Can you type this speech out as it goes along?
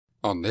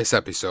On this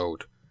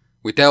episode,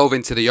 we delve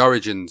into the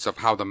origins of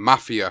how the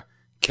Mafia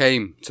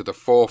came to the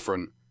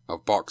forefront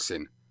of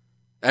boxing.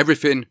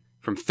 Everything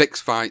from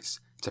fixed fights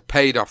to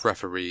paid-off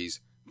referees,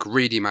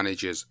 greedy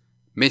managers,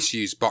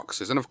 misused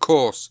boxers, and of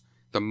course,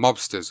 the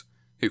mobsters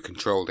who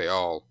controlled it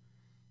all.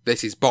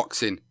 This is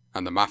Boxing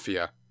and the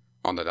Mafia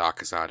on the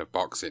darker side of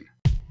boxing.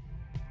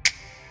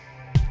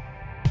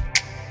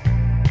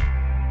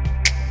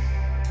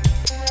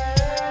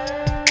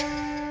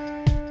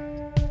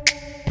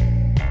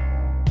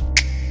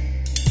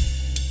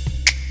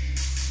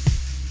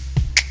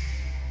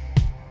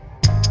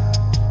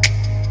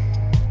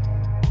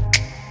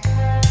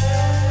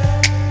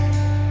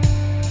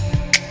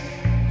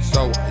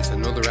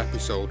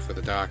 Episode for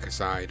the darker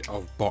side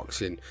of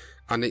boxing,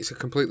 and it's a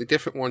completely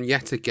different one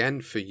yet again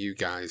for you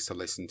guys to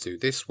listen to.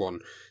 This one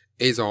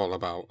is all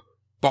about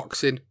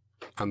boxing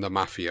and the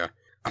Mafia,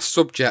 a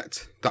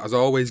subject that has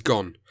always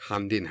gone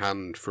hand in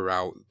hand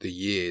throughout the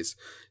years.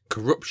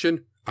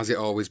 Corruption, has it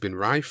always been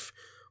rife?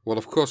 Well,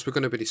 of course, we're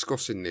going to be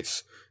discussing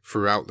this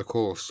throughout the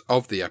course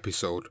of the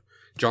episode.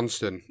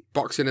 Johnston,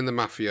 boxing and the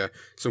Mafia,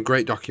 some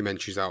great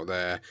documentaries out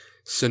there,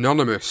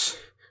 synonymous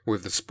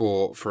with the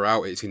sport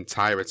throughout its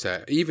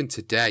entirety. Even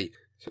today,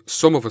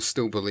 some of us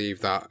still believe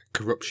that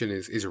corruption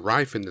is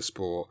rife in the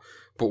sport,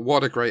 but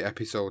what a great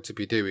episode to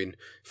be doing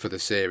for the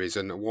series,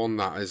 and one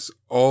that has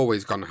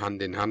always gone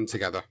hand in hand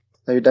together.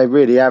 They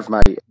really have,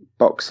 mate.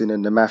 Boxing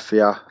and the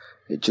Mafia,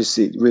 it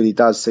really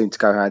does seem to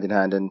go hand in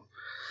hand. And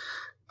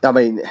I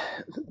mean,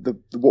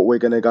 what we're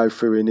going to go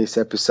through in this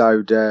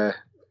episode,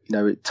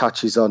 it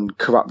touches on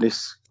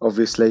corruptness,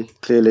 obviously,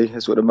 clearly.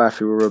 That's what the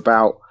Mafia were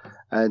about.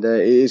 And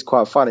it is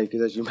quite funny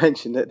because, as you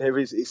mentioned, that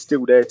it's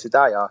still there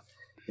today.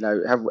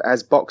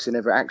 Has boxing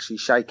ever actually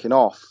shaken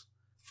off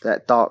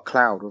that dark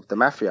cloud of the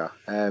Mafia?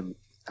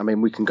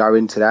 We can go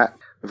into that.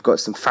 We've got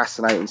some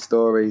fascinating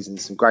stories and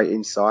some great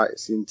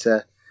insights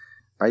into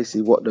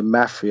basically what the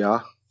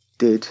Mafia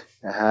did,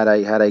 how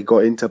they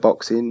got into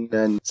boxing,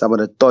 and some of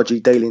the dodgy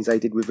dealings they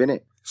did within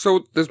it.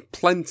 So there's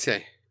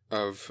plenty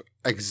of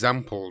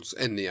examples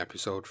in the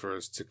episode for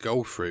us to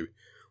go through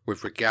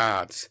with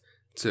regards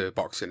to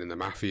boxing and the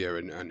Mafia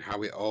and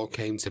how it all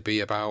came to be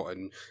about,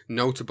 and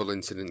notable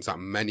incidents that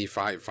many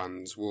fight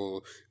fans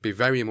will be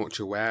very much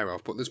aware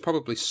of, but there's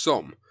probably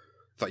some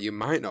that you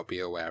might not be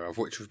aware of,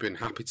 which we've been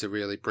happy to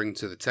really bring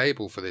to the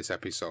table for this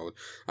episode.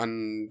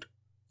 And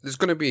there's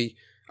going to be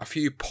a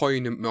few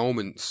poignant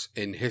moments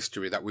in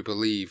history that we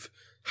believe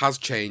has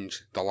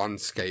changed the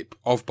landscape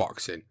of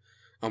boxing,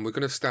 and we're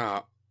going to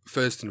start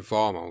first and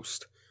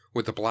foremost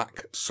with the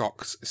Black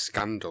Sox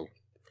scandal.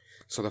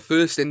 So the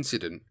first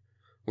incident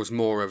was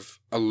more of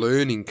a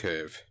learning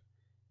curve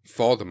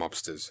for the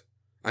mobsters,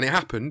 and it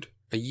happened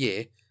a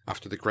year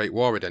after the Great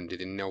War had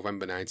ended in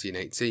November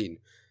 1918.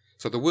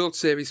 So the World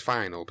Series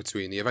final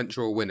between the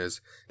eventual winners,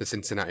 the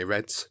Cincinnati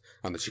Reds,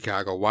 and the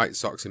Chicago White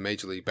Sox in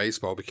Major League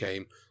Baseball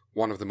became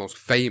one of the most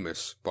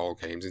famous ball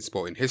games in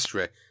sporting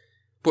history,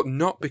 but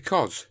not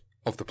because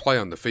of the play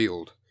on the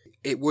field.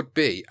 It would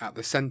be at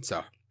the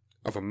centre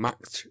of a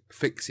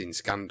match-fixing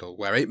scandal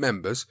where 8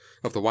 members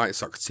of the White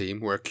Sox team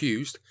were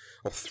accused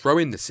of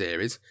throwing the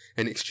series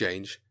in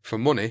exchange for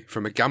money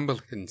from a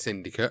gambling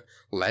syndicate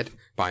led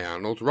by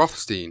Arnold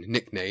Rothstein,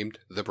 nicknamed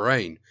The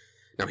Brain.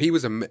 Now, he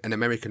was an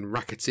American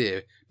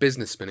racketeer,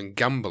 businessman and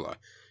gambler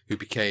who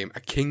became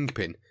a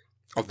kingpin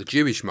of the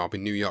Jewish mob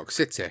in New York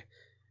City.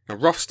 Now,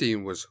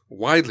 Rothstein was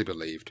widely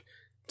believed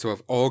to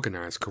have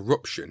organised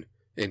corruption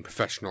in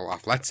professional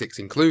athletics,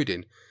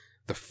 including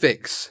the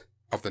fix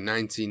of the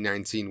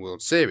 1919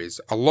 World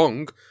Series,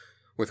 along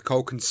with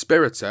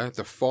co-conspirator,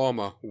 the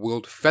former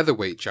world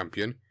featherweight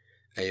champion,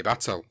 Abe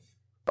Attell.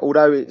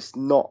 Although it's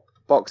not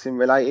boxing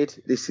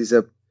related, this is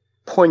a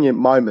poignant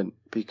moment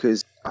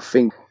because I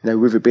think,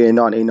 with it being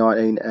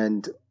 1919,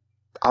 and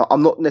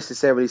I'm not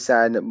necessarily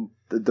saying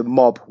that the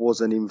mob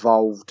wasn't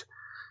involved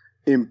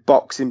in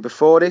boxing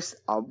before this.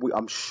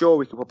 I'm sure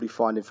we could probably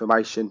find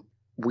information.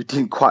 We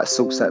didn't quite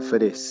source that for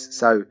this.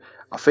 So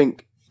I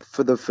think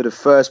for the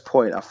first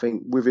point, I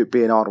think with it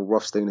being Arnold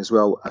Rothstein as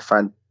well,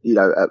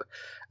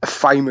 a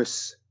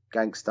famous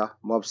gangster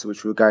mobster,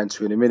 which we'll go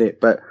into in a minute.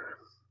 But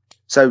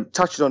so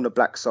touching on the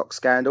Black Sox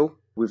scandal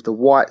with the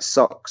White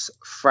Sox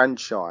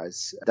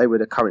franchise, they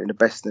were currently the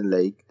best in the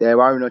league.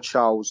 Their owner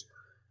Charles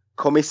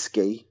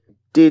Comiskey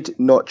did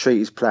not treat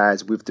his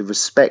players with the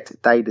respect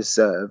they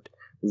deserved,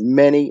 with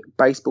many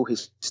baseball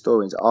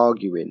historians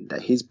arguing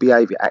that his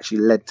behaviour actually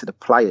led to the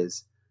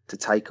players to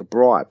take a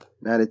bribe.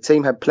 Now, the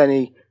team had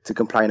plenty to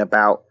complain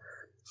about.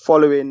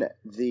 Following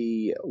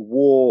the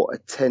war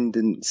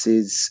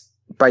attendances,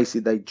 basically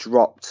they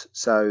dropped,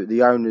 so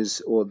the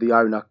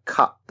owner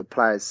cut the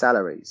players'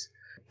 salaries.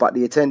 But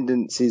the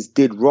attendances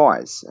did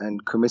rise,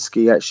 and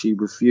Comiskey actually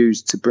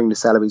refused to bring the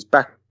salaries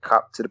back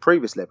up to the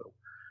previous level.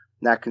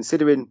 Now,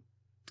 considering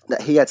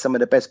that he had some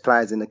of the best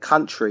players in the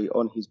country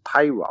on his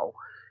payroll,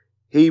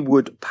 he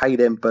would pay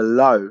them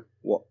below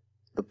what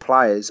the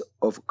players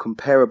of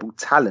comparable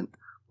talent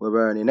were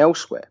earning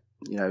elsewhere.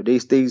 You know,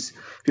 these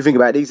if you think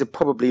about it, these are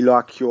probably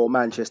like your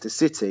Manchester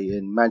City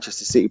and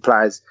Manchester City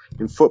players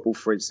in football,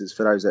 for instance,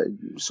 for those that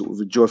sort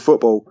of enjoy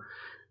football,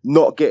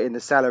 not getting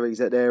the salaries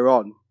that they're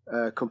on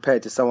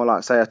compared to someone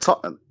like, say, a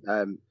Tottenham.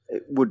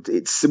 It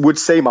would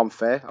seem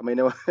unfair. I mean,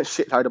 there was a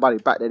shitload of money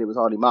back then; it was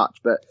hardly much,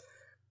 but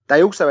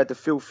they also had the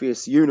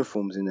filthiest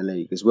uniforms in the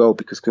league as well,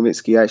 because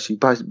Kaminsky actually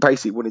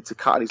basically wanted to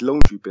cut on his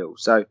laundry bill.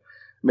 So, I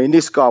mean,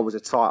 this guy was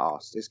a tight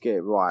ass. Let's get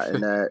it right.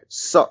 And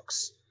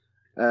Sox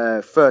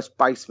first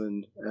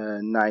baseman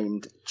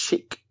named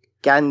Chick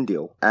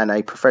Gandil and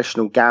a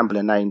professional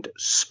gambler named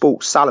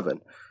Sport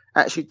Sullivan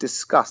actually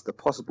discussed a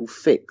possible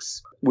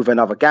fix with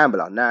another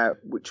gambler, now,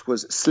 which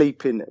was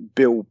sleeping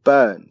Bill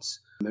Burns,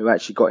 who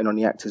actually got in on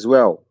the act as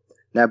well.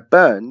 Now,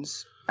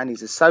 Burns and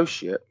his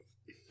associate,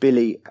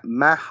 Billy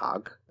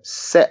Mahag,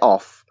 set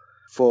off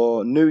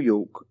for New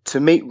York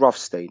to meet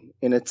Rothstein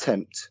in an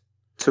attempt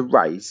to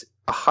raise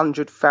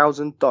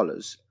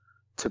 $100,000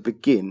 to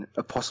begin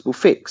a possible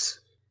fix.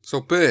 So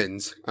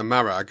Burns and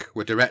Marag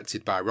were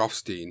directed by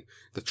Rothstein,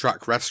 the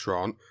track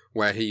restaurant,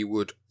 where he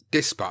would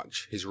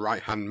dispatch his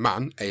right-hand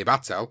man, Abe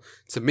Attell,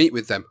 to meet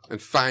with them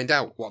and find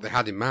out what they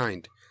had in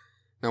mind.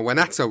 Now, when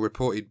Attell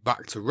reported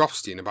back to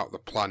Rothstein about the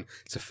plan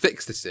to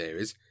fix the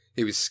series,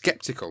 he was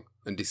sceptical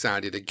and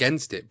decided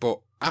against it,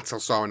 but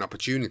Attell saw an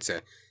opportunity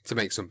to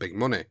make some big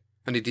money,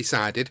 and he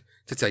decided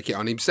to take it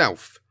on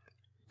himself.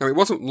 Now, it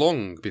wasn't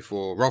long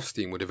before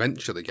Rothstein would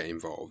eventually get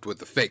involved with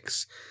the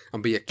fix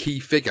and be a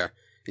key figure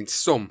in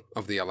some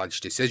of the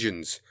alleged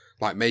decisions,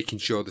 like making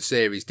sure the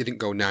series didn't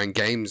go 9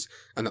 games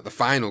and that the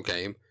final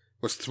game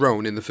was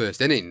thrown in the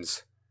first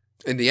innings.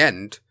 In the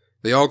end,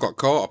 they all got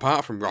caught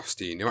apart from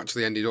Rothstein, who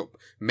actually ended up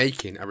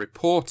making a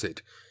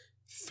reported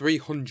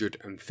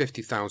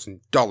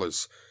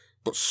 $350,000,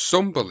 but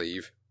some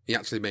believe he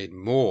actually made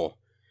more.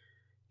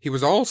 He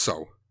was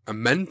also a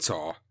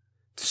mentor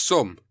to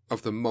some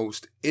of the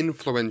most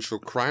influential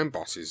crime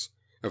bosses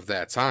of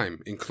their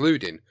time,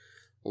 including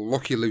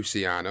Lucky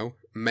Luciano,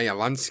 Meyer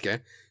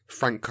Lansky,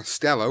 Frank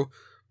Costello,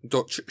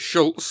 Dutch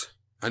Schultz,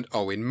 and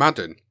Owen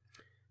Madden.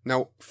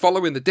 Now,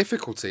 following the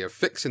difficulty of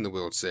fixing the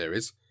World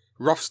Series,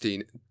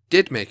 Rothstein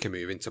did make a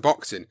move into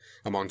boxing,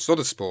 amongst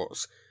other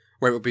sports,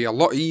 where it would be a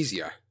lot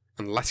easier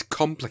and less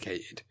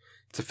complicated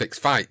to fix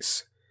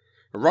fights.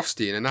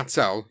 Rothstein and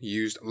Attell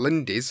used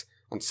Lindy's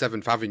on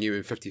 7th Avenue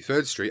and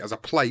 53rd Street as a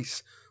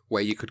place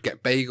where you could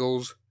get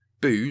bagels,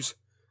 booze,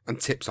 and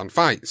tips on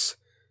fights.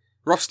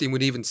 Rothstein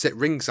would even sit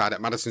ringside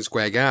at Madison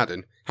Square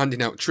Garden,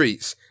 handing out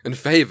treats and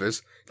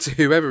favours to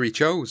whoever he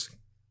chose.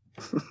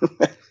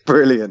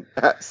 Brilliant.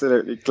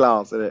 Absolutely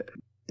class, isn't it?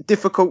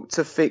 Difficult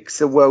to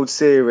fix a World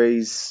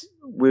Series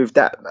with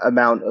that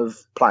amount of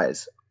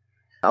players.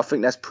 I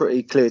think that's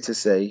pretty clear to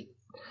see.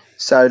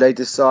 So they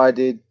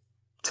decided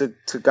to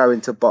go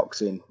into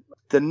boxing.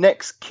 The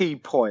next key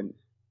point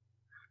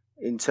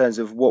in terms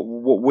of what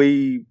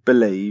we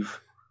believe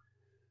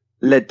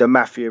led the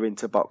Mafia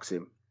into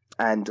boxing.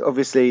 And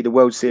obviously the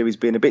World Series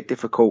being a bit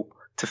difficult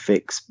to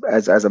fix,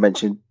 as I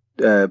mentioned,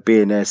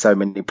 being there so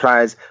many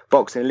players.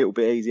 Boxing a little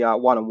bit easier,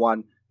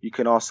 one-on-one. You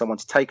can ask someone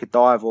to take a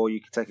dive or you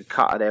can take a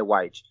cut of their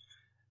wage.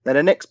 Now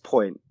the next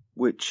point,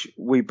 which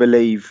we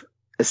believe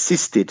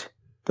assisted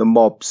the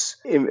mob's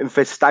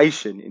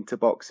infestation into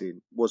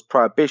boxing, was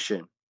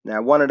prohibition.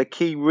 Now, one of the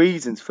key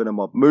reasons for the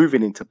mob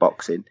moving into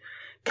boxing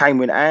came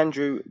when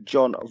Andrew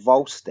John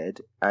Volstead,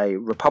 a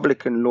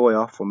Republican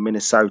lawyer from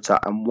Minnesota,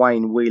 and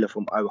Wayne Wheeler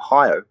from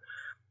Ohio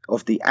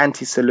of the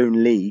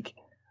Anti-Saloon League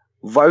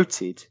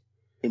voted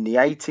in the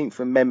 18th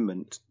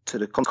Amendment to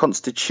the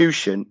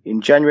Constitution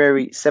in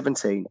January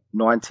 17,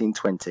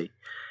 1920,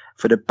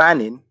 for the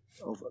banning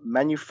of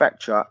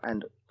manufacture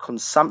and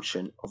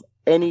consumption of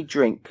any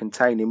drink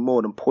containing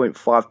more than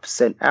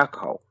 0.5%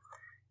 alcohol.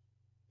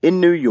 In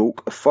New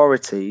York,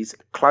 authorities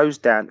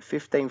closed down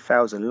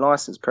 15,000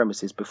 licensed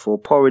premises before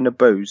pouring the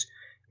booze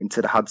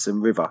into the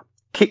Hudson River,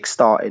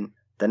 kickstarting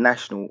the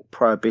national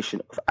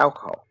prohibition of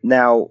alcohol.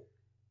 Now,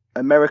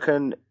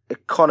 American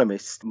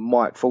economist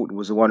Mike Fulton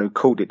was the one who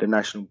called it the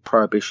national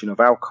prohibition of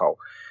alcohol.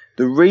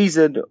 The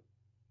reason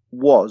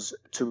was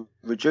to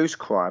reduce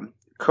crime,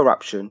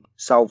 corruption,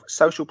 solve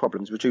social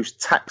problems, reduce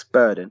tax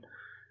burden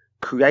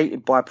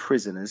created by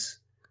prisoners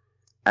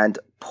and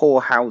poor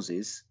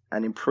houses,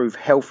 and improve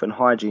health and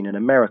hygiene in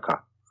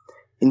America.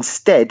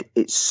 Instead,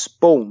 it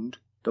spawned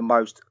the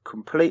most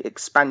complete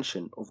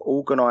expansion of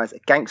organised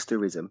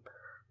gangsterism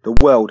the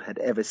world had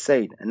ever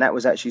seen. And that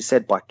was actually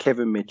said by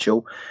Kevin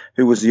Mitchell,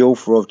 who was the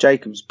author of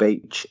Jacob's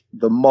Beach,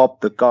 The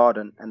Mob, The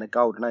Garden, and the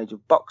Golden Age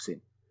of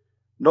Boxing.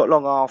 Not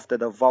long after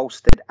the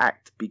Volstead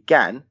Act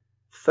began,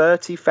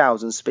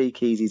 30,000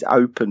 speakeasies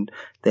opened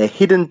their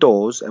hidden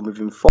doors, and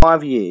within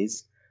 5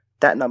 years,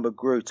 that number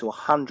grew to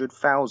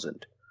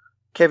 100,000.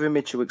 Kevin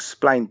Mitchell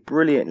explained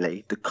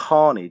brilliantly the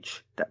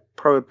carnage that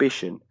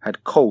prohibition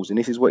had caused, and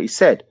this is what he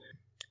said.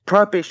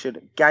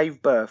 Prohibition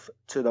gave birth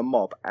to the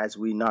mob as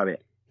we know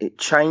it. It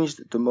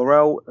changed the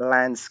moral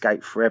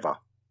landscape forever.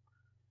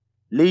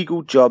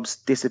 Legal jobs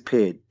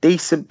disappeared.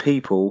 Decent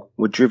people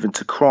were driven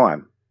to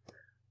crime.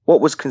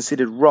 What was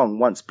considered wrong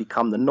once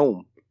became the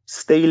norm.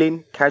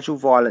 Stealing, casual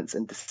violence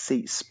and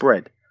deceit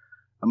spread,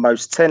 and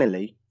most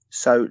tellingly,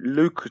 so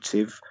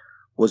lucrative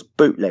was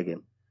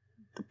bootlegging,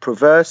 the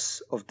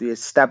perverse of the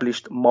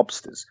established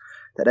mobsters,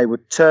 that they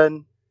would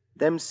turn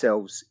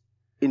themselves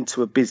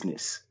into a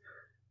business.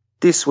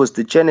 This was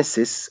the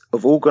genesis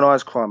of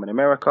organised crime in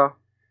America.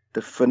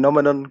 The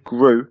phenomenon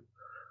grew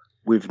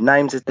with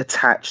names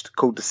attached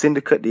called the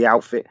Syndicate, the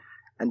Outfit,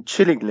 and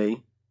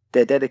chillingly,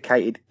 their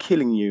dedicated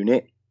killing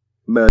unit,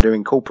 Murder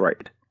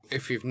Incorporated.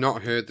 If you've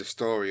not heard the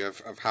story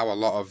of how a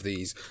lot of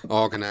these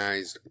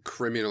organised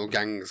criminal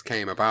gangs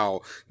came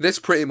about, this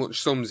pretty much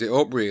sums it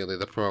up, really,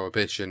 the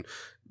Prohibition.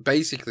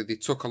 Basically, they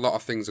took a lot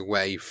of things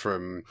away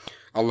from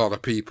a lot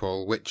of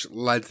people, which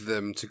led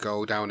them to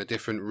go down a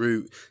different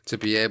route to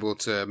be able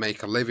to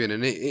make a living,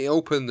 and it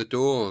opened the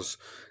doors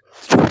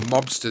for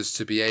mobsters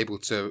to be able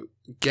to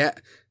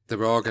get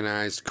their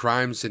organised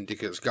crime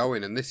syndicates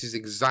going, and this is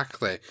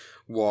exactly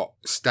what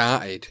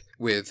started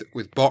with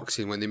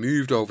boxing when they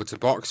moved over to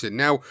boxing.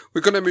 Now,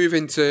 we're going to move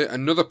into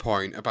another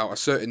point about a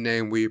certain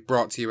name we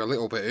brought to you a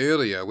little bit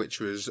earlier,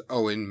 which was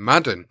Owen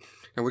Madden,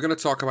 and we're going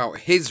to talk about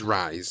his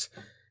rise.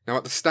 Now,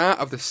 at the start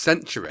of the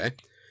century,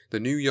 the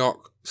New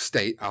York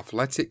State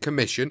Athletic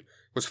Commission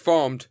was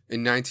formed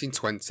in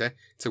 1920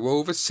 to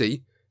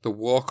oversee the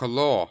Walker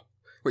Law,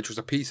 which was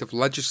a piece of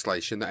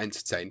legislation that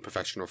entertained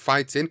professional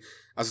fighting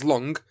as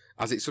long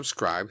as it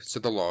subscribed to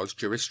the law's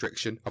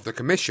jurisdiction of the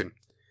Commission.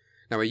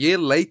 Now, a year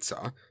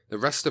later, the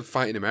rest of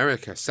Fighting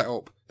America set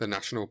up the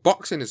National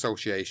Boxing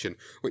Association,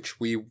 which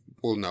we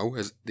will know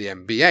as the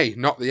NBA.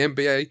 Not the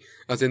NBA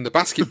as in the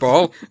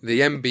basketball,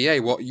 the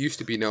NBA, what used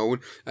to be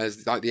known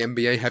as like the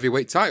NBA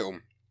heavyweight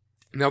title.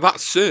 Now, that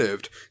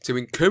served to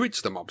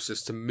encourage the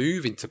mobsters to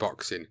move into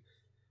boxing.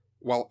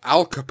 While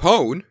Al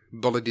Capone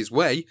bullied his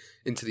way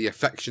into the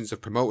affections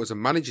of promoters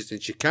and managers in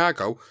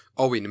Chicago,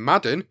 Owen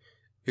Madden,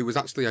 who was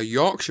actually a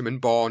Yorkshireman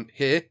born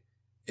here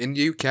in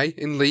the UK,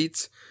 in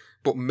Leeds,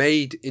 but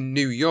made in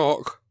New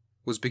York,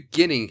 was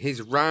beginning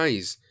his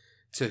rise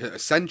to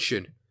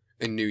ascension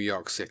in New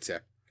York City.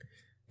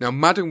 Now,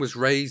 Madden was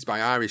raised by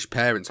Irish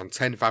parents on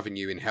 10th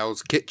Avenue in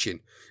Hell's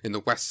Kitchen, in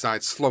the West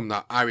Side slum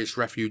that Irish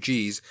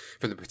refugees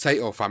from the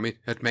potato famine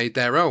had made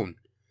their own.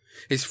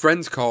 His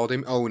friends called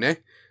him Oni,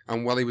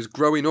 and while he was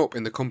growing up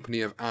in the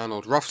company of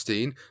Arnold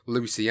Rothstein,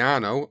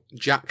 Luciano,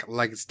 Jack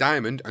Legs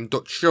Diamond and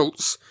Dutch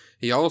Schultz,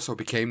 he also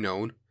became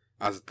known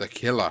as the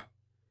Killer.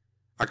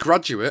 A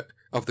graduate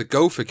of the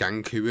Gopher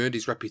Gang who earned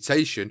his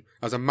reputation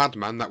as a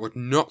madman that would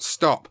not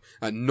stop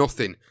at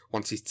nothing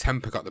once his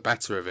temper got the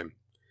better of him.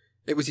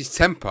 It was his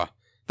temper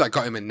that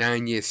got him a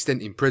 9-year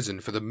stint in prison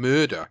for the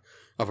murder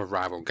of a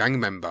rival gang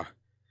member.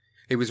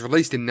 He was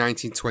released in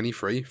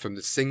 1923 from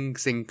the Sing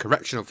Sing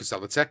Correctional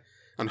Facility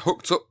and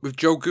hooked up with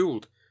Joe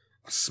Gould,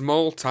 a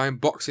small-time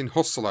boxing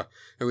hustler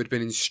who had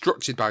been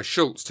instructed by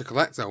Schultz to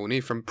collect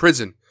Oni from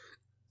prison,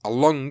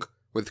 along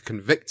with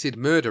convicted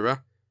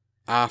murderer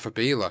Arthur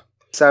Beeler.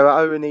 So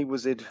Oni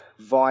was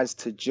advised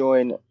to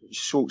join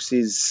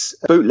Schultz's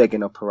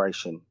bootlegging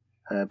operation,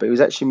 but he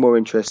was actually more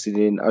interested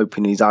in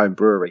opening his own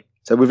brewery.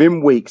 So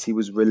within weeks he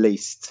was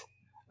released.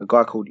 A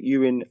guy called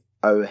Ewan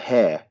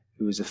O'Hare,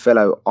 who was a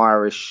fellow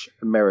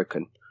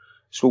Irish-American,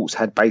 Schultz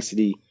had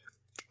basically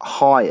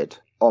hired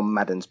on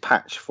Madden's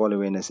patch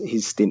following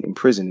his stint in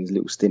prison, his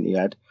little stint he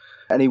had.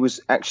 And he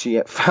was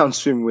actually found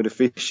swimming with the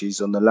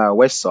fishes on the Lower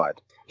West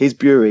Side. His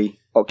brewery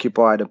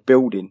occupied a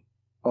building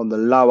on the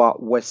Lower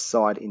West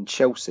Side in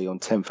Chelsea on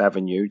 10th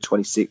Avenue,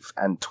 26th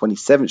and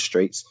 27th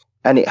Streets,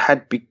 and it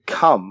had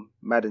become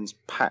Madden's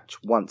patch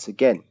once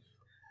again.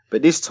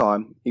 But this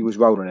time, he was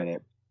rolling in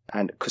it.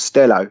 And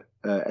Costello,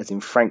 as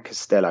in Frank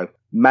Costello,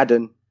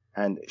 Madden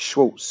and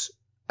Schultz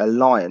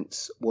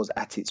alliance was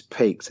at its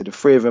peak. So the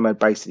three of them had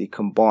basically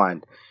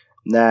combined.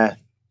 Now,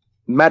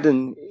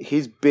 Madden,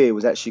 his beer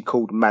was actually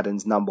called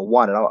Madden's Number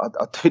One. And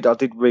I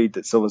did read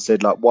that someone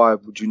said, like, why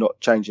would you not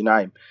change your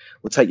name?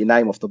 Or take your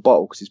name off the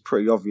bottle, because it's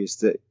pretty obvious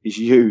that it's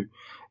you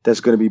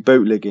that's going to be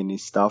bootlegging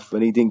this stuff.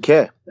 And he didn't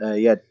care.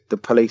 He had the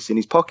police in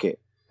his pocket.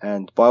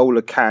 And by all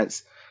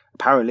accounts,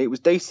 apparently it was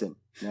decent.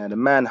 Now, the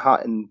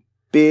Manhattan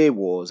beer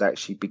wars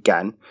actually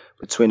began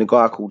between a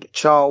guy called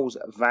Charles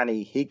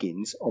Vanny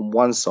Higgins on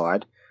one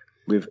side,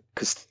 with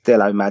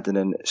Costello, Madden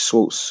and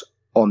Schultz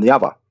on the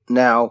other.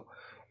 Now,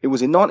 it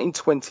was in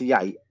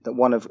 1928 that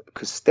one of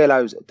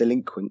Costello's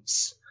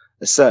delinquents,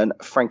 a certain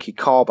Frankie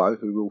Carbo,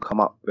 who will come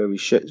up very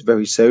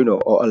soon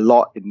or a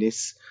lot in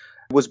this,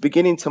 was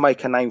beginning to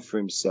make a name for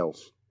himself.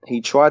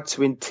 He tried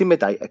to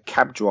intimidate a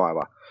cab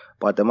driver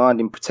by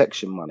demanding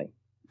protection money,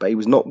 but he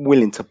was not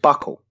willing to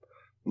buckle.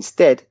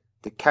 Instead,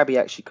 the cabbie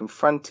actually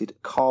confronted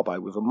Carbo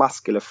with a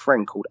muscular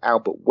friend called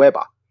Albert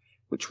Weber,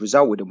 which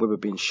resulted in Weber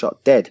being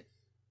shot dead.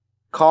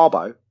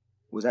 Carbo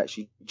was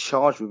actually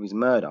charged with his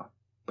murder,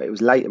 but it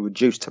was later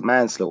reduced to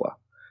manslaughter,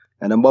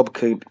 and a mob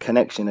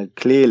connection had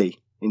clearly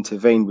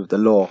intervened with the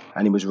law,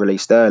 and he was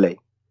released early.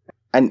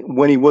 And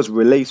when he was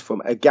released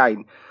from,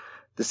 again,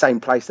 the same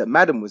place that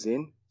Madden was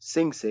in,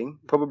 Sing Sing,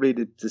 probably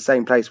the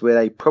same place where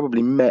they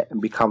probably met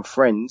and become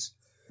friends,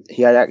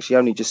 he had actually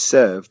only just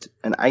served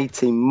an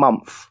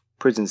 18-month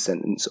prison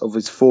sentence of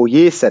his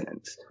 4-year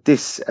sentence.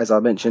 This, as I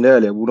mentioned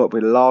earlier, will not be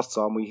the last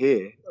time we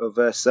hear of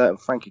a certain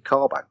Frankie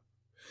Carbo.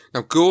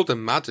 Now, Gould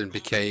and Madden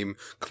became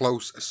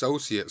close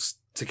associates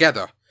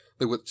together.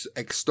 They would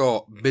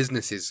extort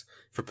businesses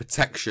for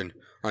protection,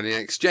 and in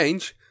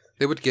exchange,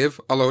 they would give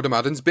a load of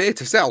Madden's beer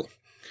to sell.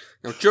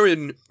 Now,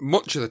 during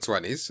much of the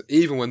 20s,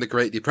 even when the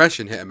Great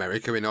Depression hit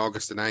America in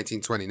August of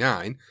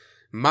 1929,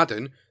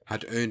 Madden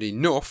had earned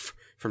enough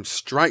from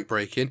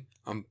strike-breaking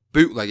and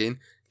bootlegging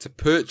to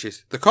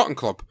purchase the Cotton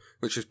Club,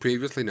 which was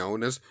previously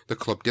known as the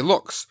Club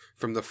Deluxe,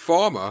 from the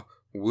former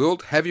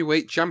world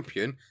heavyweight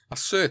champion, a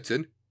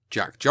certain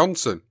Jack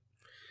Johnston.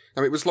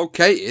 Now, it was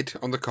located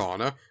on the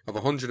corner of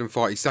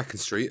 142nd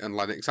Street and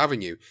Lenox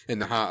Avenue in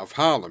the heart of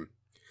Harlem.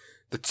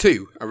 The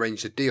two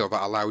arranged a deal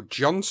that allowed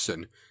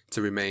Johnston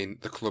to remain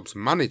the club's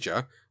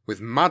manager,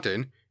 with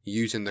Madden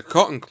using the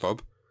Cotton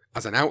Club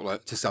as an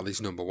outlet to sell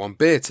his number one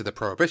beer to the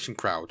Prohibition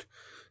crowd.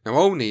 Now,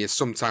 Oney is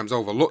sometimes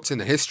overlooked in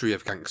the history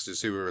of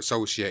gangsters who were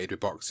associated with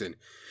boxing.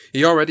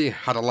 He already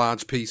had a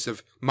large piece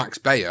of Max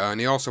Baer,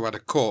 and he also had a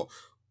cut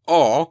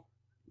or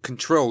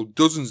controlled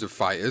dozens of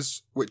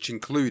fighters, which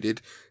included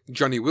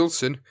Johnny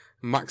Wilson,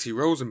 Maxie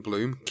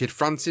Rosenblum, Kid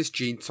Francis,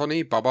 Gene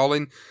Tunney, Bob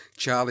Olin,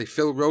 Charlie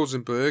Phil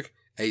Rosenberg,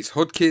 Ace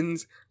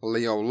Hudkins,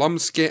 Leo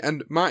Lomsky,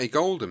 and Marty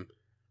Goldham.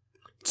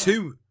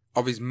 Two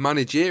of his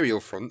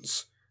managerial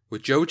fronts were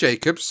Joe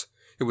Jacobs,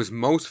 who was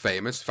most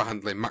famous for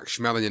handling Max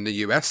Schmeling in the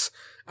US,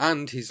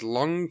 and his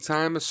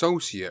long-time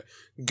associate,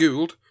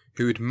 Gould,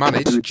 who had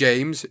managed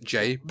James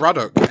J.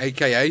 Braddock,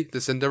 a.k.a.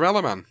 the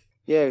Cinderella Man.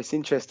 Yeah, it's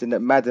interesting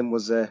that Madden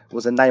was a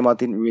name I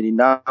didn't really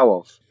know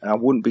of, and I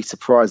wouldn't be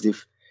surprised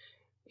if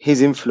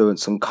his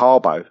influence on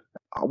Carbo,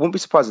 I wouldn't be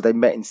surprised if they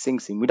met in Sing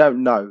Sing. We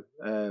don't know.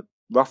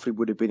 Roughly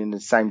would have been in the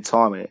same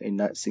time in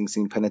that Sing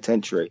Sing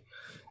penitentiary.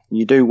 And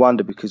you do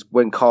wonder, because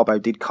when Carbo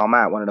did come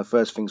out, one of the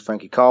first things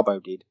Frankie Carbo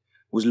did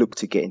was look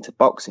to get into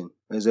boxing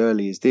as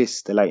early as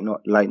this, the late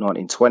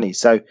 1920s.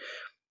 So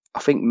I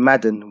think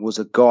Madden was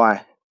a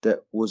guy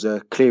that was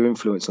a clear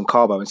influence on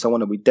Carbo, and someone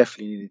that we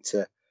definitely needed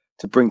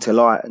to bring to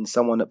light, and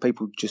someone that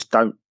people just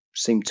don't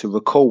seem to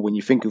recall when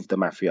you think of the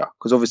Mafia,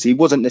 because obviously he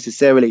wasn't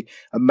necessarily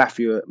a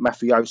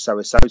mafioso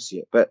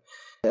associate. But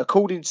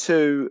according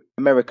to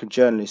American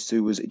journalist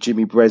who was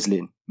Jimmy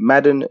Breslin,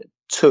 Madden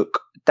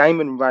took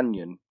Damon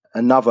Runyon,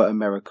 another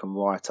American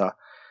writer,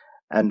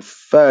 and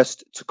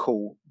first to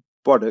call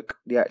Braddock,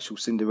 the actual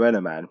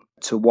Cinderella Man,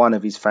 to one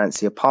of his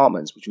fancy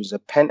apartments, which was a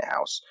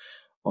penthouse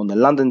on the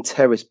London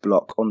Terrace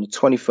block on the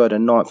 23rd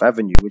and 9th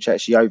Avenue, which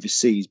actually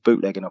oversees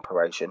bootlegging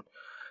operation.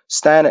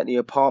 Staying at the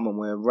apartment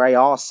where Ray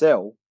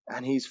Arcel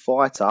and his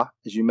fighter,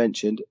 as you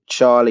mentioned,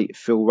 Charlie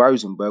Phil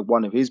Rosenberg,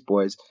 one of his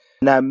boys.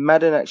 Now,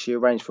 Madden actually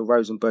arranged for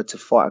Rosenberg to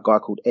fight a guy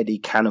called Eddie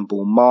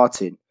Cannonball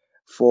Martin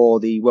for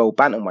the World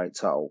Bantamweight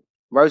title.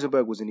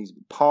 Rosenberg was in his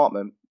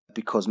apartment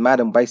because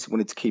Madden basically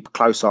wanted to keep a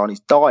close eye on his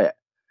diet.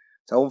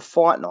 So on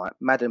fight night,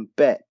 Madden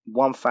bet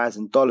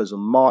 $1,000 on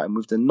Martin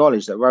with the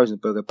knowledge that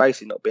Rosenberg had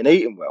basically not been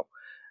eating well.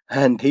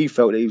 And he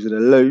felt that he was going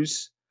to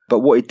lose. But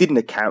what he didn't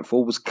account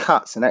for was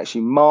cuts. And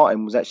actually,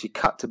 Martin was actually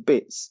cut to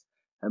bits.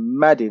 And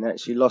Madden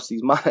actually lost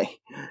his money.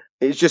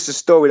 It's just a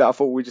story that I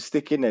thought we'd just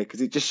stick in there,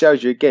 because it just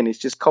shows you, again, it's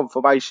just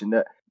confirmation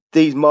that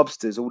these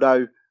mobsters,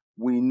 although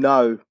we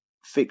know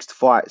fixed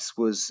fights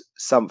was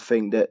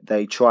something that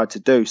they tried to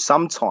do,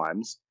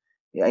 sometimes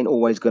it ain't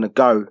always going to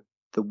go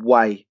the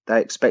way they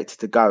expect it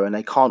to go, and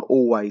they can't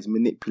always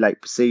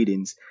manipulate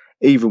proceedings,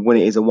 even when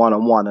it is a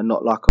one-on-one and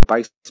not like a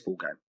baseball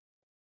game.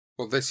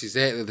 Well, this is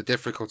it. The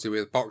difficulty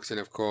with boxing,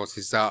 of course,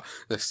 is that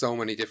there's so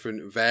many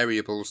different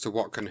variables to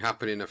what can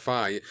happen in a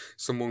fight.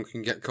 Someone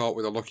can get caught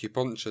with a lucky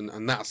punch,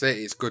 and that's it.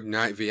 It's good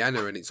night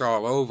Vienna, and it's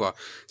all over.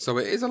 So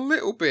it is a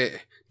little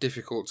bit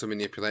difficult to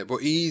manipulate,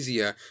 but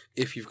easier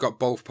if you've got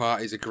both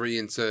parties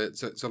agreeing to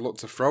look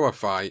to throw a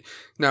fight.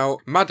 Now,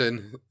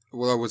 Madden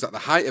was at the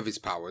height of his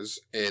powers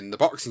in the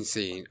boxing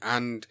scene,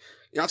 and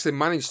he actually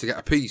managed to get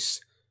a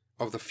piece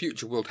of the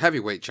future world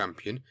heavyweight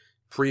champion,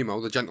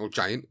 Primo the Gentle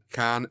Giant,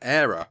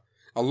 Carnera,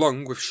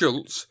 along with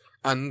Schultz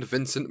and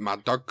Vincent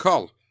Mad Dog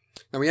Coll.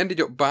 Now, he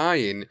ended up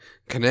buying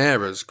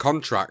Carnera's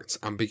contract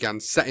and began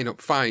setting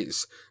up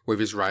fights with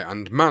his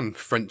right-hand man,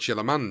 Frenchy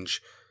Lamange.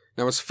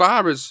 Now, as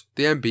far as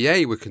the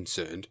NBA were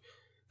concerned,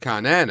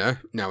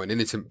 Carnera, now an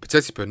innocent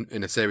participant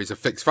in a series of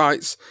fixed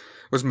fights,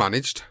 was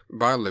managed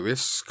by Louis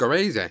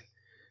Scorsese,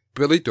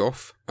 Billy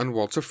Duff and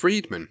Walter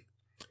Friedman.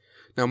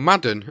 Now,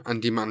 Madden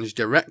and Dimanche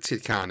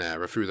directed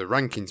Carnera through the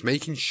rankings,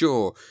 making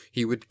sure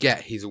he would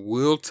get his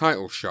world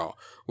title shot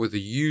with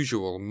the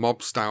usual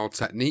mob-style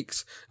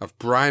techniques of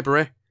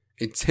bribery,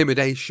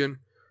 intimidation,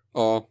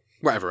 or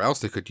whatever else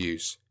they could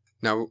use.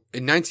 Now,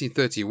 in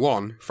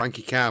 1931,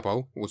 Frankie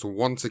Carbo was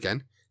once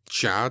again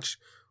charged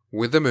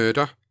with the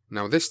murder.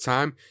 Now, this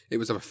time, it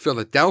was of a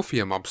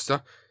Philadelphia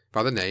mobster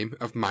by the name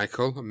of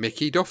Michael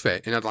Mickey Duffy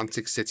in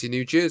Atlantic City,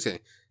 New Jersey.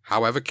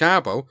 However,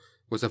 Carbo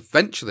was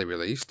eventually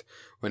released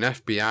when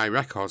FBI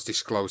records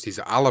disclosed his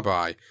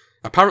alibi,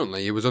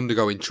 Apparently, he was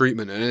undergoing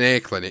treatment at an ear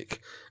clinic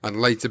and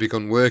later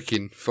begun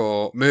working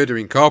for Murder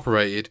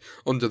Incorporated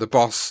under the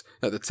boss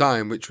at the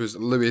time, which was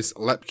Louis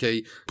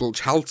Lepke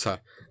Bulchalter,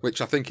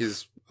 which I think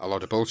is a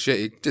lot of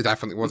bullshit. He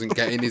definitely wasn't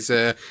getting his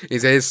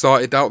ears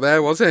sorted out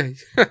there, was he?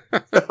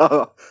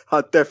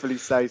 I'd definitely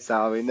say so.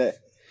 I mean, that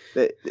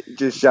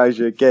just shows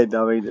you again.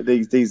 I mean,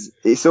 these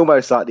it's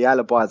almost like the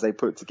alibis they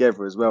put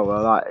together as well.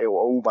 Like it were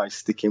almost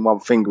sticking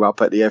one finger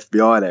up at the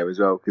FBI there as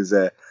well, because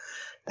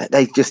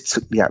they just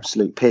took the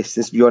absolute piss.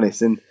 Let's be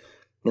honest. And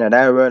you know,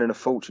 they were earning a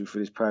fortune for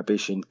this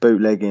prohibition,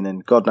 bootlegging,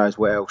 and God knows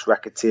what else,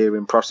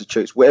 racketeering,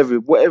 prostitutes,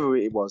 whatever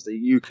it was that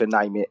you can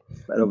name it.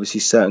 And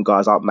obviously, certain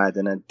guys like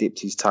Madden had dipped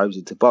his toes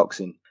into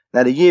boxing.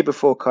 Now, the year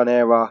before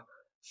Carnera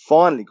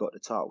finally got the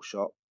title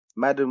shot,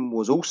 Madden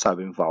was also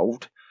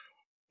involved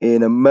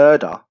in a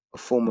murder of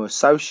former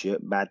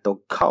associate Mad Dog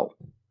Cole,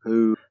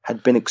 who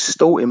had been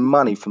extorting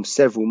money from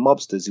several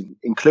mobsters,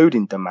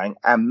 including Domain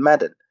and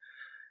Madden.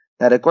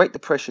 Now, the Great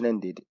Depression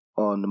ended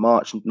on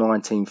March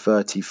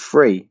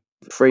 1933.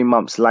 3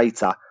 months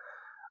later,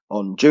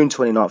 on June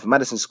 29th, at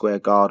Madison Square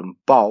Garden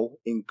Bowl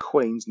in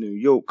Queens, New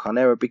York,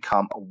 Carnera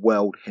became a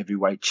world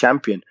heavyweight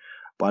champion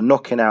by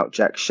knocking out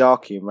Jack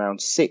Sharkey in round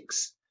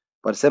 6.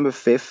 By December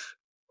 5th,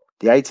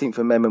 the 18th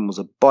Amendment was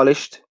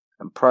abolished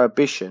and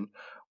prohibition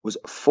was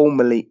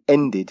formally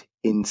ended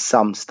in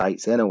some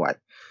states anyway.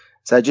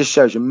 So it just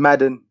shows you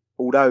Madden,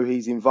 although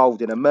he's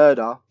involved in a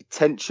murder,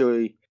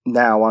 potentially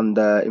now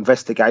under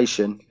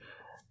investigation,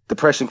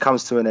 depression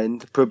comes to an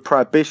end,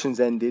 prohibition's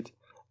ended,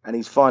 and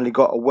he's finally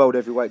got a world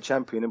heavyweight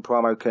champion in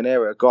Primo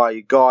Carnera, a guy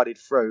he guarded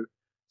through.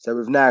 So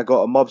we've now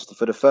got a mobster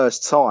for the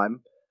first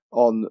time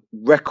on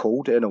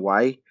record, in a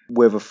way,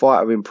 with a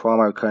fighter in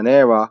Primo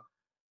Carnera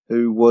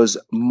who was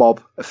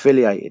mob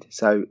affiliated.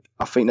 So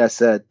I think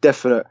that's a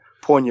definite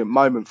poignant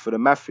moment for the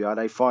Mafia.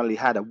 They finally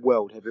had a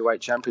world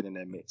heavyweight champion in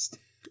their midst.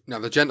 Now,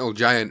 the Gentle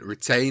Giant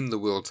retained the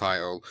world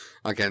title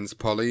against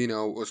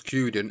Paulino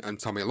Uskuden and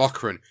Tommy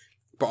Loughran.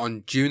 But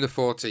on June the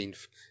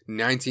 14th,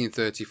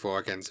 1934,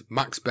 against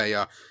Max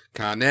Bayer,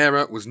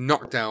 Carnera was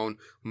knocked down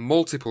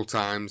multiple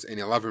times in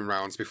 11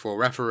 rounds before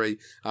referee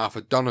Arthur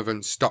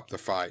Donovan stopped the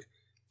fight.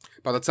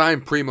 By the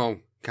time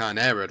Primo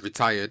Carnera had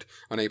retired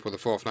on April the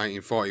 4th,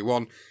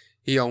 1941,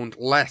 he owned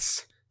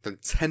less than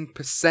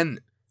 10%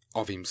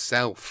 of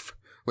himself,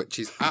 which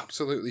is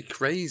absolutely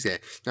crazy.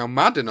 Now,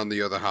 Madden, on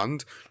the other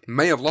hand,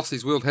 may have lost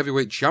his world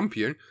heavyweight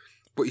champion,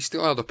 but he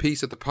still held a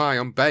piece of the pie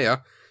on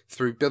Bayer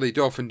through Billy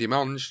Duff and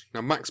Dimanche.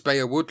 Now, Max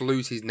Bayer would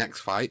lose his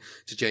next fight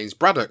to James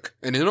Braddock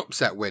in an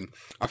upset win,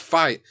 a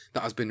fight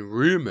that has been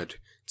rumoured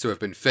to have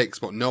been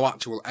fixed, but no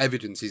actual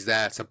evidence is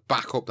there to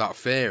back up that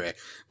theory.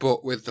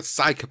 But with the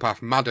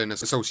psychopath Madden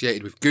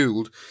associated with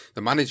Gould,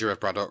 the manager of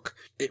Braddock,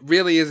 it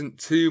really isn't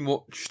too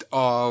much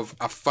of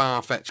a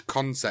far-fetched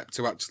concept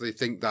to actually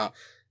think that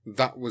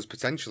that was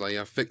potentially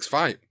a fixed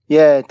fight.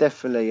 Yeah,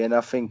 definitely. And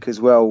I think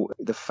as well,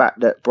 the fact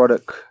that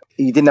Braddock,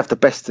 he didn't have the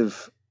best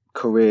of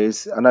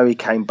careers. I know he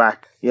came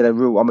back, we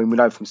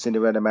know from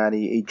Cinderella Man,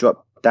 he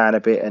dropped down a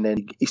bit and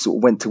then he sort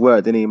of went to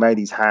work, then he made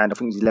his hand, I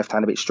think his left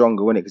hand a bit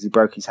stronger, wasn't it, because he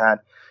broke his hand.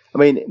 I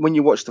mean, when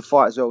you watch the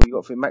fight as well, you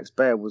got to think Max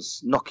Baer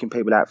was knocking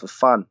people out for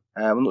fun.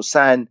 I'm not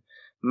saying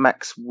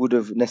Max would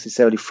have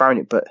necessarily thrown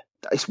it, but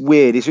it's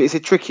weird. It's a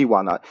tricky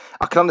one. I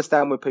can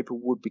understand where people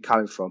would be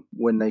coming from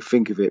when they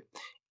think of it.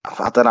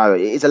 I don't know.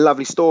 It's a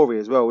lovely story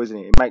as well, isn't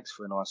it? It makes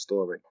for a nice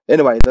story.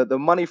 Anyway, the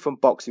money from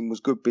boxing was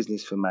good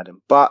business for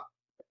Madden, but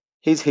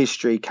his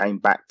history came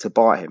back to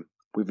bite him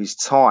with his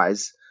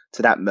ties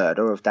to that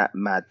murder of that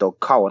Mad Dog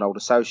Cole, an old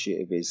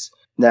associate of his.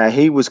 Now,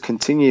 he was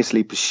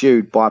continuously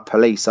pursued by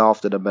police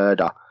after the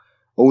murder,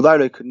 although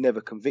they could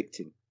never convict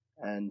him.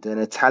 And an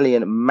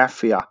Italian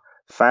mafia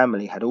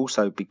family had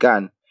also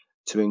begun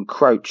to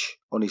encroach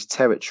on his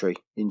territory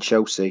in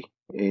Chelsea,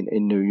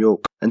 in New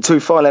York. And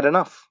Tufile had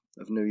enough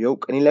of New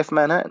York, and he left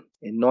Manhattan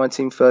in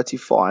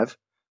 1935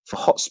 for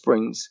Hot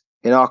Springs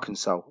in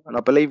Arkansas. And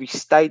I believe he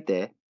stayed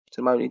there to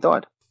the moment he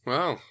died.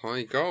 Well, there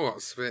you go.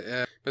 That's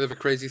a bit of a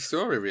crazy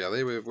story,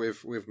 really,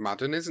 with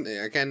Madden, isn't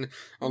it? Again,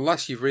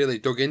 unless you've really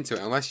dug into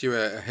it, unless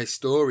you're a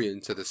historian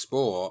to the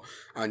sport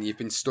and you've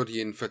been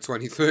studying for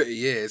 20, 30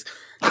 years,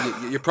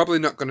 you're probably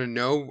not going to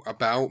know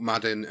about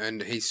Madden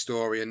and his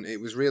story. And it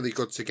was really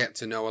good to get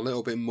to know a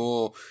little bit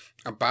more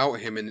about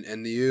him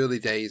in the early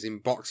days in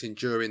boxing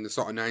during the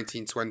sort of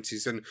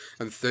 1920s and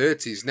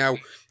 30s. Now,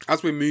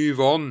 as we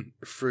move on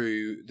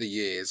through the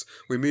years,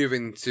 we move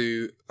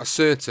into a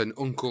certain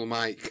Uncle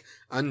Mike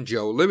and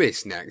Joe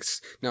Louis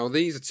next. Now,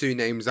 these are two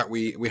names that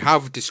we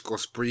have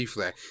discussed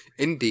briefly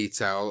in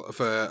detail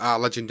for our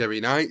Legendary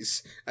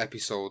Nights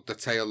episode, The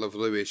Tale of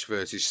Louis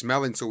versus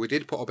Smelling. So we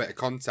did put a bit of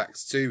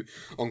context to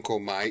Uncle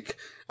Mike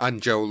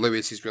and Joe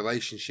Louis's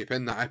relationship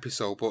in that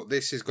episode, but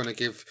this is going to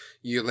give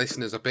you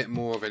listeners a bit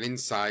more of an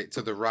insight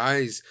to the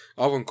rise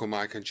of Uncle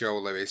Mike and Joe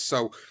Louis.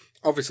 So,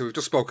 obviously, we've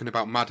just spoken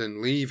about Madden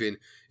leaving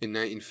in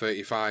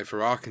 1935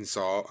 for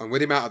Arkansas, and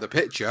with him out of the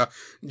picture,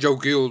 Joe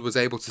Gould was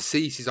able to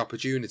seize his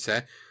opportunity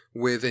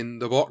within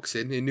the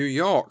boxing in New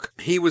York.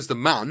 He was the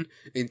man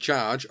in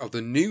charge of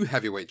the new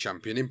heavyweight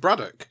champion in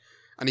Braddock,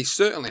 and he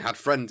certainly had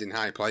friends in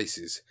high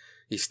places.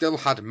 He still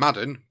had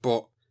Madden,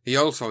 but he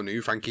also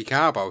knew Frankie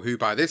Carbo, who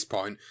by this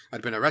point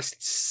had been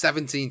arrested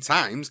 17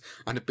 times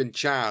and had been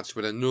charged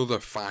with another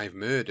 5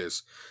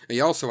 murders. He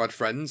also had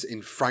friends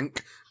in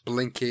Frank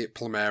Blinky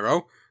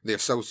Plumero, the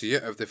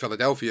associate of the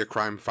Philadelphia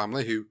crime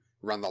family who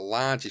ran the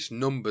largest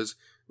numbers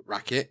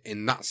racket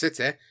in that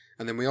city.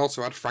 And then we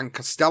also had Frank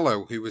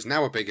Costello, who was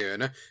now a big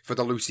earner for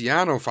the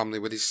Luciano family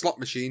with his slot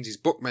machines, his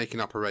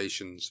bookmaking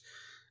operations.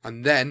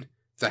 And then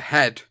the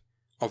head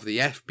of the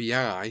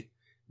FBI,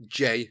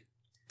 J.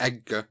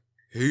 Edgar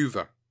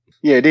Hoover.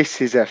 Yeah,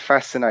 this is a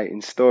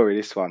fascinating story,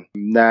 this one.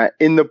 Now,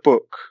 in the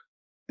book,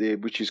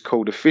 which is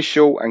called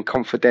Official and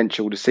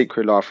Confidential, The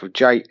Secret Life of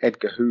J.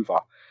 Edgar Hoover,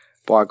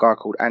 by a guy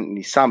called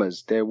Anthony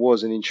Summers, there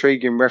was an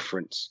intriguing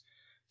reference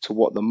to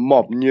what the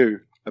mob knew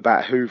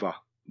about Hoover,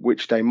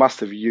 which they must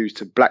have used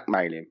to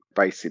blackmail him,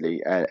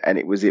 basically, and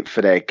it was it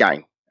for their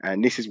gain.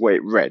 And this is what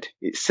it read.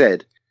 It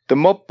said, the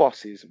mob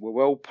bosses were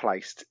well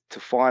placed to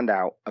find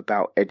out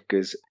about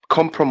Edgar's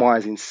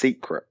compromising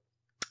secret,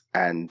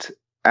 and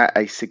at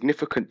a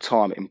significant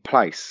time and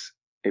place.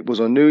 It was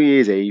on New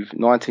Year's Eve,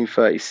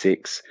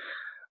 1936,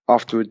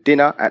 after a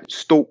dinner at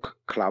Stalk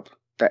Club,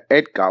 that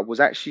Edgar was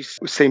actually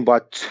seen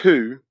by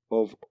 2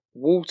 of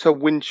Walter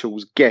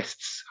Winchell's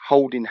guests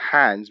holding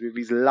hands with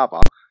his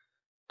lover,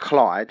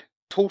 Clyde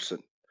Tolson.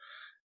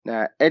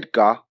 Now,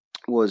 Edgar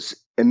was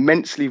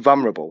immensely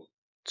vulnerable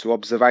to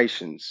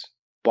observations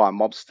by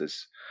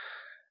mobsters.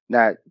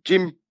 Now,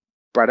 Jim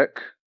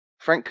Braddock,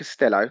 Frank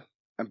Costello,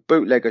 and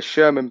bootlegger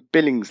Sherman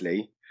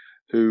Billingsley,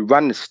 who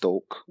ran the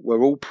Stalk,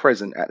 were all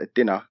present at the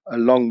dinner,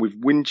 along with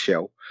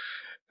Winchell,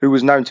 who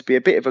was known to be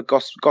a bit of a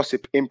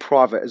gossip in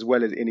private as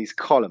well as in his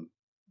column.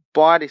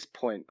 By this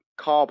point,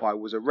 Carby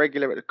was a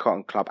regular at the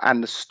Cotton Club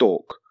and the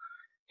Stalk.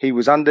 He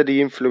was under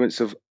the influence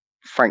of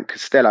Frank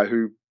Costello,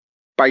 who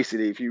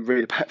basically, if you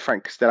read about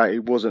Frank Costello, he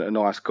wasn't a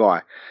nice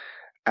guy.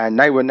 And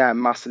they were now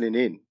muscling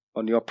in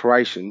on the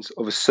operations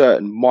of a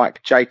certain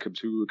Mike Jacobs,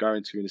 who we were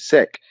going to in a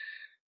sec,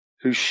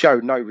 who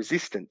showed no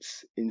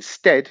resistance.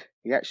 Instead,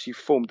 he actually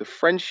formed a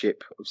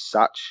friendship of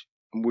such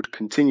and would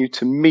continue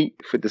to meet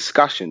for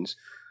discussions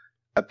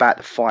about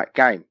the fight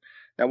game.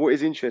 Now, what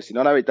is interesting,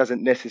 I know it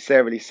doesn't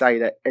necessarily say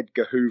that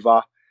Edgar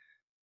Hoover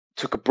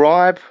took a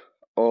bribe,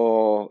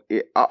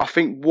 I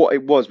think what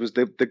it was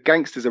the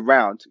gangsters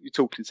around, you're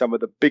talking some of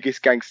the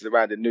biggest gangsters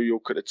around in New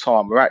York at the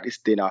time, were at this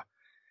dinner.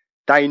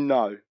 They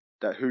know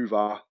that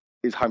Hoover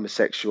is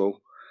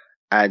homosexual,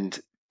 and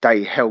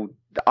they held,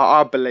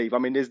 I believe, I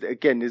mean,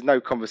 there's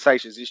no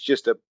conversations, it's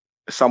just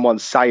someone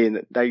saying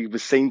that they were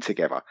seen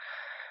together.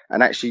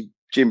 And actually,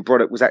 Jim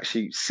Braddock was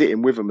actually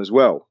sitting with them as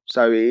well.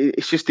 So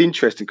it's just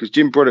interesting because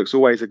Jim Braddock's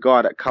always a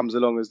guy that comes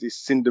along as this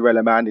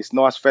Cinderella man, this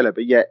nice fella,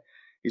 but yet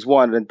he's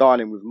wining and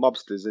dining with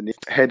mobsters and the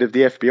head of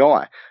the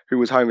FBI, who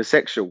was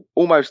homosexual,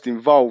 almost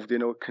involved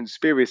in a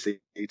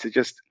conspiracy to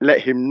just let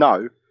him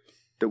know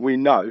that we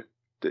know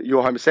that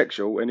you're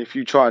homosexual, and if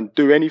you try and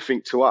do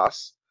anything to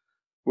us,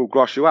 we'll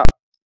gross you up.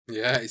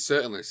 Yeah, it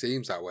certainly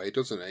seems that way,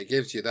 doesn't it? It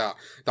gives you that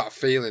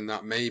feeling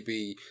that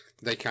maybe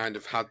they kind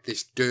of had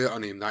this dirt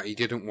on him that he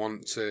didn't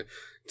want to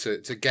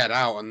get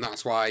out, and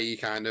that's why he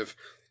kind of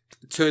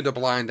turned a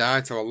blind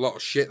eye to a lot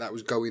of shit that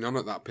was going on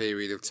at that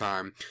period of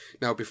time.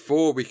 Now,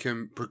 before we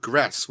can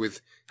progress with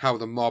how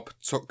the mob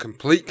took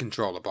complete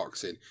control of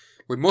boxing,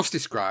 we must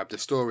describe the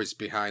stories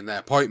behind their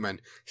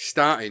appointment,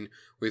 starting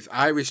with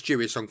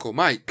Irish-Jewish Uncle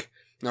Mike.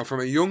 Now,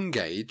 from a young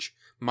age,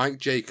 Mike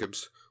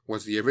Jacobs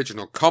was the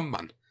original con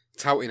man,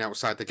 touting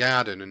outside the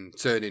garden and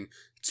turning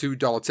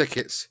 $2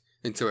 tickets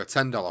into a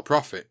 $10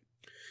 profit.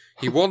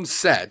 He once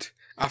said,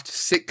 after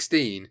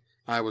 16,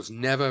 I was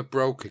never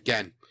broke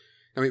again.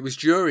 Now, it was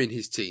during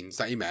his teens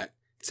that he met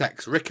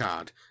Tex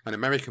Rickard, an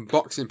American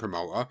boxing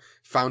promoter,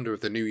 founder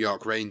of the New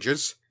York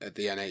Rangers,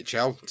 the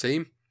NHL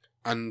team,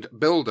 and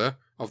builder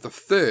of the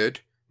third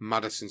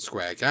Madison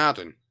Square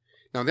Garden.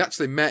 Now, they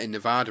actually met in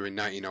Nevada in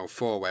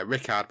 1904, where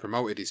Rickard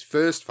promoted his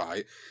first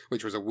fight,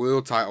 which was a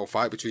world title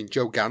fight between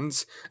Joe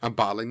Gans and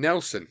Barley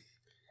Nelson.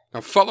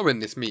 Now, following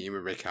this meeting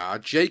with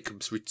Rickard,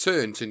 Jacobs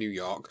returned to New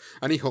York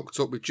and he hooked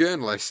up with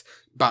journalists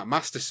Bat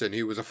Masterson,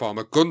 who was a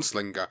former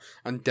gunslinger,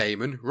 and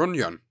Damon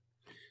Runyon.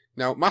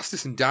 Now,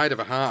 Masterson died of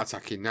a heart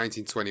attack in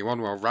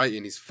 1921 while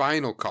writing his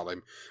final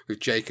column, with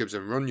Jacobs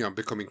and Runyon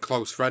becoming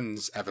close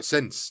friends ever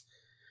since.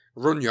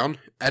 Runyon,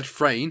 Ed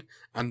Frayne,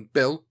 and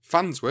Bill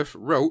Fansworth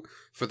wrote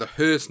for the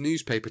Hearst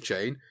newspaper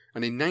chain,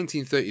 and in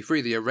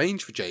 1933 they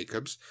arranged for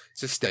Jacobs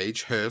to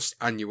stage Hearst's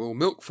annual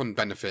Milk Fund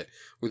benefit,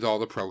 with all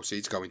the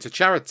proceeds going to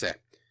charity.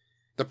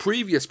 The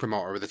previous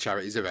promoter of the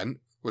charity's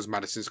event was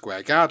Madison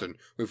Square Garden,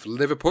 with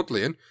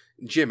Liverpudlian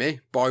Jimmy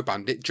Boy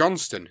Bandit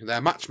Johnston,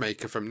 their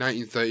matchmaker from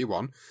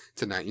 1931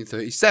 to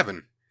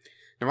 1937.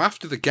 Now,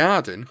 after the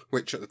Garden,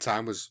 which at the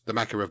time was the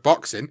mecca of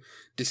boxing,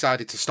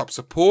 decided to stop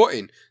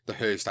supporting the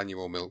Hearst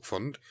Annual Milk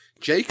Fund,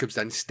 Jacobs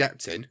then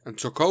stepped in and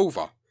took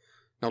over.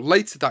 Now,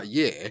 later that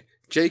year,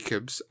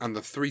 Jacobs and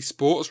the 3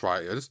 sports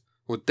writers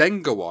would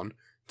then go on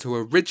to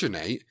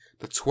originate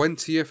the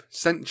 20th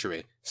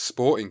Century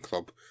Sporting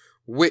Club,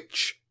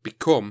 which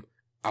become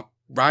a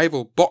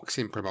rival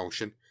boxing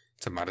promotion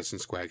to Madison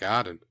Square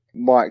Garden.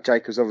 Mike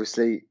Jacobs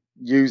obviously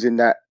using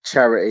that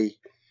charity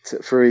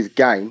for his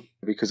gain,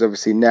 because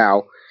obviously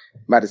now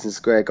Madison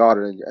Square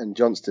Garden and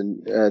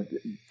Johnston,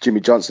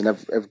 Jimmy Johnston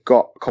have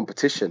got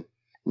competition.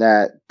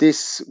 Now,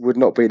 this would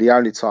not be the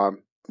only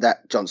time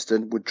that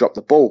Johnston would drop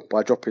the ball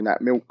by dropping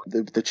that milk,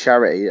 the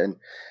charity, and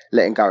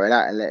letting go of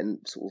that and letting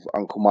sort of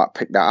Uncle Mike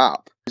pick that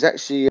up. It was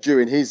actually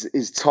during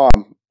his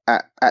time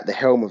at the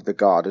helm of the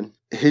Garden,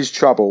 his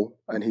trouble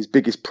and his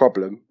biggest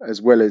problem,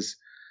 as well as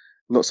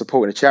not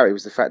supporting the charity,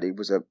 was the fact that he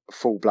was a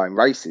full-blown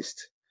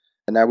racist.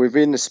 And now,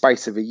 within the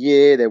space of a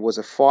year, there was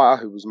a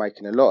fighter who was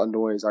making a lot of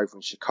noise over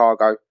in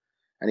Chicago,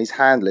 and his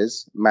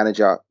handlers,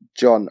 manager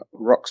John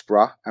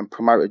Roxburgh and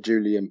promoter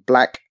Julian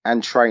Black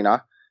and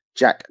trainer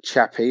Jack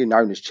Chappie,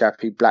 known as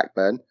Chappie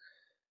Blackburn,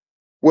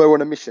 were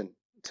on a mission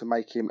to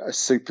make him a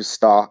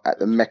superstar at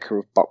the mecca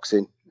of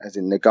boxing, as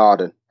in the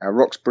Garden. Now,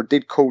 Roxburgh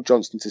did call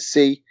Johnston to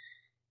see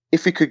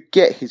if he could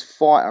get his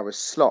fighter a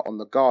slot on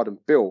the Garden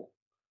bill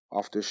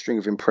after a string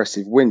of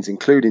impressive wins,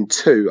 including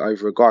 2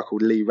 over a guy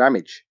called Lee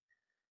Ramage.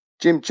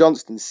 Jim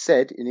Johnston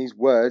said, in his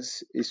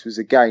words, this was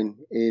again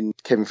in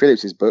Kevin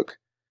Phillips's book,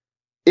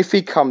 "If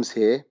he comes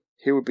here,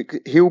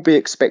 he'll be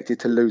expected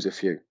to lose a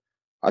few.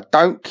 I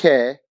don't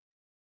care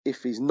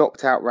if he's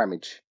knocked out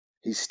Ramage.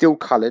 He's still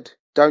coloured.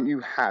 Don't you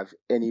have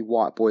any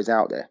white boys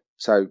out there?"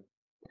 So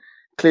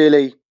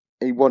clearly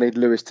he wanted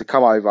Lewis to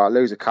come over,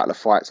 lose a couple of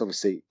fights.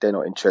 Obviously, they're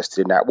not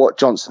interested in that. What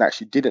Johnston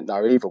actually didn't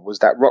know either was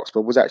that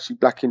Roxburgh was actually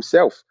black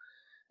himself.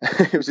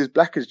 It was as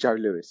black as Joe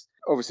Lewis.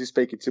 Obviously,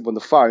 speaking to him on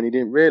the phone, he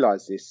didn't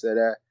realise this.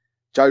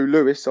 Joe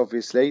Lewis,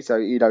 obviously, so,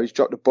 he's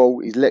dropped the ball.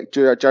 He's let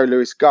Joe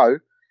Lewis go.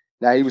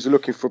 Now, he was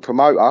looking for a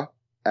promoter.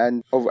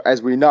 And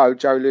as we know,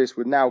 Joe Lewis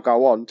would now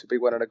go on to be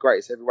one of the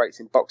greatest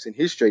heavyweights in boxing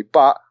history.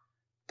 But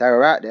they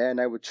were out there and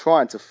they were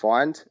trying to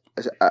find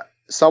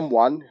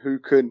someone who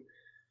can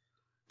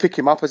pick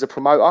him up as a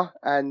promoter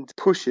and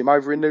push him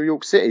over in New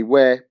York City,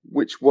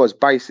 which was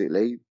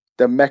basically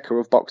the mecca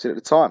of boxing at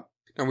the time.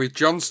 And with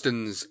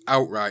Johnston's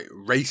outright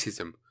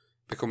racism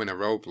becoming a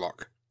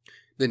roadblock,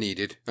 they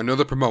needed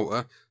another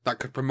promoter that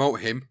could promote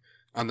him,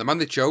 and the man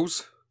they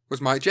chose was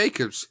Mike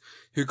Jacobs,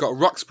 who got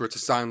Roxburgh to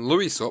sign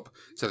Lewis up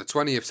to the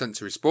 20th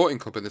Century Sporting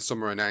Club in the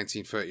summer of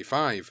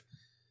 1935.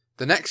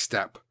 The next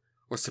step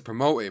was to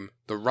promote him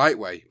the right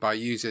way by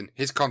using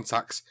his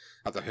contacts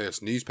at the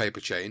Hearst newspaper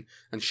chain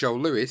and show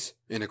Lewis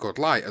in a good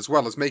light, as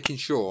well as making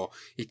sure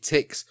he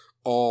ticks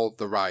all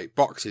the right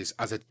boxes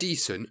as a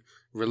decent,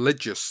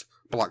 religious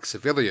black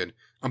civilian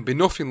and be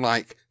nothing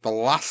like the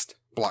last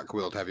black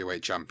world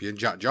heavyweight champion,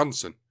 Jack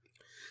Johnson.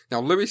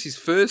 Now, Lewis's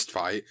first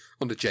fight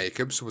under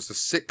Jacobs was the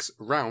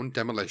 6-round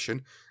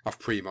demolition of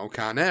Primo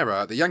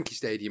Carnera at the Yankee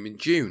Stadium in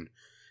June.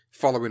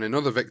 Following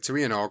another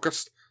victory in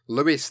August,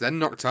 Lewis then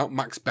knocked out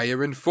Max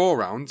Bayer in 4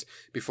 rounds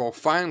before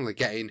finally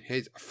getting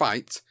his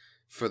fight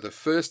for the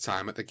first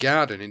time at the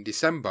Garden in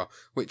December,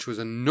 which was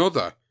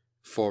another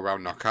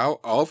 4-round knockout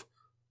of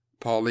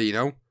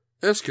Paulino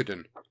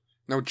Erskeden.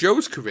 Now,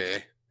 Joe's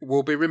career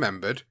will be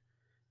remembered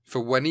for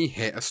when he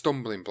hit a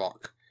stumbling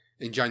block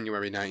in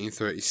January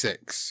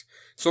 1936.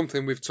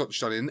 Something we've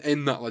touched on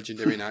in that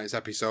Legendary Nights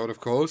episode,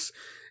 of course,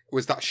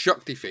 was that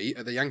shock defeat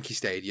at the Yankee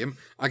Stadium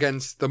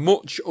against the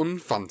much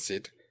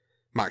unfancied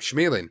Max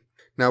Schmeling.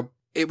 Now,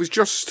 it was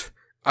just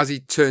as he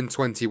turned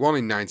 21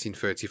 in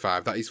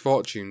 1935 that his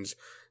fortunes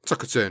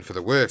took a turn for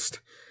the worst.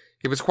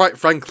 He was quite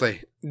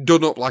frankly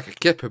done up like a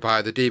kipper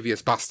by the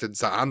devious bastards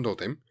that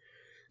handled him.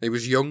 He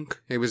was young,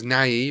 he was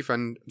naive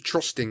and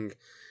trusting.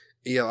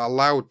 He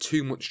allowed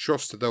too much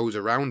trust to those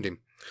around him,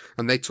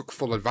 and they took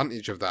full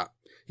advantage of that.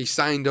 He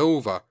signed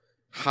over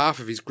half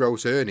of his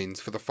gross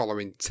earnings for the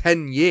following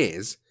 10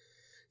 years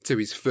to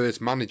his first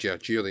manager,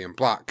 Julian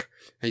Black.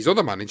 His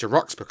other manager,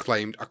 Roxburgh,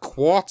 claimed a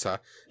quarter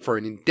for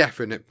an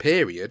indefinite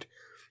period,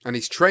 and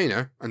his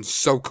trainer and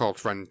so-called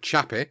friend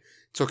Chappie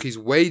took his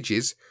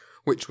wages,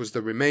 which was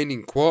the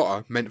remaining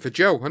quarter meant for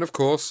Joe. And of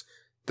course,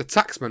 the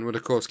taxmen would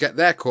of course get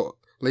their cut,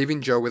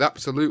 leaving Joe with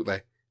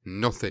absolutely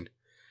nothing.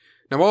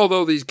 Now,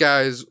 although these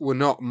guys were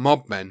not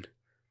mob men,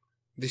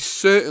 they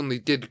certainly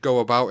did go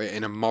about it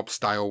in a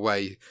mob-style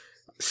way,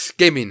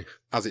 skimming,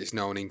 as it's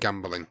known in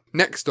gambling.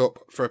 Next up,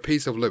 for a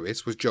piece of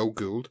Lewis, was Joe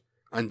Gould,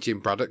 and Jim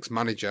Braddock's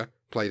manager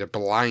played a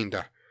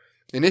blinder.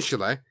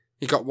 Initially,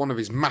 he got one of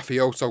his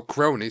mafioso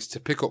cronies to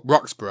pick up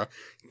Roxburgh,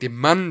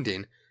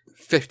 demanding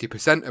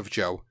 50% of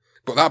Joe.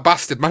 But that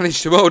bastard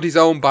managed to hold his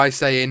own by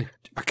saying,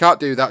 "I can't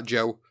do that,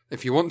 Joe.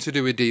 If you want to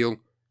do a deal,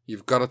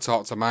 you've got to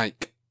talk to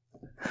Mike."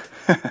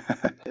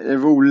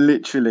 They've all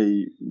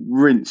literally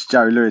rinsed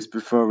Joe Lewis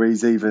before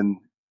he's even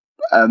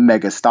a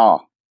mega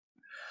star.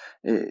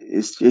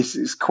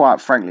 It's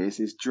quite frankly,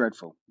 it's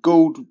dreadful.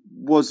 Gould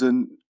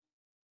wasn't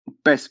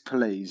best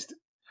pleased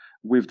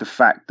with the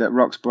fact that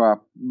Roxburgh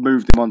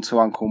moved him on to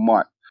Uncle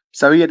Mike.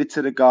 So he headed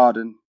to the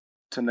Garden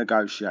to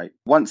negotiate.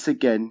 Once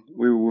again,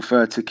 we will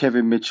refer to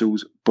Kevin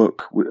Mitchell's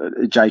book,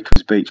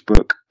 Jacobs Beach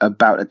book,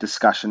 about a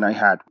discussion they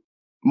had.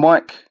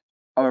 "Mike,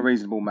 I'm a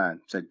reasonable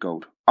man," said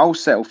Gould. "I'll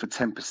settle for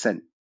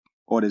 10%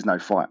 or there's no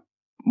fight."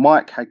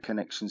 Mike had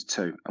connections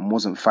too and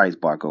wasn't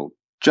fazed by gold.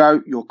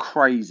 Joe, you're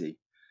crazy.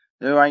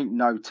 There ain't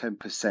no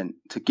 10%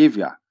 to give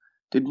you.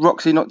 Did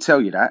Roxy not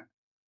tell you that?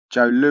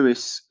 Joe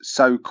Lewis'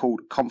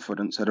 so-called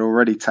confidence had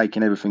already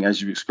taken everything,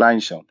 as you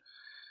explained, Sean.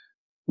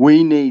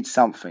 We need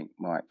something,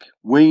 Mike.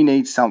 We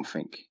need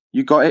something.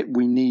 You got it?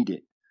 We need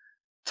it.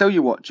 Tell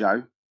you what,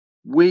 Joe.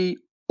 We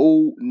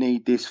all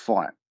need this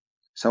fight.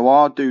 So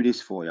I'll do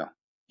this for you.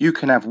 You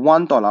can have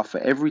 $1 for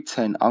every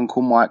 10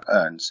 Uncle Mike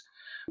earns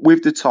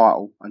with the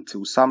title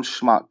until some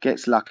schmuck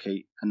gets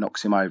lucky and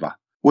knocks him over.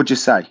 What'd you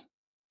say?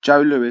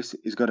 Joe Lewis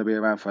is going to be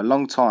around for a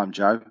long time,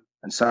 Joe,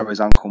 and so is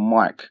Uncle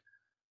Mike.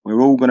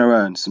 We're all going to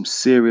earn some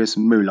serious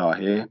moolah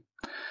here.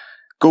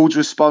 Gould's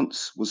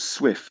response was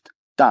swift.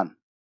 Done.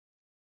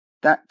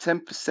 That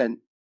 10%,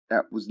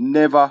 that was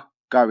never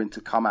going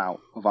to come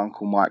out of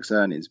Uncle Mike's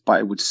earnings, but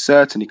it would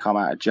certainly come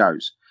out of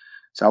Joe's.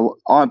 So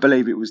I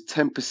believe it was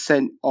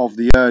 10% of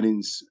the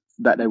earnings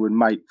that they would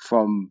make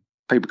from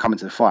people coming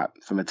to the fight,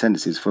 from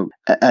attendances,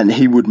 and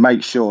he would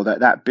make sure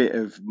that that bit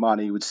of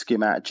money would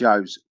skim out of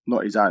Joe's,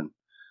 not his own.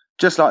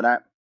 Just like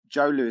that,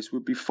 Joe Lewis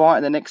would be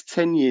fighting the next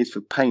 10 years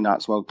for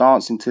peanuts while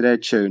dancing to their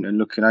tune and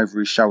looking over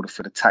his shoulder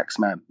for the tax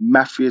man,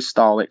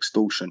 Mafia-style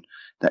extortion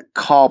that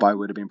Carbo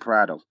would have been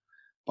proud of.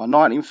 By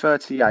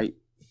 1938,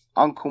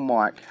 Uncle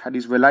Mike had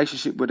his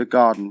relationship with the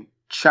Garden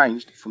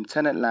changed from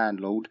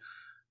tenant-landlord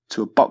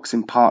to a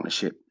boxing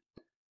partnership.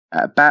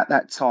 At about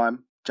that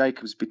time,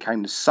 Jacobs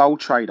became the sole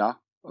trader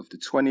of the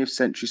 20th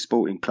Century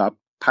Sporting Club,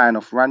 paying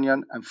off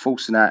Runyon and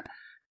forcing out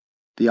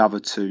the other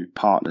two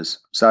partners.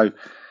 So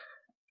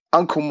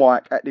Uncle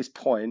Mike at this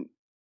point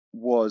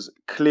was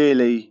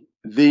clearly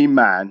the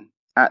man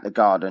at the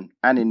Garden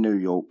and in New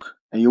York.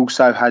 And he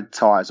also had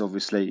ties,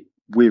 obviously,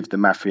 with the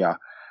Mafia.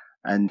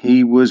 And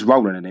he was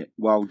rolling in it,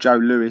 while Joe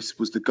Lewis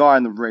was the guy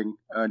in the ring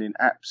earning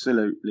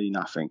absolutely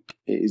nothing.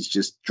 It is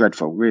just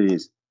dreadful, really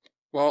is.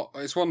 Well,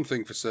 it's one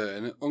thing for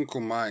certain.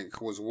 Uncle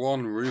Mike was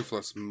one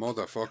ruthless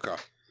motherfucker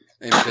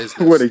in business.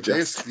 What he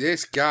just...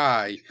 This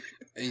guy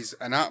is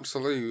an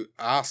absolute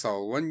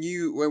arsehole.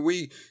 When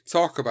we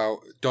talk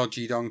about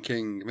Dodgy Don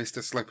King,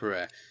 Mr.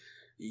 Slippery,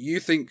 you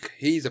think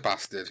he's a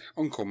bastard.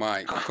 Uncle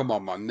Mike, come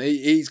on, man.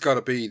 He's got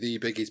to be the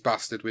biggest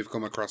bastard we've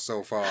come across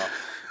so far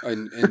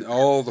in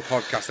all the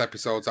podcast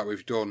episodes that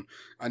we've done.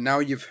 And now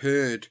you've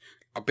heard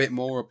a bit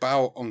more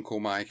about Uncle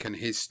Mike and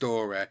his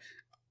story.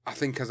 I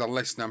think as a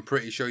listener, I'm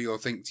pretty sure you'll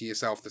think to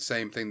yourself the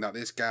same thing, that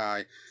this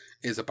guy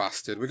is a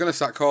bastard. We're going to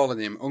start calling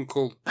him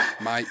Uncle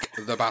Mike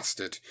the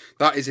Bastard.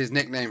 That is his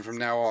nickname from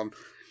now on.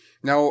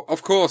 Now,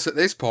 of course, at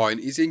this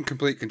point, he's in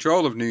complete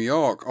control of New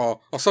York, or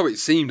so it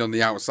seemed on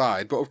the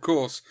outside, but of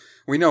course,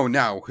 we know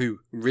now who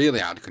really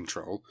had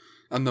control,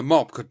 and the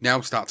mob could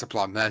now start to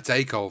plan their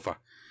takeover.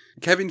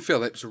 Kevin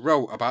Phillips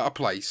wrote about a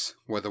place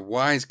where the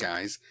wise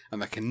guys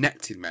and the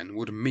connected men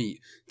would meet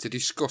to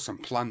discuss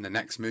and plan the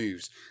next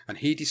moves, and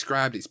he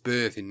described its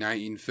birth in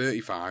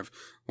 1935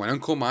 when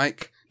Uncle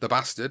Mike, the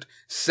Bastard,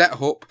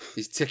 set up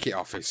his ticket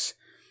office.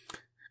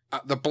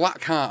 At the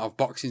black heart of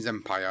boxing's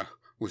empire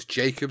was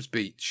Jacobs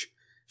Beach.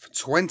 For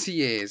 20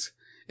 years,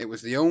 it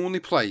was the only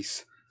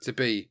place to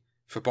be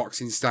for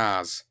boxing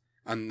stars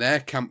and their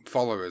camp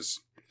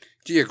followers.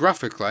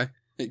 Geographically,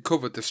 it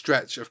covered the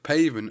stretch of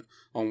pavement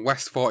on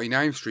West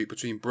 49th Street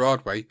between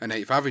Broadway and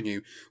 8th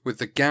Avenue, with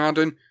the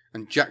Garden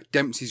and Jack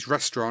Dempsey's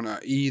restaurant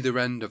at either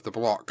end of the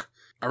block.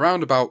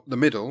 Around about the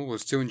middle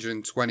was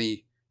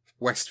 220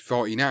 West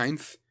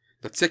 49th,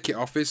 the ticket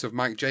office of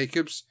Mike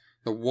Jacobs,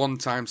 the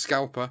one-time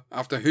scalper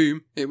after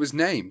whom it was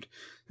named.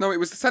 No, it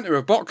was the centre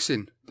of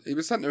boxing. It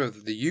was the centre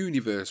of the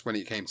universe when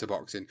it came to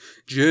boxing.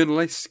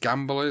 Journalists,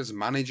 gamblers,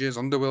 managers,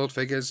 underworld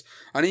figures,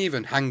 and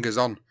even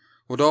hangers-on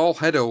would all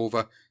head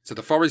over to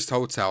the Forest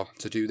Hotel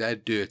to do their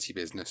dirty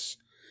business.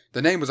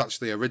 The name was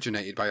actually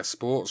originated by a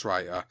sports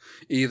writer,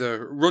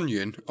 either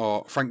Runyon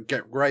or Frank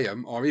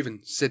Graham or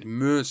even Sid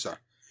Mercer.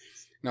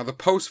 Now, the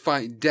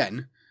post-fight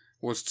den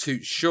was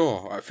Toots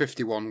Shaw at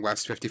 51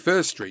 West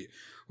 51st Street,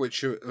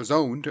 which was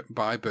owned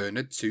by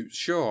Bernard Toots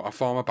Shaw, a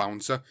former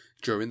bouncer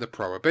during the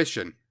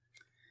Prohibition.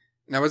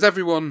 Now, as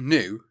everyone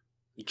knew,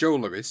 Joe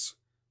Lewis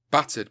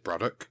battered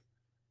Braddock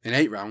in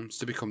 8 rounds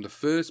to become the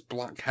first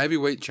black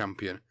heavyweight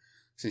champion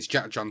since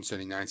Jack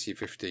Johnston in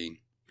 1915.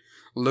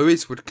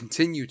 Lewis would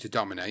continue to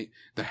dominate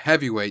the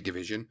heavyweight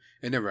division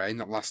in a reign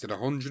that lasted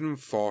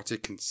 140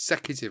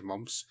 consecutive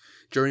months,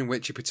 during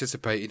which he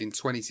participated in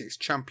 26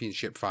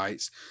 championship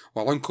fights,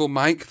 while Uncle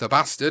Mike, the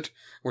Bastard,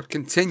 would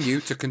continue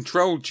to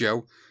control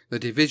Joe, the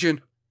division,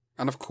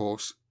 and of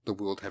course, the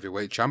World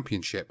Heavyweight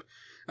Championship.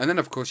 And then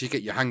of course you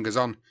get your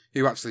hangers-on,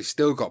 who actually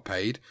still got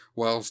paid,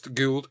 whilst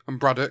Gould and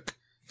Braddock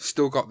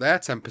still got their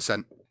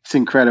 10%. It's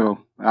incredible.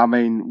 I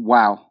mean,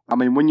 wow. I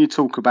mean, when you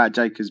talk about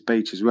Jacobs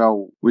Beach as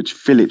well, which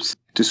Phillips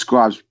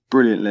describes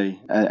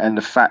brilliantly, and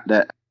the fact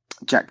that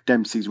Jack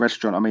Dempsey's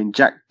restaurant, I mean,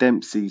 Jack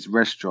Dempsey's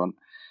restaurant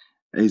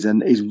is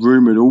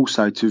rumoured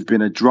also to have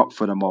been a drop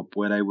for the mob,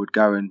 where they would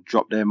go and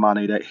drop their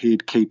money, that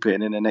he'd keep it,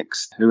 and then the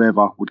next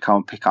whoever would come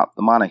and pick up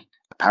the money.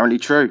 Apparently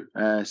true.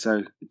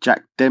 So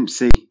Jack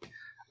Dempsey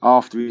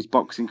after his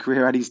boxing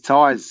career had his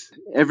ties.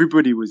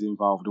 Everybody was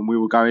involved, and we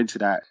will go into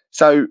that.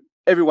 So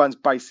everyone's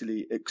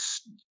basically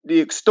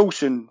the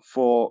extortion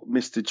for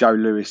Mr. Joe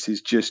Louis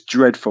is just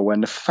dreadful,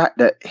 and the fact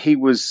that he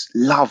was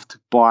loved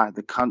by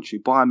the country,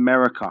 by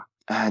America,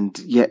 and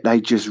yet they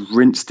just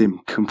rinsed him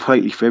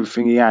completely for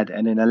everything he had,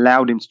 and then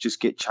allowed him to just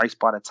get chased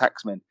by the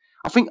taxmen.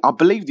 I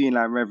believe the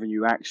Inland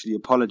Revenue actually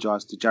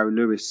apologised to Joe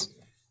Louis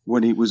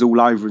when it was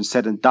all over and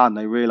said and done.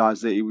 They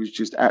realised that he was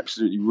just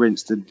absolutely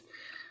rinsed, and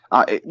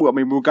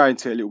we'll go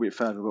into it a little bit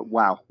further, but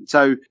wow.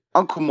 So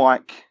Uncle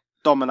Mike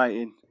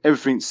dominating.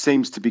 Everything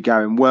seems to be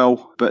going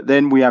well, but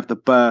then we have the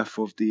birth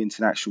of the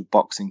International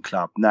Boxing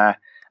Club. Now,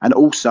 and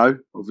also,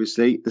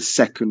 obviously, the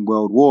Second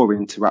World War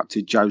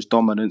interrupted Joe's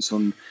dominance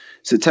on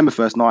September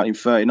 1st,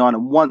 1939.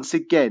 And once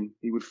again,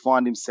 he would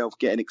find himself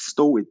getting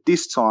extorted,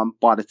 this time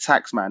by the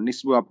taxman. This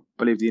is what I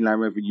believe the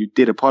Inland Revenue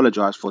did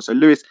apologise for. So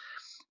Louis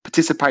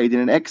participated in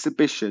an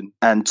exhibition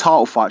and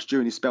title fights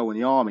during his spell in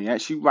the army. He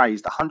actually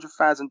raised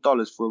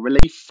 $100,000 for a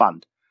relief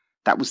fund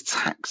that was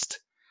taxed,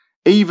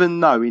 even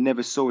though he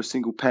never saw a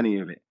single penny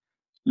of it.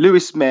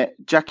 Louis met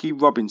Jackie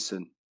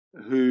Robinson,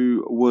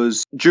 who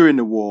was during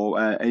the war,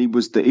 and he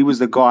was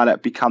the guy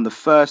that became the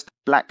first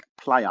black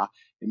player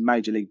in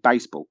Major League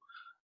Baseball.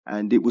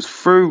 And it was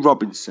through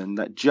Robinson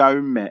that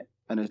Joe met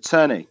an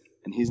attorney,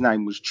 and his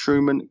name was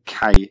Truman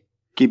K.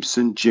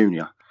 Gibson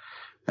Jr.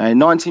 Now, in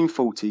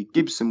 1940,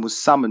 Gibson was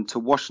summoned to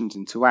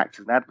Washington to act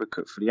as an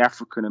advocate for the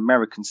African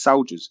American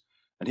soldiers,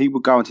 and he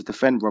would go on to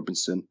defend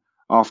Robinson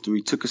after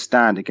he took a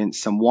stand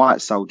against some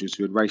white soldiers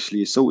who had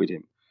racially assaulted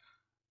him.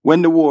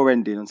 When the war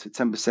ended on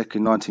September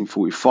 2nd,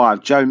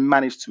 1945, Joe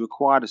managed to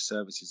acquire the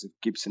services of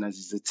Gibson as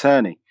his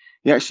attorney.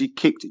 He actually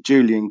kicked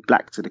Julian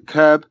Black to the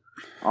curb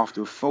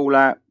after a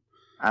fallout,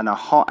 and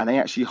they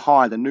actually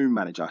hired a new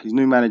manager. His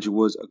new manager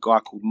was a guy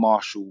called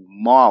Marshall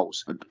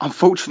Miles.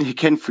 Unfortunately,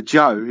 again for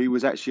Joe, he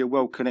was actually a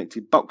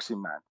well-connected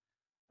boxing man.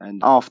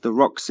 And after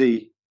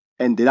Roxy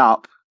ended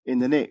up in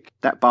the nick,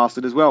 that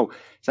bastard as well.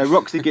 So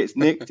Roxy gets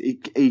nicked.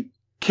 He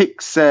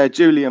kicks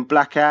Julian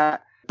Black out,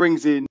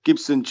 brings in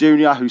Gibson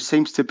Jr., who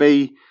seems to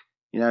be,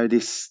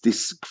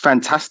 this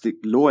fantastic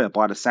lawyer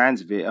by the sounds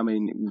of it. I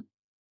mean,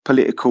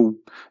 political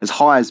as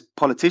high as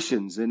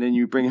politicians, and then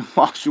you bring in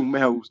Marshall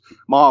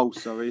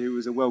Miles, who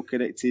was a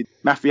well-connected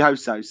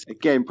mafioso.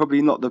 Again,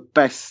 probably not the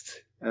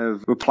best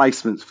of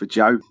replacements for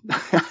Joe.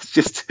 That's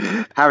just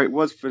how it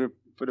was for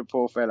the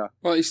poor fella.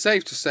 Well, it's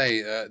safe to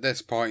say at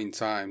this point in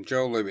time,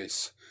 Joe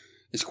Louis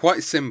is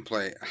quite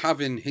simply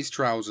having his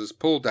trousers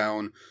pulled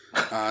down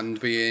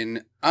and being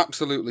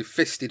absolutely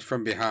fisted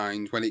from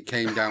behind when it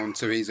came down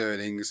to his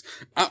earnings.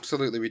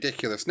 Absolutely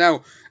ridiculous.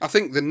 Now, I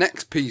think the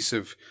next piece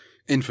of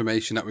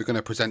information that we're going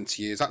to present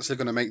to you is actually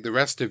going to make the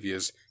rest of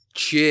yous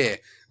cheer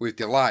with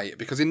delight,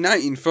 because in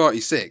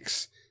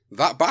 1946,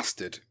 that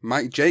bastard,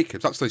 Mike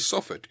Jacobs, actually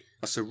suffered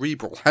a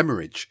cerebral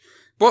hemorrhage.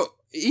 But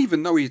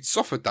even though he'd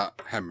suffered that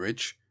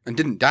hemorrhage and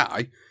didn't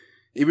die,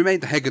 he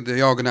remained the head of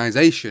the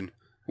organisation,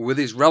 with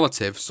his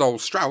relative, Sol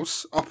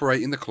Strauss,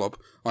 operating the club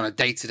on a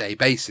day-to-day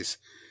basis.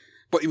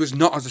 But he was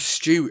not as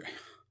astute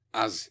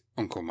as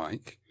Uncle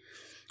Mike,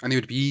 and he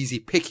would be easy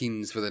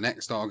pickings for the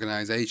next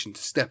organisation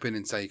to step in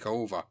and take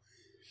over.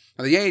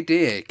 Now, the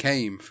idea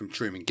came from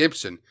Truman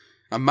Gibson,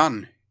 a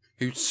man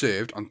who'd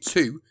served on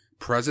 2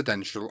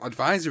 presidential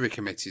advisory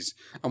committees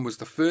and was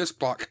the first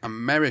black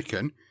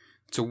American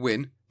to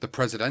win the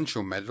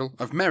Presidential Medal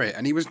of Merit,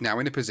 and he was now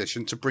in a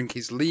position to bring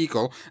his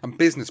legal and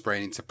business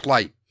brain into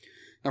play.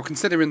 Now,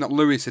 considering that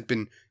Louis had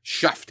been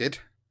shafted,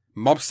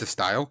 mobster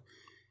style,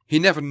 he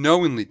never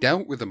knowingly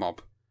dealt with the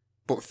mob,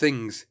 but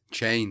things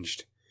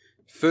changed.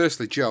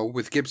 Firstly, Joe,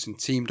 with Gibson,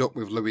 teamed up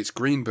with Louis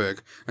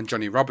Greenberg and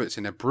Johnny Roberts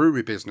in a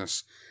brewery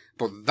business,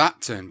 but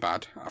that turned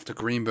bad after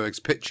Greenberg's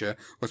picture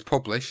was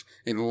published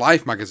in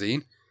Life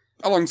magazine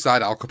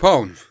alongside Al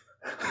Capone.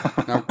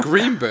 Now,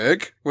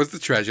 Greenberg was the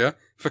treasurer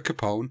for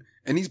Capone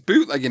in his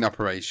bootlegging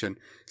operation,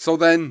 so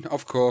then,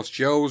 of course,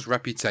 Joe's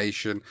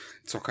reputation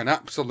took an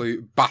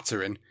absolute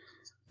battering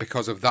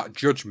because of that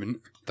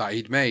judgment that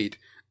he'd made,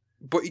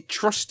 but he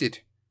trusted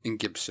in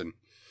Gibson.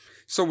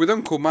 So with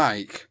Uncle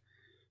Mike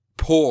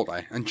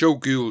poorly, and Joe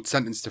Gould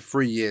sentenced to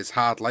 3 years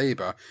hard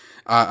labour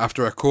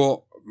after a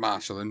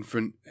court-martialing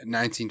from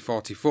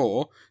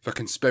 1944 for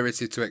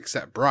conspiracy to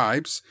accept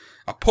bribes,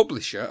 a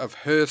publisher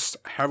of Hearst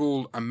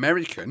Herald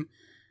American,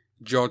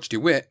 George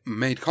DeWitt,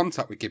 made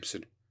contact with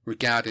Gibson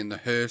regarding the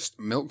Hearst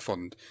Milk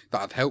Fund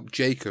that had helped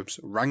Jacobs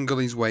wrangle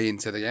his way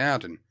into the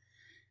Arden.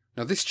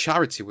 Now, this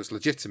charity was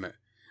legitimate,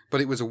 but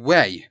it was a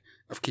way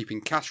of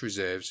keeping cash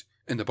reserves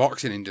in the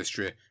boxing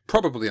industry,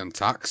 probably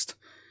untaxed.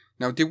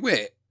 Now,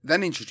 DeWitt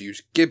then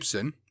introduced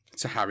Gibson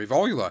to Harry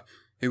Voiler,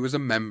 who was a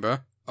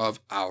member of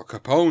Al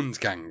Capone's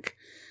gang.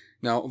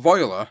 Now,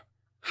 Voiler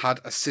had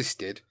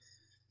assisted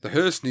the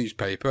Hearst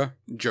newspaper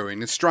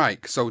during the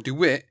strike, so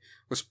DeWitt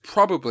was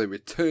probably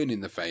returning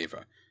the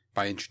favour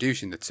by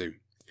introducing the two.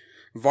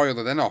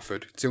 Voiler then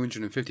offered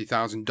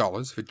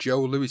 $250,000 for Joe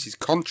Louis's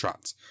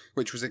contract,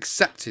 which was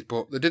accepted,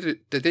 but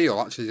the deal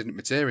actually didn't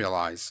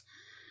materialise.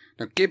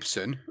 Now,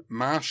 Gibson,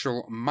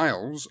 Marshall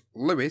Miles,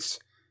 Louis,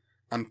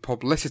 and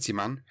publicity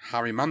man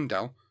Harry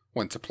Mandel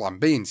went to Plan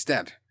B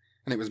instead,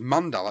 and it was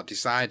Mandel that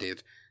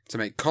decided to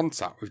make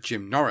contact with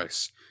Jim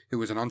Norris, who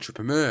was an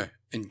entrepreneur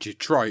in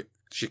Detroit,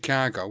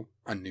 Chicago,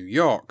 and New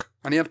York,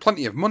 and he had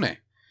plenty of money.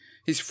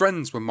 His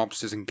friends were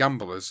mobsters and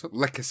gamblers,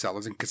 liquor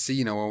sellers and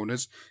casino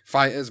owners,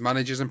 fighters,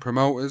 managers and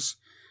promoters.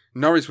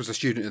 Norris was a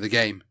student of the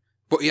game,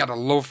 but he had a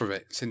love for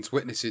it since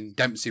witnessing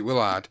Dempsey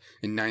Willard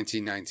in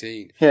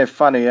 1919. Yeah,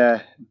 funny.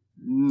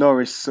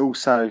 Norris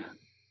also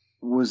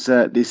was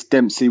this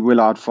Dempsey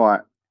Willard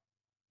fight.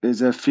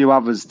 There's a few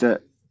others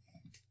that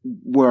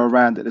were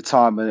around at the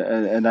time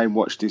and they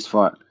watched this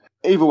fight.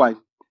 Either way,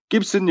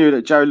 Gibson knew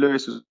that Joe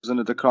Louis was on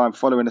the decline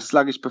following a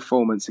sluggish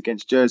performance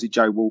against Jersey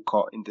Joe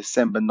Walcott in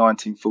December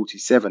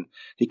 1947.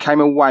 He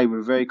came away with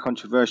a very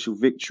controversial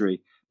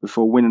victory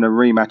before winning a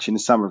rematch in the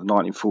summer of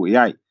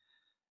 1948.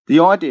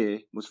 The idea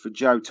was for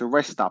Joe to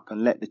rest up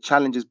and let the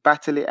challengers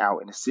battle it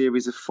out in a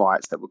series of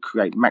fights that would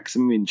create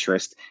maximum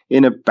interest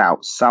in a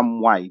bout some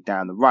way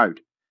down the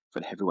road for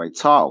the heavyweight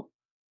title.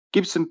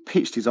 Gibson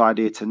pitched his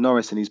idea to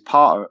Norris and his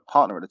partner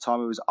at the time,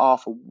 who was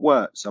Arthur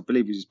Wirtz, I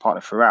believe he was his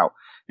partner throughout,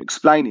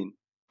 explaining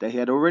that he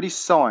had already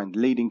signed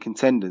leading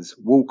contenders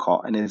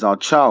Walcott and Ezard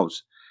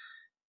Charles.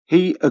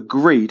 He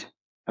agreed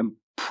and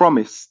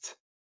promised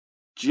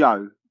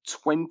Joe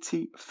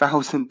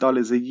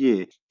 $20,000 a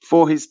year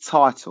for his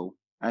title,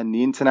 and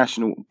the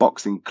International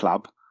Boxing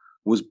Club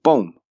was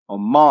born on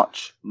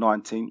March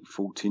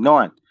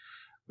 1949.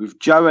 With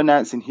Joe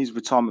announcing his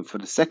retirement for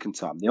the second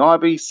time, the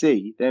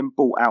IBC then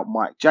bought out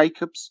Mike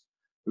Jacobs,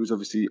 who was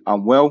obviously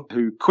unwell,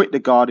 who quit the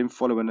Garden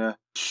following a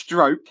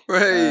stroke.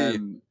 Hey.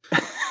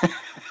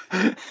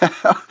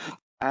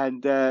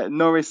 And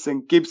Norris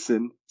and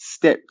Gibson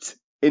stepped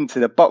into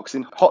the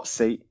boxing hot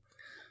seat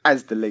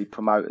as the lead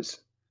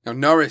promoters. Now,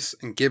 Norris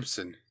and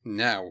Gibson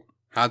now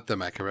had the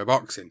mecca of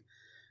boxing.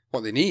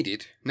 What they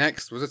needed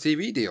next was a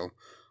TV deal,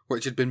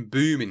 which had been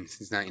booming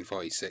since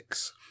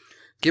 1946.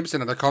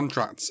 Gibson had a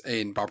contract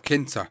in Bob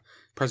Kinter,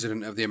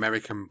 president of the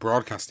American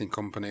Broadcasting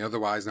Company,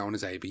 otherwise known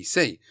as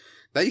ABC.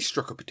 They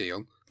struck up a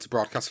deal to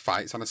broadcast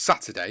fights on a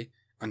Saturday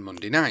and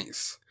Monday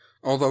nights,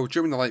 although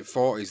during the late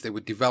 40s they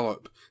would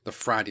develop the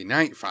Friday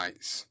night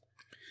fights.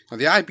 Now,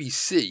 the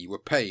IBC were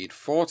paid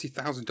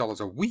 $40,000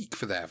 a week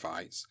for their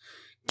fights.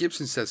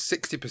 Gibson says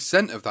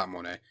 60% of that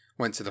money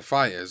went to the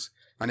fighters,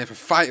 and if a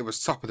fighter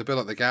was top of the bill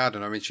at the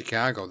Garden or in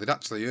Chicago, they'd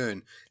actually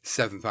earn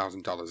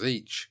 $7,000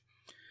 each.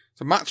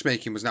 So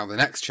matchmaking was now the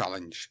next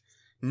challenge.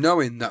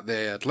 Knowing that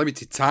they had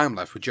limited time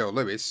left with Joe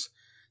Louis,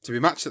 to be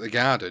matched at the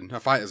Garden, a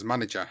fighter's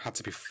manager had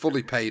to be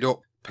fully paid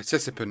up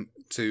participant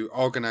to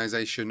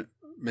organisation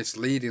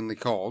misleadingly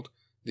called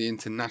the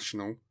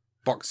International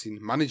Boxing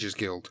Managers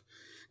Guild.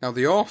 Now,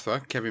 the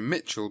author, Kevin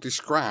Mitchell,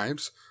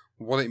 describes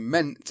what it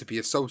meant to be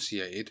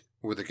associated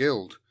with a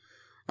guild,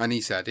 and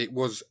he said it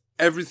was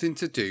everything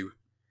to do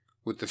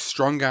with the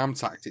strong-arm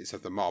tactics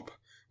of the mob,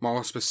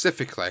 more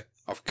specifically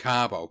of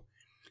Carbo.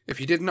 If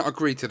you did not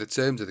agree to the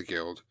terms of the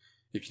guild,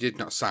 if you did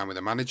not sign with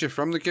a manager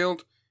from the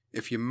guild,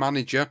 if your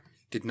manager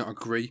did not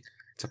agree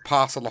to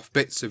parcel off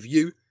bits of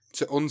you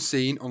to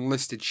unseen,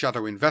 unlisted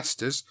shadow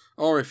investors,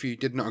 or if you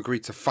did not agree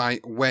to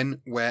fight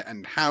when, where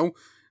and how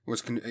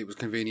it was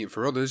convenient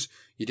for others,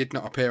 you did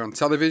not appear on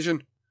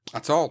television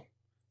at all.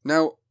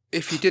 Now,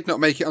 if you did not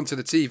make it onto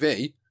the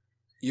TV,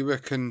 you were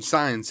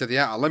consigned to the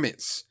outer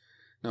limits.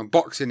 Now,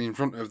 boxing in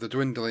front of the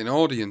dwindling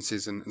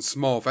audiences and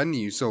small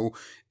venues, so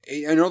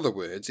in other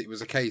words, it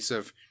was a case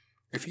of,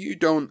 if you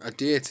don't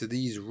adhere to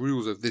these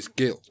rules of this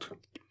guild,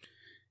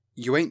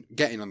 you ain't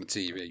getting on the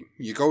TV.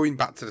 You're going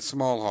back to the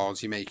small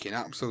halls, you're making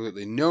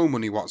absolutely no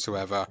money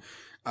whatsoever,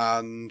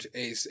 and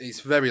it's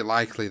very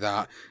likely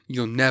that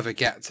you'll never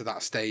get to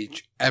that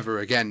stage ever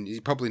again.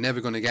 You're probably never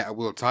going to get a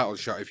world title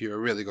shot if you're a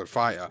really good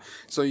fighter.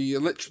 So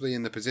you're literally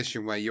in the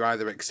position where you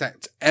either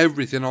accept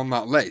everything on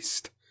that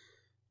list,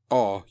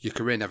 or your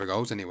career never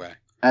goes anywhere.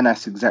 And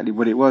that's exactly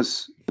what it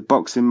was. The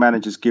Boxing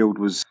Managers Guild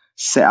was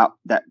set up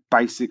that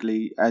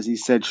basically, as he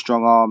said,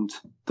 strong-armed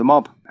the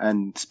mob,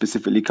 and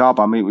specifically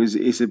Carbo. I mean,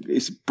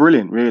 it's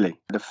brilliant, really.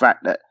 The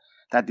fact that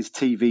they had this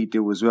TV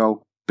deal as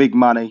well, big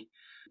money.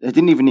 They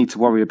didn't even need to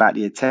worry about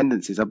the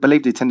attendances. I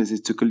believe the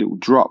attendances took a little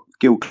drop.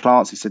 Gil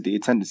Clancy said the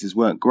attendances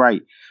weren't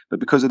great, but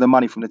because of the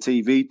money from the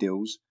TV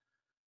deals,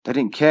 they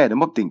didn't care. The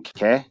mob didn't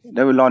care.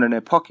 They were lining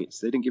their pockets.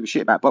 They didn't give a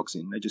shit about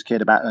boxing. They just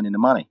cared about earning the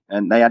money.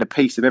 And they had a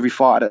piece of every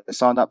fighter that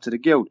signed up to the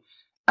guild.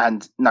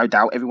 And no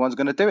doubt everyone's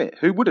going to do it.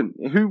 Who wouldn't?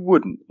 Who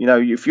wouldn't? You know,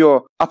 if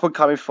you're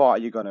up-and-coming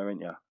fighter, you're going to,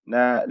 aren't you?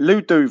 Now,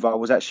 Lou Duva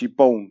was actually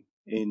born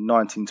in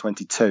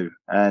 1922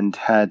 and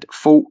had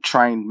fought,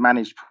 trained,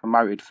 managed,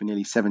 promoted for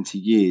nearly 70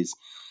 years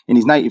in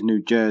his native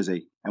New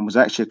Jersey, and was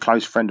actually a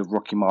close friend of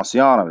Rocky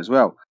Marciano as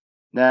well.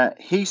 Now,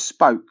 he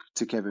spoke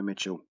to Kevin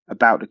Mitchell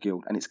about the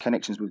guild and its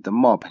connections with the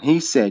mob, and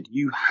he said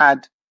you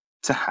had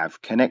to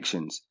have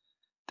connections.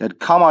 They'd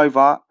come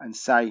over and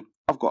say,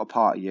 I've got a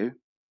part of you.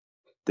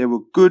 There were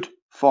good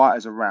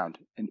fighters around,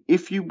 and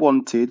if you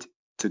wanted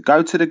to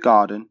go to the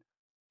Garden,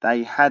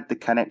 they had the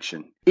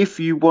connection. If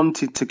you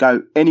wanted to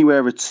go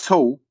anywhere at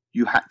all,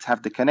 you had to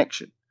have the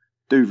connection.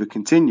 Duva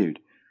continued.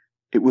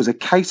 It was a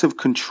case of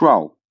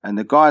control, and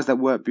the guys that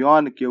worked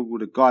behind the guild were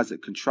the guys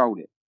that controlled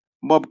it.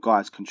 Mob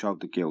guys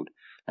controlled the guild,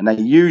 and they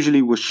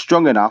usually were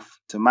strong enough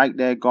to make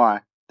their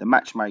guy the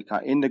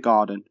matchmaker in the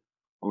garden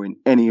or in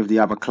any of the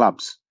other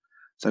clubs.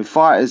 So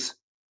fighters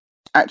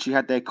actually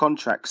had their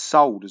contracts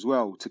sold as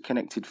well to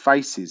connected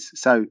faces.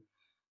 So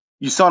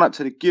you sign up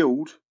to the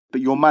guild,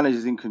 but your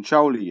manager's in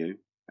control of you,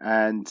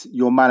 and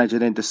your manager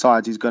then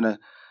decides he's going to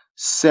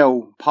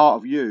sell part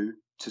of you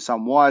to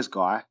some wise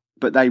guy,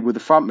 but they were the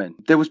frontmen.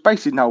 There was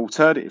basically no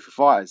alternative for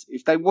fighters.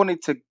 If they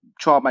wanted to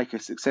try and make a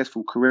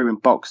successful career in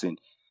boxing,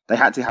 they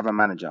had to have a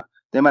manager.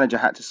 Their manager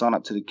had to sign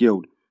up to the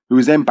guild, who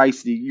was then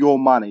basically your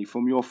money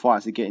from your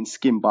fights are getting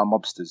skimmed by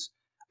mobsters.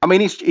 I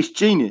mean, it's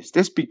genius.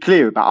 Let's be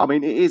clear about it. I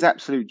mean, it is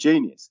absolute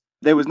genius.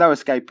 There was no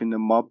escaping the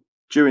mob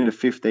during the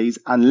 50s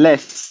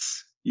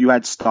unless you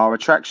had star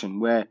attraction,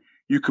 where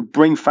you could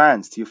bring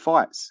fans to your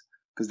fights.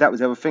 Because that was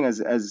the other thing,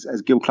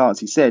 as Gil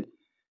Clancy said,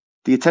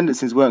 the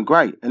attendances weren't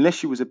great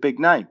unless you was a big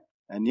name.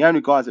 And the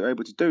only guys that were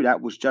able to do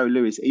that was Joe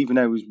Louis. Even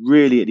though he was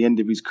really at the end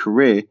of his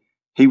career,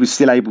 he was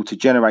still able to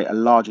generate a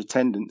large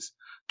attendance.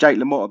 Jake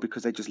LaMotta,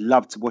 because they just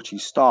loved to watch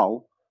his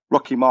style.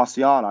 Rocky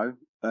Marciano,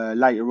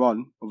 later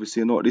on,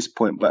 obviously not at this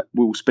point, but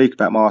we'll speak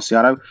about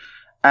Marciano.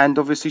 And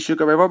obviously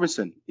Sugar Ray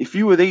Robinson. If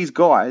you were these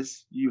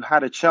guys, you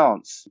had a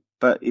chance.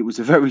 But it was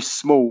a very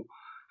small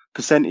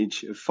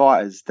percentage of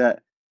fighters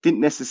that didn't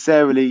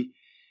necessarily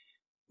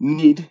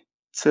need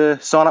to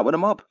sign up with a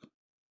mob.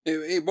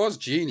 It was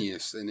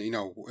genius, and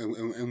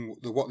in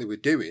what they were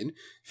doing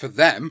for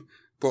them.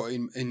 But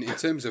in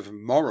terms of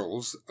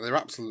morals, there are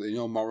absolutely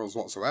no morals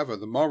whatsoever.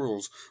 The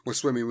morals were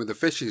swimming with the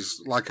fishes,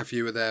 like a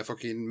few of their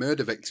fucking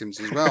murder victims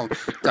as well,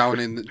 down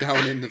in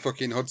the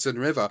fucking Hudson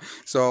River.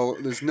 So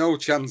there's no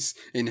chance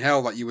in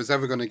hell that you was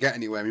ever going to get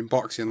anywhere in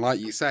boxing, like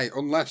you say,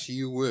 unless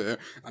you were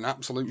an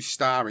absolute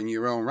star in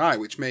your own right,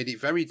 which made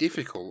it very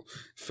difficult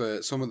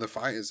for some of the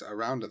fighters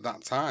around at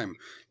that time.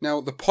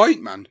 Now, the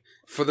point man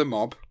for the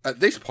mob at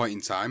this point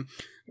in time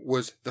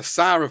was the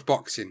Tsar of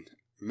boxing,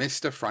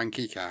 Mr.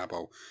 Frankie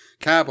Carbo.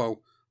 Carbo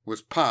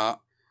was part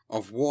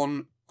of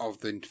one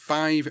of the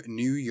 5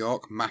 New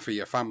York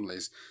Mafia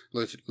families,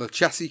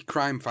 Lucchesi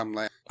crime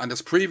family, and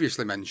as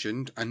previously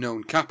mentioned, a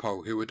known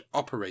capo who had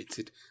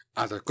operated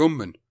as a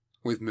gunman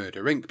with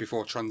Murder Inc.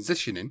 before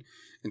transitioning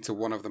into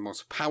one of the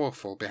most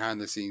powerful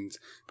behind-the-scenes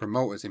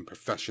promoters in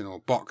professional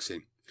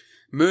boxing.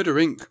 Murder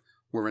Inc.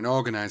 were an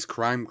organised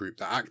crime group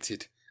that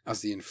acted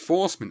as the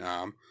enforcement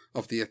arm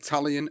of the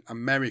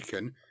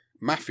Italian-American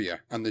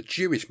Mafia and the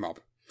Jewish mob,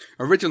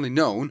 originally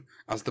known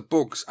as the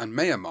Bugs and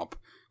Mayer mob,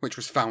 which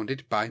was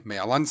founded by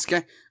Meyer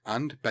Lansky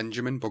and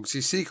Benjamin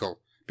Bugsy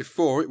Siegel,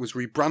 before it was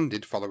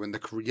rebranded following the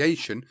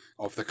creation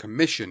of the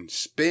Commission,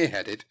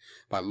 spearheaded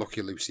by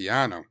Lucky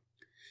Luciano.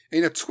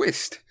 In a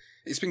twist,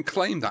 it's been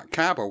claimed that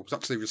Carbo was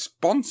actually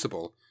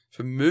responsible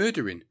for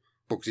murdering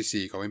Bugsy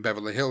Siegel in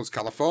Beverly Hills,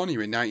 California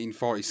in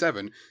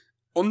 1947,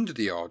 under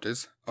the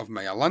orders of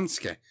Meyer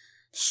Lansky.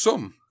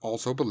 Some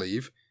also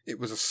believe it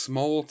was a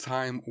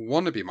small-time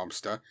wannabe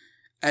mobster,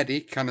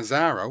 Eddie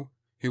Cannizaro,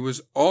 who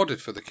was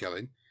ordered for the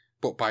killing,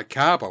 but by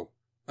Carbo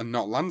and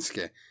not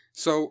Lansky.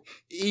 So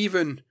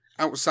even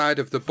outside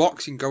of the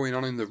boxing going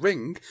on in the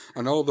ring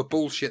and all the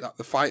bullshit that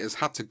the fighters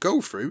had to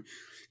go through,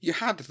 you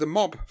had the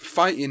mob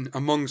fighting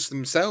amongst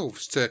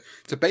themselves to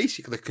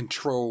basically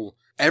control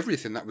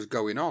everything that was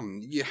going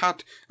on. You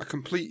had a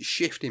complete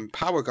shift in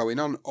power going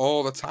on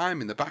all the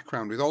time in the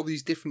background, with all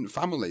these different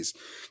families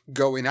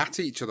going at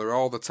each other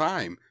all the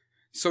time.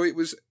 So it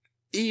was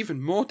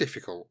even more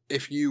difficult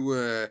if you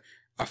were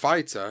a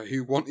fighter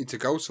who wanted to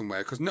go somewhere,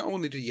 because not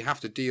only did you have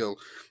to deal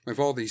with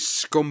all these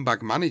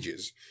scumbag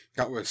managers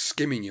that were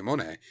skimming your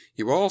money,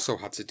 you also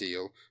had to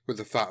deal with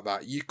the fact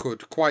that you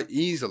could quite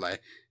easily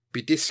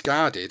be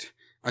discarded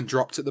and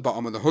dropped at the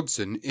bottom of the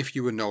Hudson if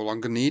you were no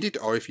longer needed,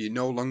 or if you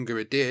no longer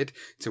adhered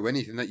to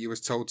anything that you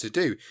was told to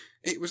do.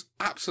 It was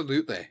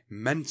absolutely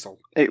mental.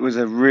 It was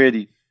a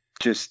really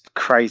just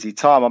crazy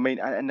time. I mean,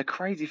 and the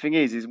crazy thing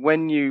is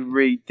when you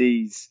read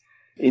these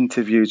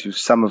interviews with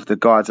some of the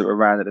guys that were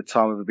around at the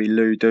time, whether it be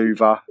Lou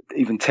Duva,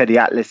 even Teddy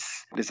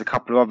Atlas, there's a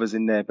couple of others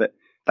in there, but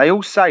they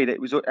all say that it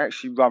was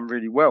actually run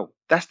really well.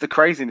 That's the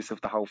craziness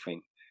of the whole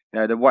thing.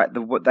 You know,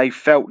 what they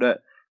felt that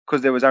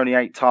because there was only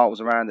 8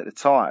 titles around at the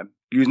time,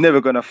 you was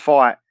never going to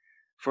fight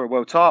for a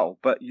world title,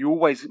 but you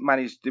always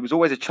managed. There was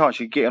always a chance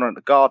you'd get in on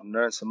the garden and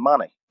earn some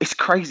money. It's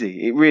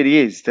crazy. It really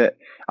is. That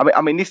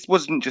I mean, this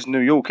wasn't just New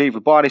York either.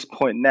 By this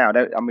point now,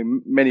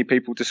 many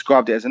people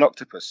described it as an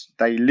octopus.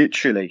 They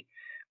literally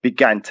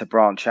began to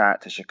branch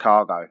out to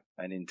Chicago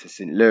and into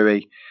St.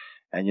 Louis,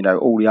 and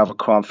all the other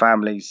crime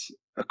families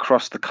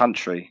across the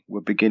country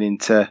were beginning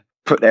to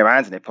put their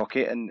hands in their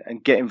pocket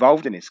and get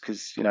involved in this,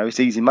 because it's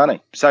easy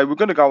money. So we're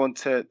going to go on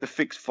to the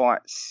fixed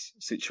fights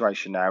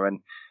situation now, and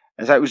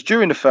so it was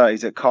during the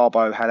 30s that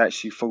Carbo had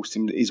actually forced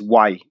his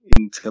way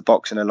into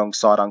boxing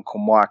alongside Uncle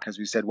Mike, as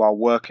we said, while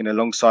working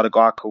alongside a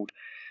guy called,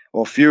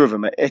 or a few of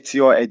them,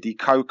 Ettio Eddie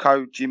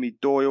Coco, Jimmy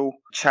Doyle,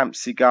 Champ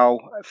Seagal,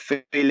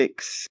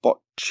 Felix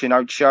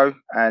Bochinocchio,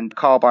 and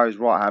Carbo's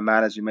right-hand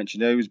man, as we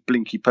mentioned earlier, was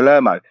Blinky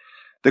Palermo.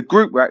 The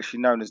group were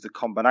actually known as the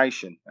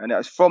Combination, and it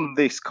was from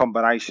this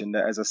combination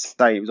that, as I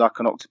say, it was like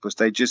an octopus.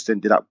 They just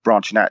ended up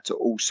branching out to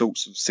all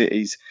sorts of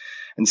cities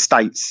and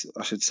states,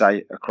 I should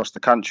say, across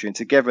the country. And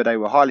together they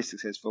were highly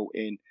successful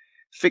in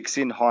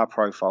fixing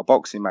high-profile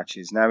boxing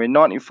matches. Now, in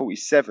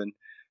 1947,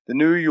 the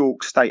New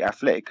York State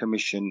Athletic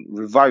Commission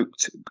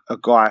revoked a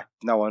guy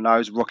no one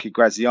knows, Rocky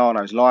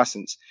Graziano's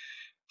license,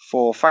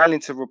 for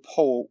failing to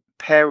report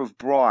a pair of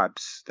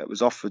bribes that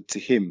was offered to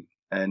him.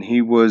 And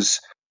he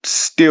was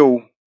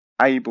still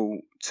able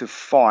to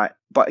fight,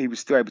 but he was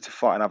still able to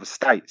fight in other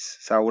states.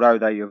 So although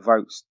they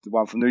revoked the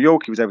one from New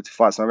York, he was able to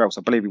fight somewhere else.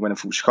 I believe he went and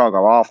fought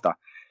Chicago after.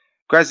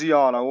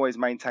 Graziano always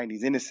maintained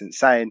his innocence,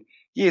 saying,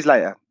 years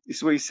later, this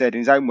is what he said in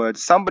his own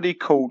words, somebody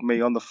called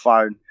me on the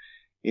phone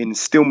in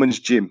Stillman's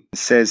gym and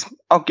says,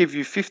 I'll give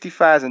you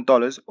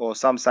 $50,000 or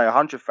some say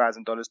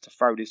 $100,000 to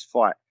throw this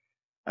fight.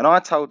 And I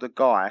told the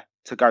guy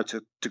to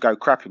go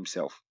crap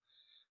himself.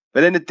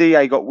 But then the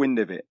DA got wind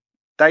of it.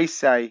 They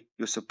say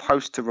you're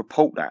supposed to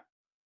report that.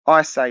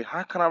 I say,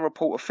 how can I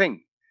report a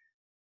thing?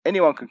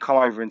 Anyone can come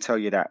over and tell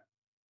you that.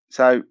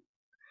 So,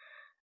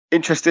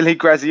 interestingly,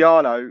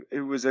 Graziano,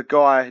 who was a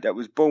guy that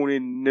was born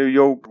in New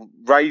York,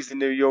 raised in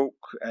New York,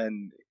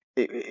 and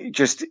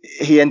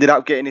he ended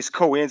up getting his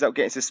call. He ends up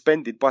getting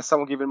suspended by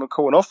someone giving him a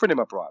call and offering him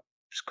a bribe.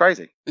 It's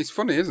crazy. It's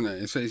funny, isn't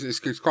it?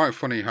 It's quite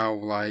funny how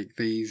like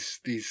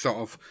these sort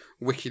of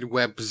wicked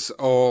webs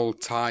all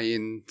tie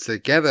in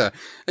together.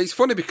 It's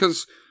funny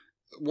because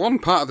one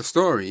part of the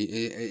story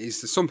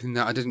is something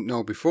that I didn't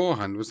know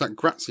beforehand, was that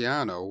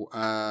Graziano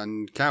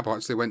and Carbo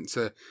actually went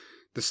to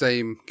the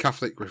same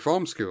Catholic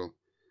reform school.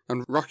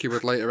 And Rocky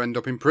would later end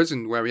up in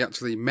prison where he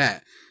actually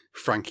met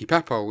Frankie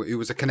Peppo, who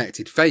was a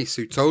connected face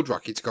who told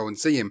Rocky to go and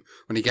see him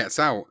when he gets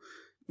out.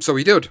 So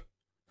he did.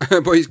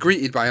 But he's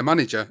greeted by a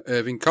manager,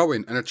 Irving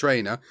Cohen, and a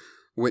trainer,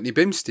 Whitney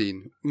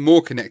Bimstein.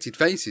 More connected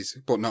faces,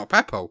 but not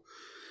Peppo.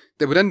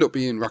 They would end up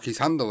being Rocky's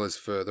handlers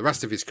for the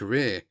rest of his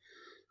career.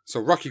 So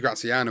Rocky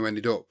Graziano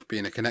ended up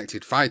being a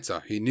connected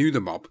fighter. He knew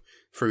the mob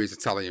through his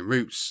Italian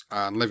roots,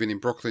 and living in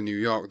Brooklyn, New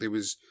York, there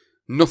was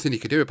nothing he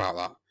could do about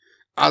that.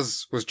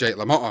 As was Jake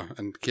LaMotta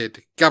and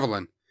Kid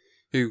Gavilan,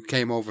 who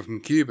came over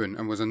from Cuban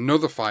and was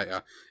another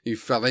fighter who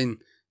fell into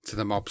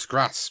the mob's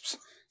grasps.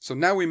 So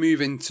now we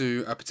move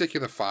into a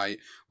particular fight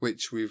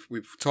which we've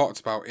talked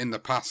about in the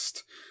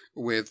past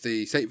with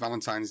the St.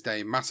 Valentine's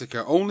Day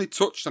massacre. Only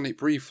touched on it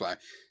briefly.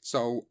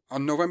 So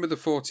on November the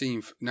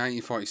 14th,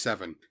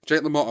 1947,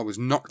 Jake LaMotta was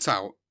knocked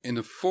out in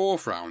the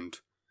 4th round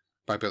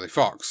by Billy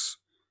Fox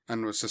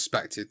and was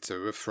suspected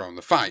to have thrown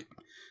the fight.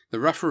 The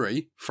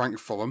referee, Frank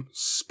Fulham,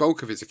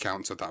 spoke of his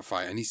accounts of that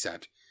fight and he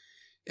said,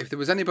 if there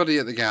was anybody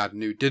at the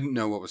Garden who didn't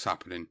know what was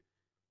happening,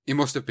 he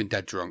must have been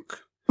dead drunk.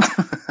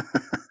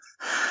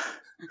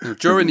 Now,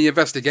 during the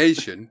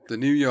investigation, the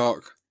New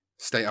York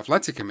State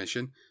Athletic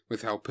Commission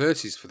withheld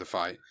purses for the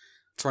fight.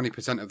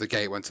 20% of the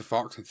gate went to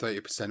Fox and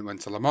 30%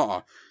 went to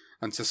LaMotta,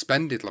 and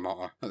suspended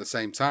LaMotta at the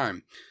same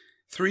time.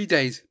 3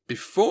 days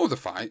before the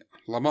fight,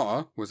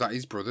 LaMotta was at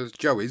his brother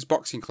Joey's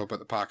boxing club at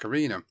the Park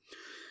Arena.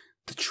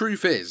 The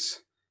truth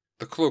is,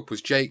 the club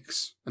was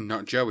Jake's and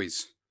not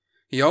Joey's.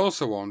 He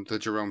also owned the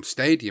Jerome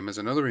Stadium as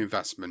another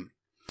investment.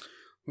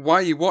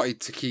 Why he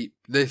wanted to keep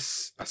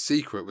this a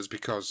secret was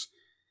because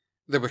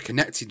there were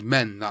connected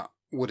men that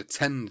would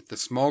attend the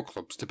small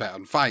clubs to bet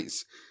on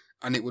fights,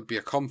 and it would be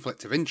a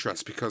conflict of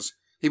interest because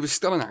he was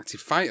still an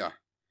active fighter.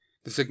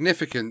 The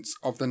significance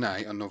of the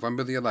night on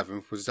November the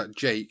 11th was that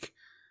Jake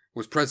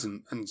was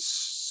present, and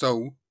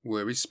so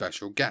were his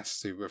special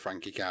guests, who were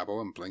Frankie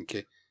Carbo and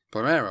Blinky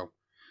Porero.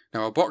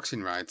 Now, a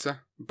boxing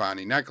writer,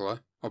 Barney Nagler,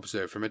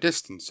 observed from a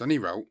distance, and he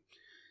wrote,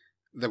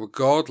 they were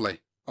godly,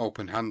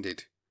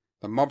 open-handed.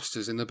 The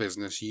mobsters in the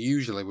business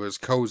usually were as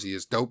cosy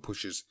as dope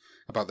pushers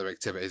about their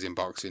activities in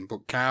boxing,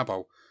 but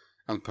Carbo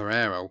and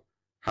Porero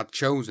had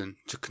chosen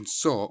to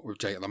consort with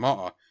Jake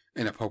LaMotta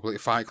in a public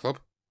fight club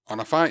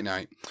on a fight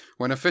night,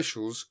 when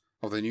officials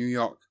of the New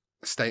York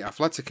State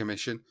Athletic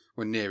Commission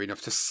were near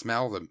enough to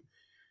smell them.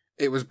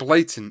 It was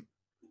blatant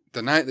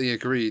the night they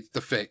agreed the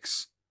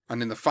fix,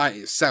 and in the fight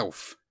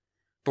itself,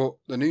 but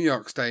the New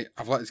York State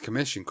Athletic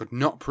Commission could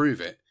not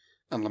prove it,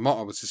 and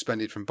LaMotta was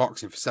suspended from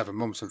boxing for 7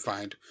 months and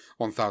fined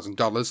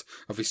 $1,000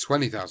 of his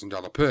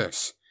 $20,000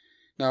 purse.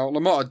 Now,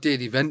 LaMotta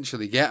did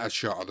eventually get a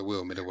shot at the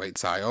world middleweight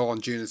title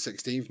on June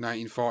 16,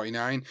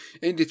 1949,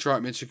 in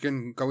Detroit,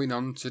 Michigan, going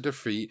on to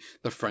defeat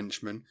the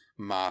Frenchman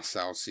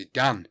Marcel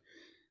Sedan.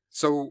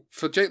 So,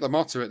 for Jake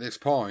LaMotta at this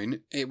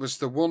point, it was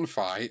the one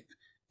fight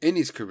in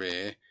his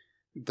career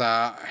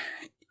that,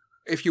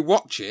 if you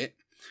watch it,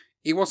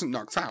 he wasn't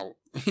knocked out.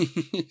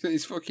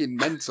 It's fucking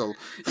mental.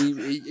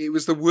 It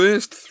was the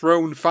worst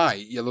thrown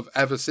fight you'll have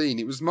ever seen.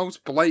 It was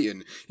most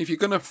blatant. If you're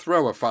going to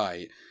throw a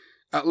fight,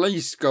 at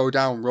least go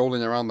down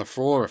rolling around the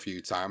floor a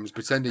few times,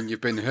 pretending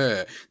you've been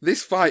hurt.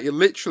 This fight, you're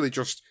literally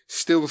just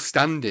still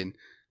standing,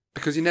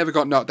 because he never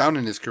got knocked down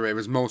in his career,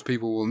 as most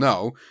people will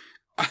know.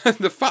 And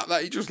the fact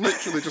that he just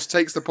literally just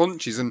takes the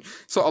punches and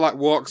sort of like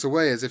walks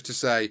away as if to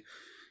say,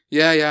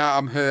 yeah,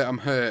 I'm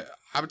hurt.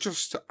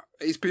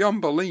 It's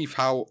beyond belief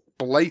how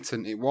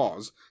blatant it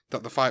was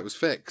that the fight was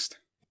fixed.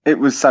 It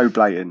was so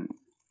blatant.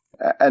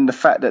 And the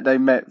fact that they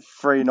met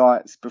 3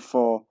 nights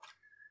before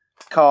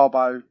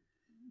Carbo,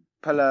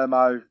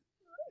 Palermo,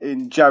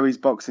 in Joey's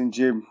boxing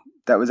gym,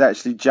 that was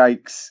actually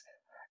Jake's,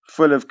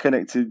 full of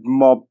connected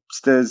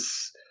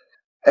mobsters.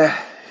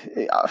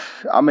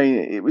 I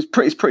mean, it's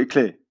pretty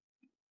clear.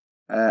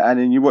 And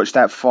then you watch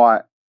that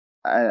fight,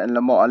 and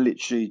LaMotta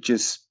literally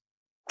just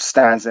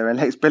stands there and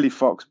lets Billy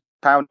Fox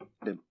pound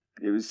him.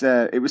 It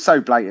was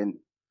so blatant.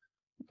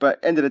 But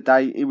end of the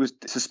day, he was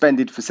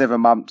suspended for 7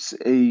 months.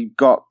 He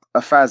got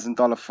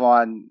 $1,000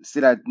 fine.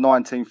 Still had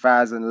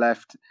 19,000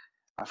 left.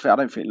 I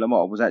don't think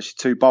LaMotta was actually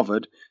too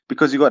bothered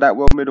because he got that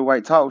world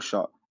middleweight title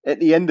shot. At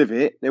the end of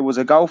it, there was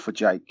a goal for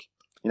Jake.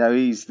 You know,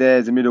 he's there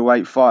as a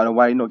middleweight fighting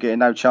away, not getting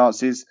no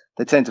chances.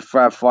 They tend to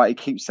throw a fight. He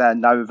keeps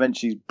saying no.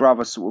 Eventually, his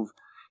brother sort of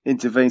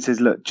intervenes, says,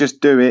 look,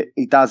 just do it.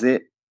 He does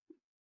it.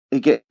 He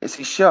gets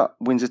his shot,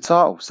 wins a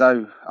title.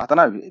 So, I don't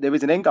know. There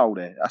is an end goal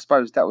there. I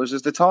suppose that was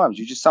just the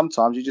times.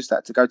 Sometimes you just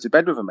had to go to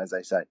bed with them, as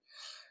they say.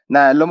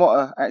 Now,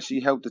 LaMotta actually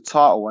held the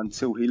title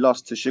until he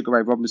lost to Sugar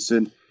Ray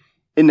Robinson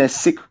in their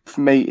 6th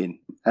meeting.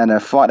 And a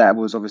fight that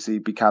was obviously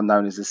become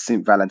known as the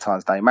St.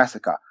 Valentine's Day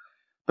Massacre.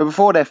 But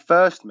before their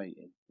first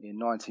meeting in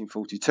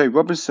 1942,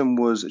 Robinson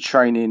was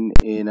training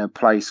in a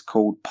place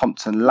called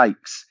Pompton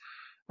Lakes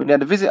when he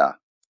had a visitor,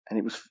 and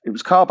it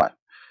was Carbo.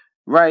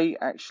 Ray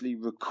actually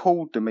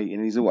recalled the meeting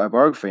in his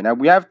autobiography. Now,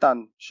 we have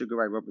done Sugar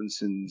Ray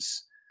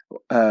Robinson's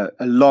a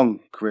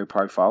long career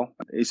profile.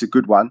 It's a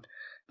good one,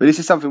 but this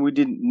is something we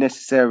didn't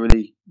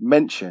necessarily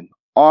mention.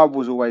 I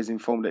was always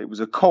informed that it was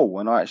a call,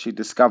 and I actually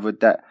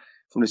discovered that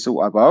from this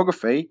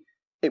autobiography,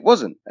 it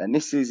wasn't. And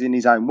this is in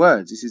his own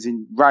words. This is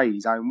in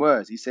Ray's own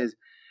words. He says,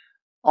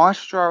 I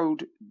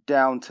strolled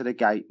down to the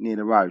gate near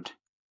the road.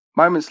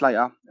 Moments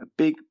later, a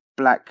big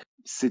black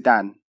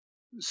sedan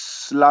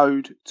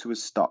slowed to a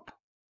stop.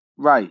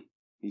 Ray,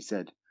 he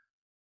said,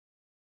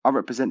 I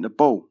represent the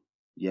Bull.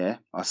 Yeah,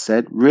 I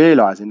said,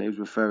 realising he was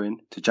referring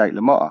to Jake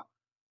LaMotta.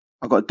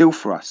 I got a deal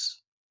for us.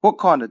 What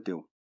kind of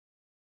deal?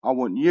 I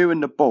want you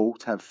and the Bull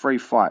to have 3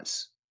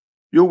 fights.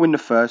 You'll win the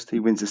first, he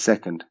wins the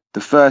second.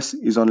 The first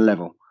is on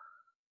level.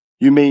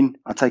 You mean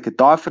I take a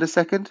dive for the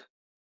second?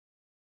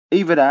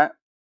 Either that,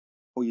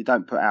 or you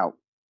don't put out.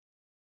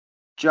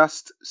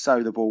 Just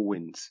so the Bull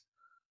wins.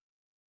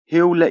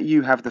 He'll let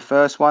you have the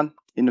first one.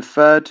 In the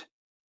third,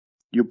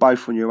 you're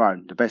both on your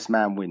own. The best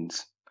man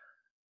wins.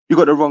 You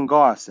got the wrong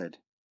guy, I said.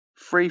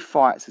 3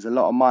 fights is a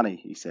lot of money,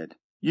 he said.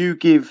 You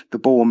give the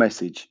Bull a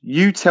message.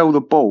 You tell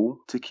the Bull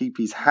to keep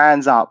his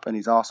hands up and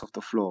his ass off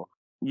the floor.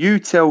 You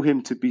tell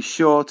him to be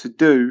sure to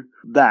do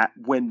that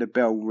when the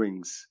bell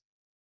rings.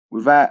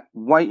 Without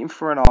waiting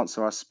for an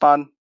answer, I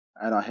spun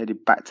and I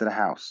headed back to the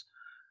house.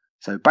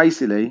 So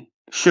basically,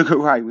 Sugar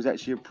Ray was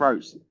actually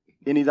approached,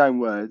 in his own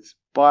words,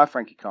 by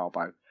Frankie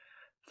Carbo,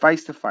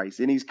 face to face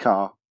in his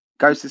car,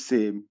 goes to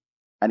see him,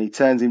 and he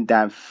turns him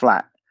down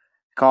flat.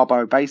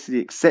 Carbo basically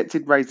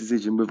accepted Ray's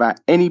decision without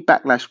any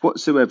backlash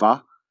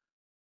whatsoever.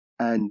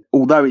 And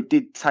although it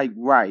did take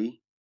Ray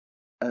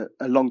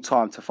a long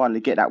time to finally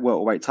get that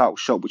welterweight title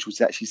shot, which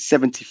was actually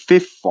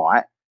 75th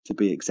fight to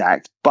be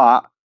exact,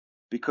 but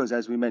because,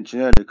 as we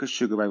mentioned earlier, because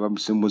Sugar Ray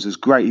Robinson was as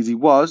great as he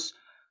was,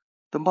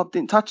 the mob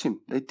didn't touch him.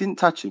 They didn't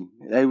touch him.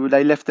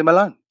 They left him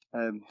alone.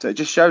 So it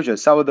just shows you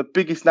some of the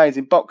biggest names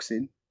in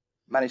boxing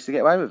managed to get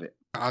away with it.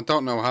 I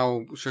don't know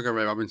how Sugar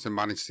Ray Robinson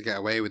managed to get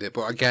away with it,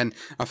 but again,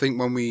 I think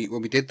when we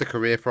did the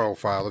career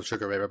profile of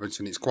Sugar Ray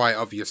Robinson, it's quite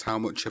obvious how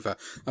much of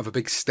a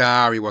big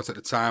star he was at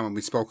the time. When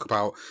we spoke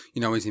about,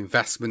 you know, his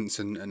investments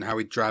and how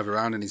he'd drive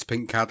around in his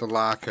pink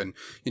Cadillac, and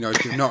you know,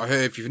 if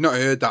you've not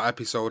heard that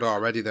episode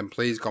already, then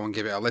please go and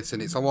give it a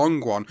listen. It's a long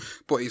one,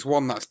 but it's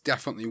one that's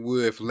definitely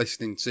worth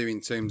listening to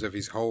in terms of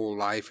his whole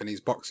life and his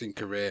boxing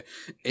career,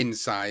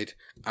 inside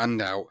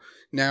and out.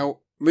 Now,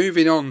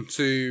 moving on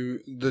to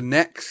the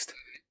next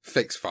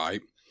fixed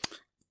fight,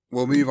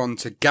 we'll move on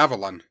to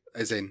Gavilan,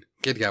 as in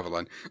Kid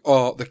Gavilan,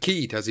 or the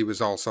Kid as he was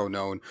also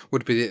known,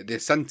 would be the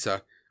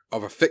centre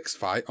of a fixed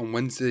fight on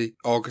Wednesday,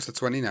 August the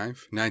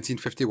 29th,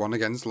 1951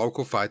 against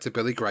local fighter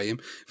Billy Graham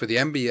for the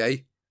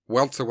NBA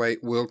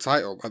welterweight world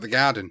title at the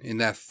Garden in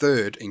their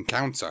 3rd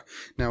encounter.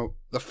 Now,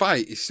 the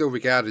fight is still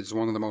regarded as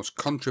one of the most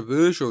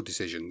controversial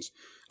decisions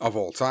of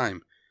all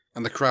time,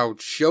 and the crowd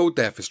showed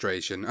their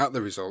frustration at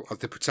the result as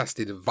they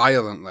protested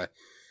violently.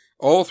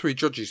 All 3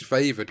 judges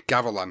favoured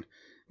Gavilan.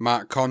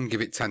 Mark Conn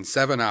gave it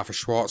 10-7, Arthur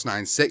Schwartz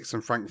 9-6,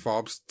 and Frank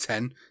Forbes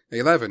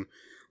 10-11.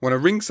 When a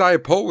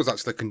ringside poll was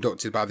actually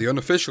conducted by the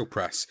unofficial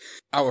press,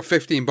 out of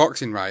 15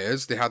 boxing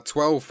writers, they had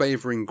 12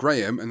 favouring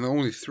Graham and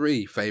only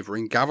 3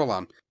 favouring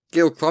Gavilan.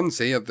 Gil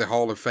Clancy, the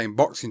Hall of Fame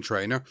boxing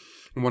trainer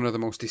and one of the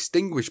most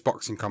distinguished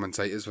boxing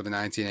commentators for the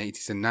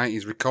 1980s and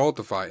 90s, recalled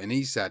the fight, and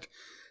he said,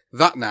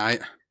 "That night,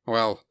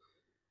 well,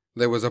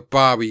 there was a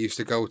bar we used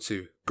to go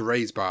to,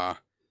 Gray's Bar.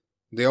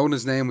 The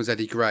owner's name was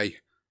Eddie Gray,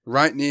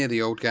 right near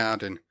the old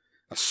Garden.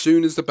 As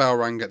soon as the bell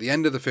rang at the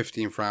end of the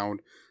 15th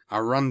round, I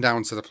ran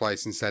down to the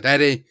place and said,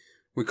 'Eddie,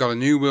 we've got a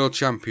new world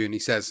champion.' He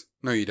says,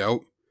 'No, you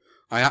don't.'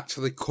 I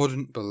actually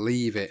couldn't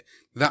believe it.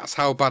 That's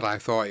how bad I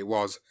thought it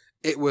was.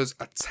 It was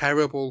a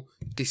terrible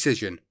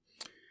decision.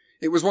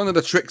 It was one of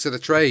the tricks of the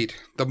trade.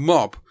 The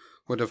mob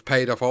would have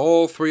paid off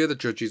all three of the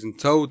judges and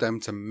told them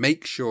to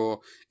make sure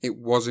it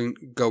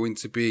wasn't going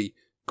to be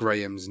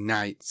Graham's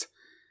night.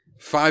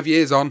 5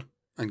 years on,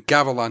 and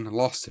Gavilan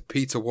lost to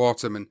Peter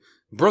Waterman,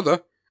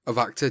 brother of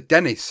actor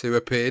Dennis, who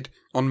appeared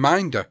on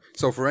Minder.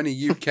 So for any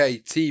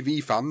UK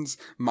TV fans,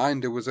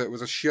 Minder was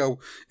a show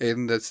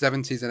in the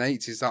 70s and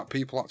 80s that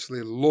people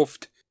actually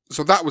loved.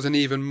 So that was an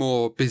even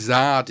more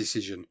bizarre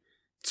decision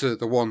to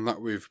the one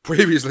that we've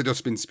previously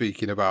just been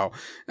speaking about.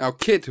 Now,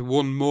 Kidd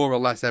won more or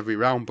less every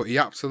round, but he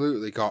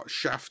absolutely got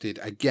shafted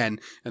again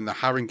in the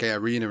Haringey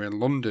Arena in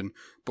London.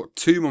 But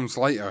 2 months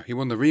later, he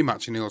won the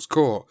rematch in Earls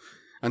Court.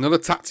 Another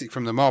tactic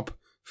from the mob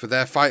for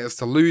their fighters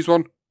to lose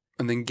one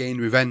and then gain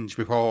revenge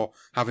before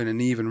having an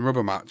even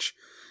rubber match.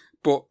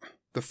 But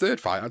the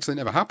third fight actually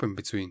never happened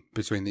between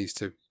these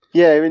two.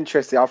 Yeah,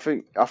 interesting. I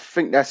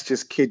think that's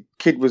just Kidd.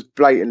 Kidd was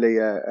blatantly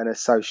an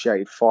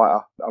associated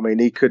fighter. I mean,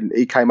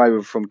 he came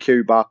over from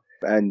Cuba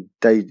and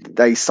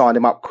they signed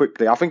him up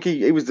quickly. I think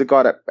he was the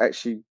guy that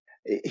actually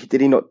did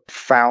he not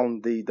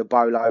found the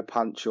bolo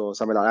punch or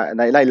something like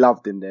that, and they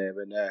loved him there.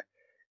 And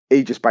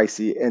he just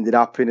basically ended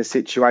up in a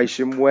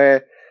situation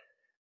where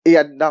he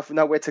had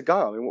nowhere to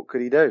go. I mean, what could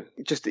he do?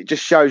 It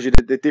just shows you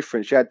the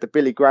difference. You had the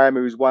Billy Graham,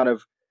 who was one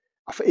of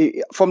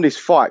from this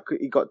fight.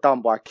 He got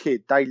done by a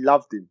Kidd. They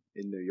loved him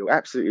in New York,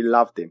 absolutely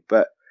loved him,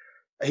 but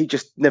he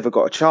just never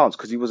got a chance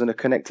because he wasn't a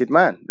connected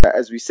man.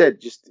 As we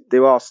said, just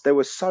there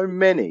were so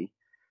many.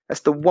 That's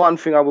the one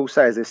thing I will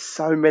say is there's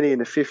so many in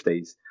the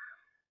 50s.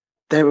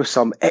 There were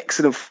some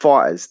excellent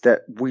fighters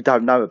that we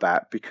don't know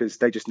about because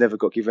they just never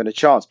got given a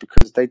chance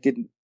because they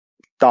didn't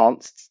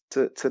dance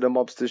to the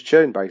mobsters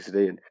tune,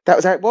 basically. And that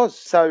was how it was.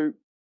 So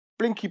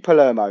Blinky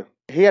Palermo,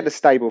 he had a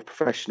stable of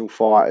professional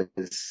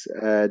fighters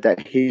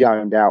that he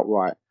owned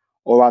outright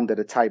or under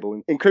the table,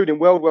 including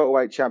world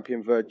welterweight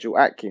champion Virgil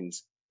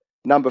Atkins,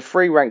 number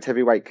 3 ranked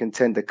heavyweight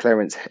contender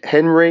Clarence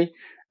Henry,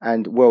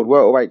 and world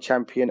welterweight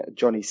champion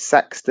Johnny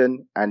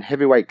Saxton, and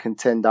heavyweight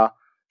contender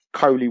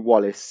Coley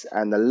Wallace,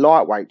 and the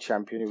lightweight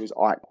champion, who was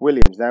Ike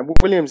Williams. Now,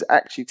 Williams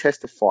actually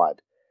testified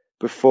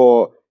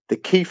before the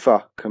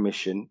Kiefer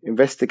Commission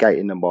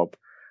investigating the mob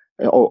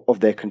of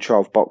their control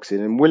of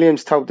boxing, and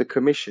Williams told the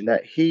commission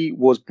that he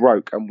was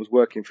broke and was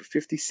working for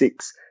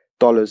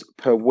 $56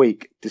 per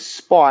week,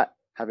 despite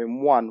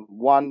having won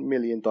 $1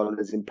 million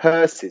in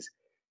purses.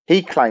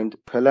 He claimed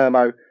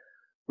Palermo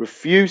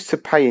refused to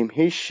pay him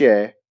his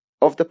share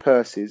of the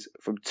purses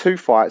from 2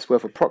 fights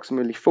worth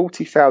approximately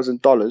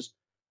 $40,000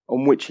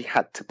 on which he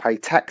had to pay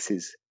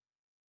taxes.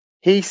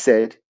 He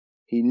said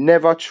he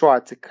never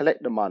tried to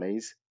collect the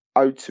monies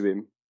owed to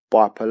him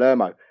by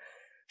Palermo.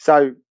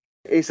 So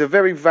it's a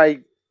very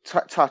vague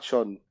touch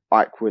on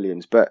Ike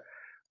Williams, but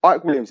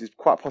Ike Williams is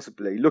quite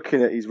possibly,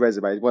 looking at his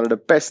resume, one of the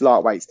best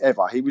lightweights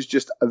ever. He was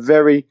just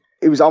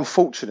it was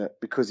unfortunate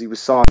because he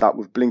was signed up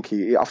with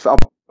Blinky. I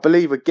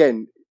believe,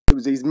 again, it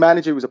was his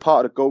manager who was a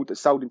part of the gold that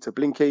sold him to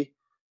Blinky.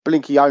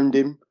 Blinky owned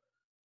him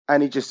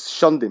and he just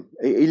shunned him.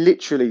 He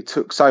literally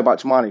took so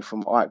much money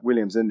from Ike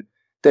Williams. And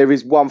there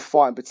is one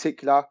fight in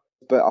particular,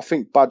 but I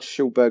think Bud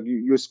Schulberg,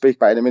 you'll speak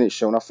about it in a minute,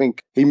 Sean. I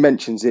think he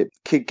mentions it.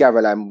 Kidd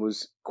Gavilan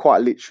was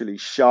quite literally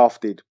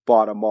shafted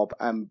by the mob,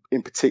 and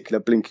in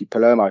particular Blinky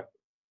Palermo.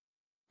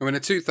 In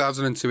a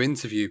 2002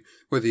 interview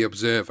with The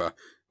Observer,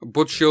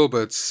 Bud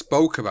Schulberg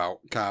spoke about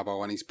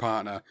Carbo and his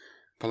partner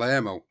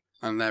Palermo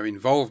and their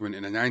involvement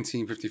in a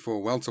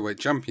 1954 welterweight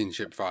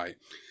championship fight.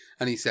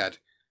 And he said,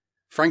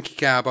 Frankie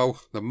Carbo,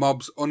 the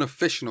mob's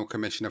unofficial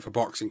commissioner for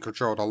boxing,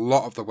 controlled a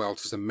lot of the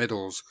welters and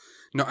middles.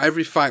 Not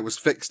every fight was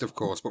fixed, of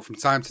course, but from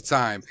time to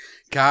time,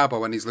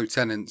 Carbo and his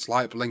lieutenants,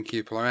 like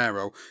Blinky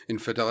Palermo in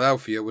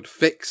Philadelphia, would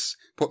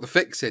put the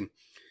fix in.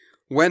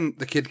 When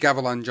the Kidd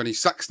Gavilan-Johnny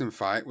Saxton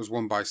fight was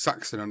won by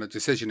Saxton on a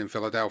decision in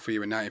Philadelphia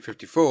in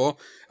 1954,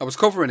 I was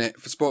covering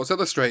it for Sports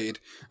Illustrated,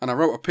 and I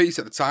wrote a piece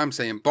at the time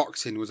saying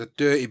boxing was a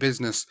dirty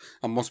business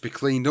and must be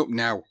cleaned up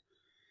now.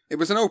 It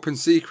was an open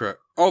secret.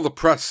 All the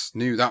press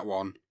knew that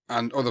one,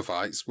 and other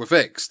fights were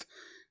fixed.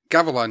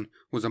 Gavilan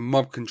was a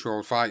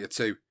mob-controlled fighter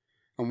too,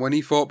 and when he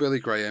fought Billy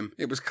Graham,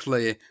 it was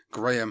clear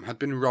Graham had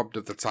been robbed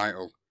of the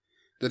title.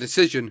 The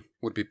decision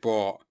would be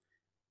bought.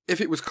 If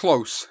it was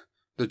close,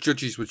 the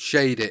judges would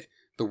shade it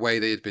the way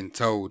they had been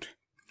told.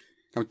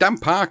 Now, Dan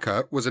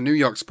Parker was a New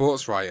York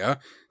sports writer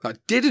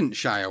that didn't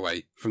shy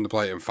away from the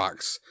blatant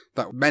facts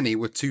that many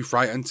were too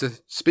frightened to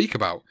speak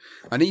about,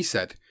 and he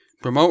said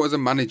promoters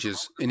and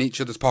managers in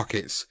each other's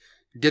pockets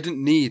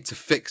didn't need to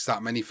fix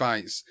that many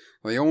fights.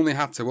 They only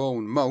had to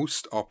own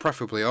most, or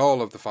preferably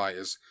all, of the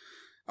fighters.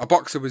 A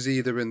boxer was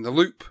either in the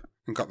loop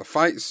and got the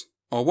fights,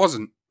 or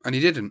wasn't, and he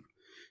didn't.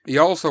 He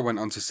also went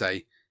on to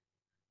say,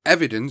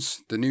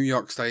 evidence the New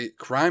York State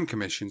Crime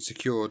Commission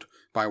secured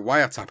by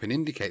wiretapping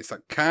indicates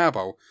that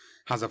Carbo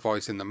has a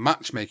voice in the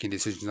matchmaking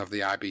decisions of the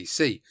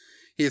IBC.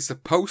 He is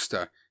supposed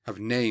to have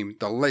named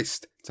the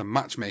list to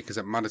matchmakers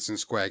at Madison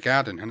Square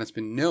Garden and has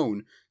been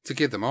known to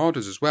give them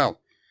orders as well.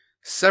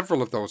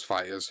 Several of those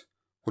fighters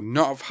would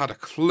not have had a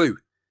clue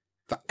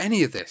that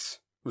any of this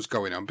was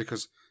going on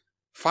because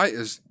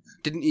Fighters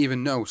didn't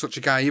even know such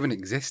a guy even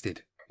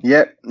existed.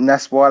 Yep, and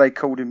that's why they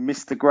called him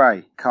Mr.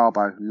 Grey.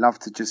 Carbo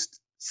loved to just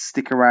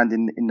stick around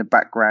in the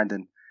background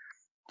and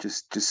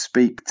just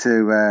speak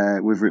to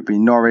whether it be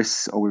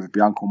Norris or whether it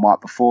be Uncle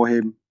Mike before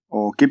him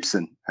or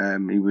Gibson.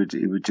 He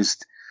would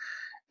just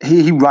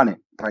he run it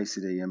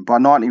basically. And by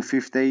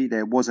 1950,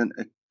 there wasn't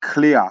a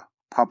clear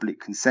public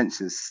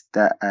consensus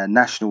that a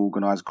national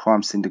organised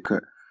crime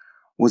syndicate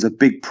was a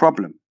big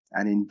problem,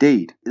 and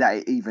indeed that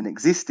it even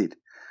existed.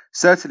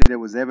 Certainly, there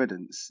was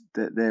evidence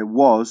that there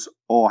was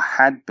or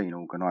had been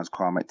organised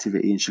crime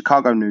activity in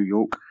Chicago, New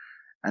York,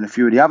 and a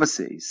few of the other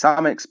cities.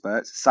 Some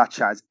experts,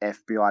 such as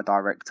FBI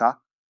Director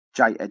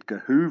J.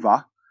 Edgar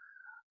Hoover,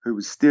 who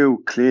was still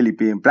clearly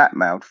being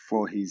blackmailed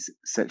for his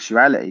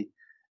sexuality,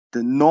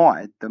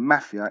 denied the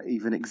mafia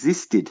even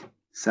existed.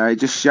 So it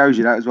just shows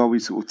you that as well. We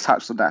sort of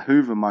touched on that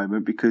Hoover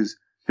moment because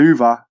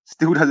Hoover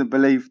still doesn't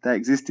believe they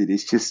existed.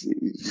 It's just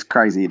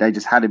crazy. They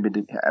just had him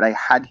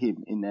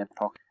in their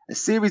pocket. A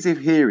series of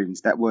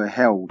hearings that were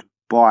held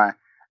by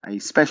a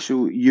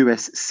special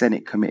US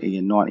Senate committee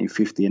in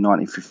 1950 and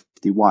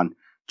 1951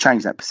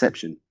 changed that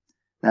perception.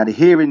 Now, the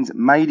hearings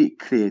made it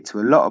clear to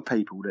a lot of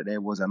people that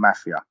there was a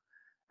mafia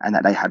and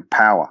that they had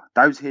power.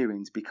 Those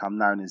hearings become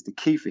known as the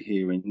Kiefer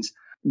hearings,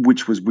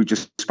 which was, we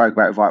just spoke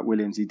about with Ike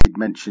Williams. He did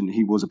mention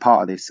he was a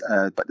part of this,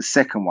 but the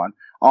second one,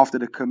 after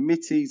the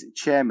committee's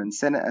chairman,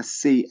 Senator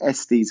C.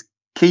 Estes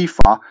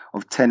Kiefer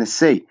of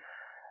Tennessee.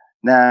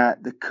 Now,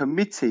 the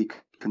committee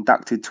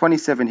conducted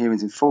 27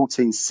 hearings in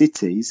 14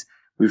 cities,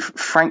 with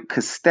Frank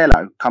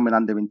Costello coming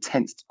under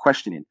intense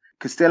questioning.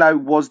 Costello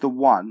was the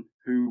one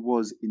who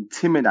was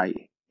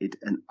intimidated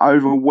and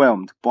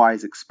overwhelmed by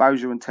his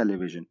exposure on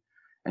television.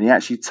 And he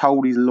actually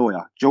told his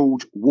lawyer,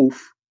 George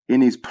Wolfe,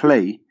 in his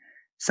plea,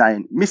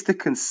 saying,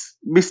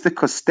 Mr.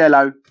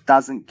 Costello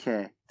doesn't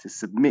care to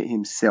submit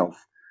himself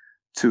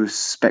to a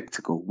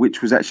spectacle,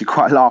 which was actually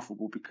quite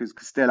laughable because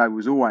Costello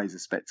was always a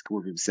spectacle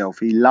of himself.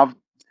 He loved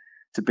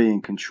to be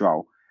in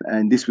control.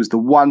 And this was the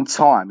one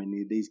time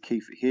in these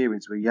Kiefer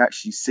hearings where you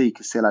actually see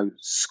Costello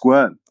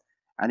squirm.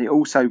 And it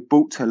also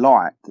brought to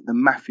light that the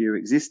mafia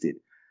existed.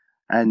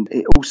 And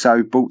it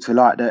also brought to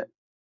light that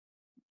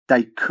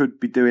they could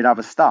be doing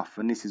other stuff.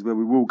 And this is where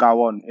we will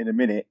go on in a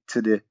minute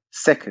to the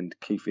second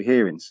Kiefer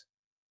hearings.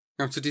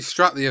 Now, to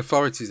distract the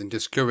authorities and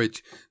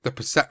discourage the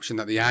perception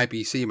that the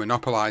IBC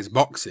monopolised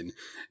boxing,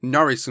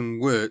 Norris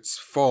and Wirtz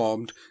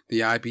formed the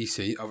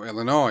IBC of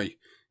Illinois.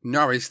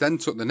 Norris then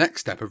took the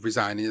next step of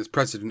resigning as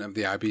president of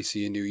the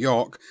IBC in New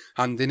York,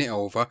 handing it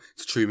over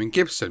to Truman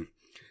Gibson.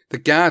 The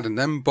Garden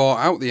then bought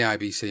out the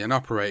IBC and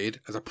operated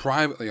as a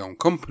privately owned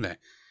company.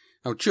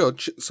 Now,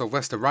 Judge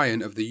Sylvester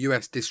Ryan of the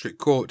US District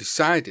Court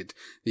decided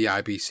the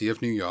IBC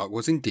of New York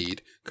was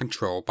indeed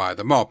controlled by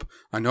the mob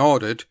and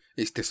ordered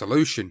its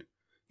dissolution,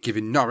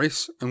 giving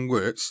Norris and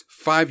Wirtz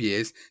 5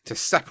 years to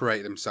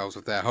separate themselves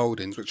of their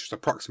holdings, which was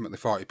approximately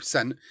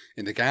 40%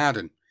 in the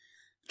Garden.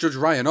 Judge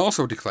Ryan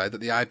also declared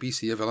that the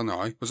IBC of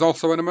Illinois was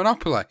also in a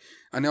monopoly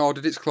and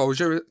ordered its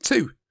closure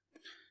too.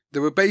 They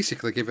were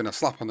basically given a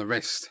slap on the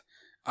wrist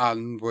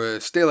and were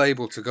still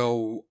able to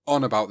go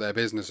on about their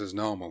business as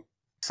normal.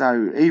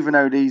 So even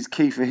though these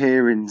Kiefer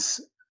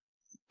hearings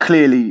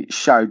clearly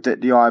showed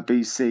that the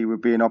IBC were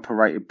being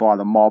operated by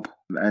the mob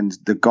and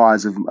the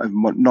guys of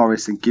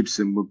Norris and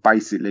Gibson were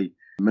basically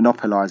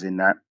monopolising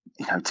that,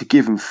 to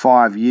give them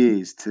 5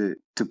 years to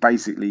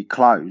basically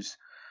close,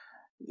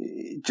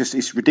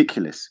 it's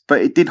ridiculous.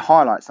 But it did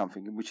highlight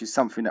something, which is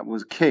something that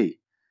was key.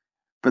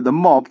 But the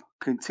mob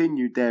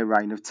continued their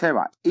reign of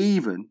terror,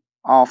 even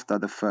after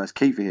the first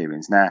Kiefer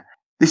hearings. Now,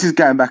 this is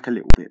going back a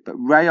little bit, but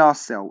Ray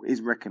Arcel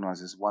is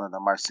recognised as one of the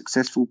most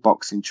successful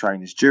boxing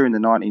trainers during the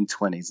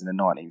 1920s and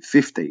the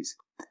 1950s.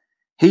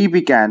 He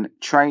began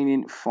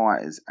training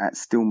fighters at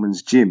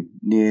Stillman's Gym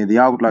near the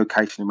old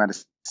location of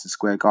Madison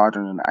Square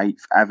Garden on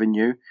 8th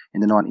Avenue in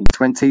the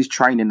 1920s,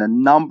 training a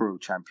number of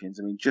champions.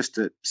 I mean, just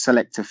to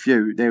select a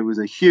few, there was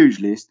a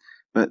huge list,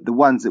 but the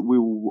ones that we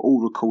will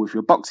all recall if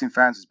you're boxing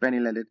fans was Benny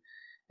Leonard,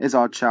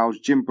 Izzard Charles,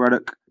 Jim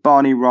Braddock,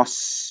 Barney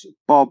Ross,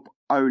 Bob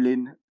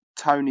Olin,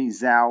 Tony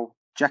Zhao,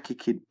 Jackie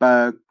Kid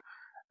Berg,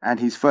 and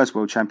his first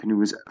world champion, who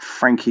was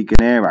Frankie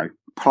Gennaro.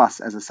 Plus,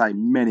 as I say,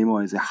 many more.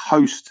 There's a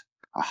host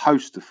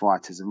of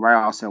fighters, and Ray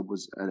Arcel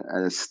was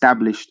an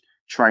established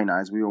trainer,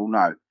 as we all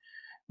know.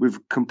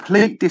 With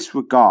complete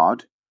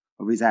disregard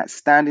of his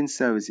outstanding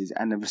services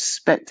and the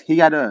respect he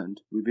had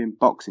earned within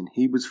boxing,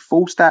 he was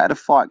forced out of the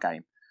fight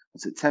game on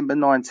September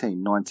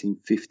 19,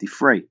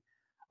 1953.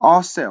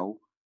 Arcel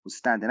was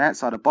standing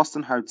outside a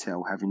Boston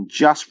hotel, having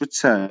just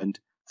returned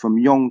from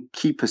Yom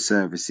Kippur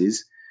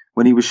services,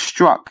 when he was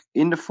struck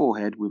in the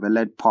forehead with a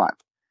lead pipe.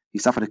 He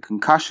suffered a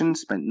concussion,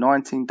 spent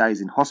 19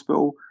 days in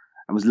hospital,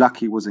 and was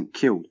lucky he wasn't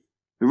killed.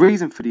 The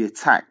reason for the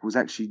attack was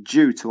actually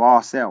due to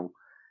Arcel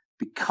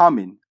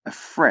becoming a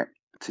threat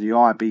to the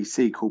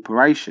IBC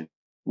Corporation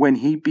when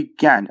he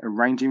began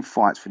arranging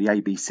fights for the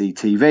ABC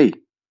TV.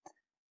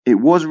 It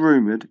was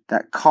rumoured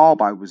that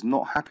Carbo was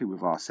not happy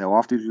with Arcel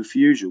after his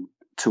refusal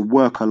to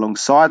work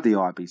alongside the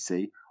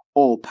IBC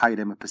or pay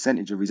them a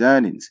percentage of his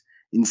earnings.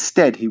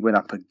 Instead, he went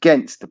up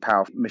against the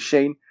powerful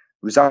machine,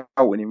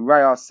 resulting in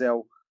Ray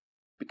Arcel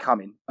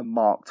becoming a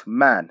marked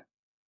man.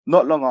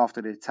 Not long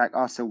after the attack,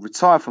 Arcel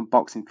retired from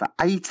boxing for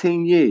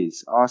 18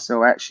 years.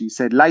 Arcel actually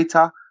said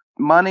later,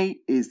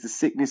 money is the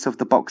sickness of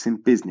the boxing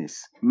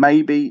business.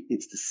 Maybe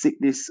it's the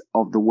sickness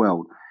of the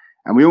world.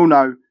 And we all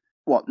know,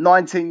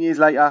 19 years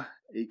later,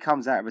 he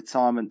comes out of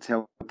retirement to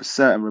help a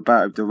certain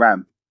Roberto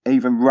Duran.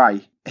 Even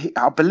Ray,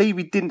 I believe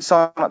he didn't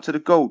sign up to the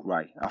Gold,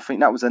 Ray. I think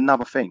that was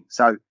another thing.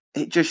 So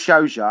it just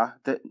shows you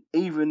that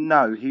even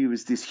though he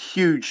was this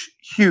huge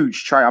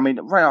trainer, I mean,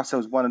 Ray Arcel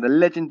is one of the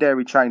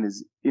legendary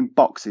trainers in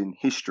boxing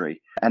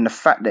history. And the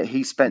fact that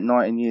he spent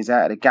 19 years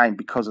out of the game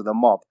because of the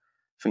mob,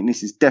 I think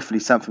this is definitely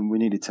something we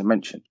needed to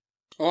mention.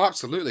 Oh,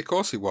 absolutely. Of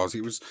course he was.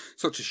 It was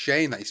such a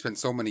shame that he spent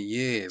so many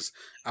years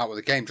out of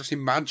the game. Just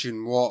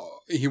imagine what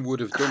he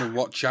would have done and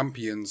what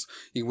champions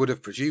he would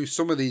have produced.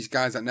 Some of these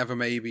guys that never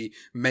maybe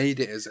made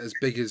it as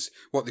big as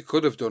what they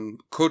could have done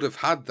could have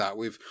had that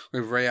with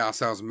Ray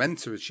Arcel's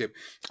mentorship.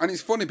 And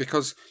it's funny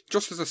because,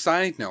 just as a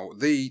side note,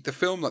 the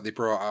film that they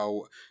brought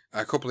out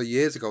a couple of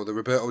years ago, the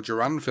Roberto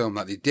Duran film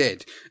that they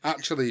did,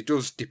 actually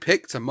does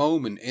depict a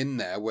moment in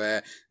there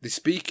where they're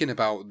speaking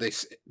about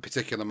this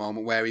particular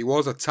moment where he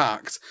was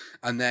attacked,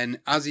 and then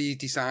as he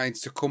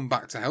decides to come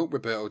back to help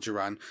Roberto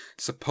Duran,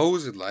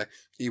 supposedly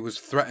he was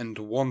threatened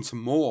once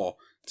more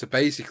to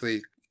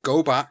basically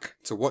go back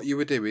to what you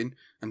were doing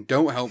and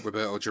don't help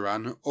Roberto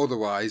Duran,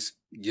 otherwise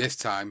this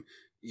time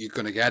you're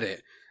going to get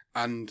it.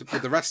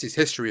 But the rest is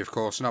history, of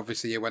course, and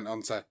obviously he went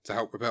on to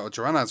help Roberto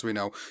Duran, as we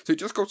know. So it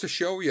just goes to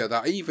show you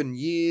that even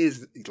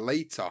years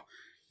later,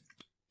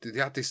 they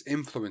had this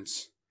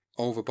influence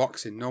over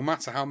boxing. No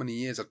matter how many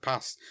years had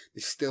passed,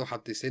 they still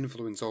had this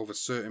influence over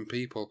certain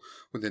people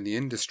within the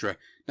industry.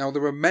 Now,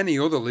 there were many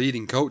other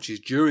leading coaches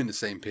during the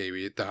same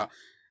period that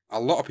a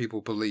lot of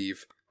people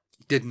believe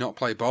did not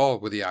play ball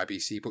with the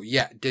IBC, but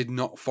yet did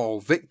not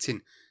fall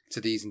victim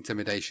to these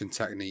intimidation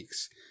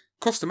techniques.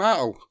 Cus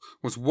D'Amato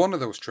was one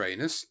of those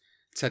trainers.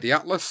 Teddy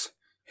Atlas,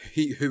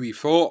 who he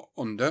fought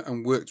under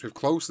and worked with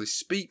closely,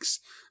 speaks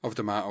of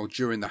D'Amato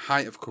during the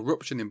height of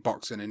corruption in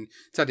boxing, and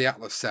Teddy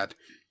Atlas said,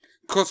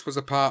 Cus was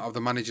a part of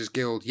the Managers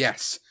Guild,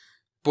 yes,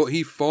 but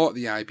he fought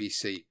the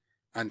IBC,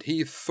 and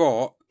he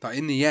thought that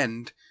in the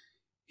end,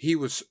 he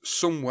was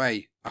some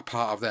way a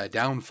part of their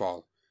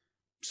downfall.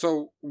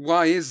 So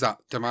why is that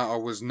D'Amato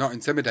was not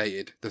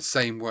intimidated the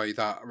same way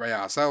that Ray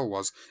Arcel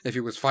was if he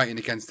was fighting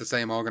against the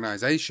same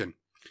organisation?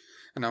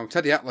 And now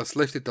Teddy Atlas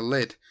lifted the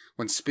lid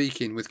when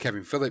speaking with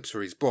Kevin Phillips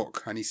for his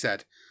book, and he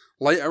said,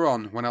 later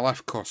on, when I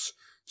left Cus,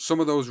 some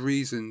of those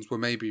reasons were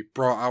maybe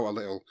brought out a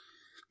little.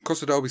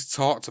 Cus had always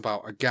talked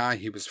about a guy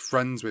he was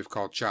friends with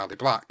called Charlie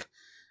Black.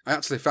 I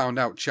actually found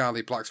out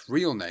Charlie Black's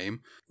real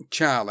name,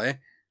 Charlie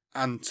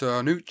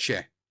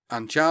Antonucci,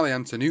 and Charlie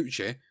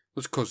Antonucci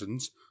was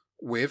cousins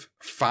with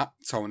Fat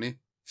Tony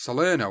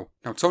Salerno.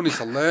 Now, Tony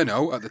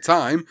Salerno, at the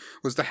time,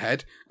 was the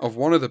head of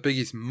one of the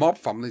biggest mob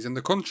families in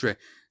the country.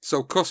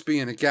 So Cus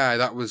being a guy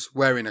that was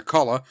wearing a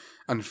collar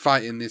and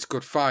fighting this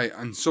good fight,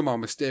 and somehow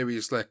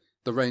mysteriously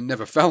the rain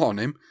never fell on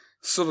him,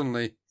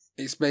 suddenly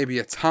it's maybe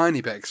a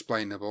tiny bit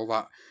explainable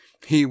that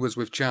he was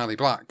with Charlie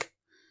Black.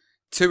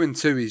 2 and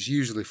 2 is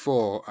usually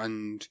 4,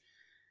 and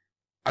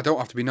I don't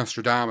have to be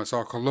Nostradamus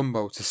or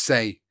Columbo to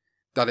say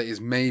that it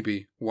is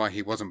maybe why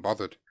he wasn't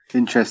bothered.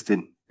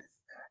 Interesting.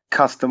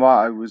 Cus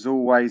D'Amato was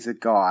always a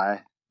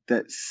guy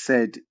that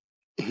said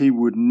he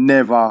would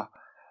never,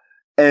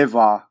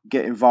 ever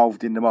get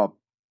involved in the mob.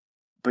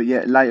 But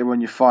yet later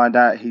on you find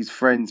out he's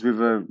friends with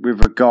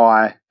a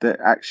guy that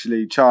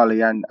actually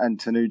Charlie and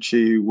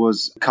Antonucci, who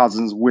was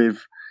cousins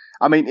with.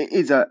 I mean, it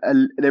is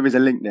there is a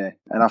link there.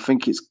 And I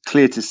think it's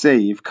clear to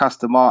see if Cus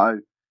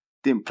D'Amato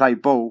didn't play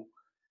ball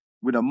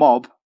with a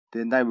mob,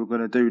 then they were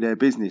going to do their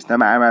business, no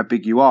matter how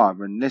big you are.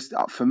 And this,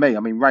 for me, I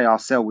mean, Ray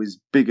Arcel is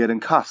bigger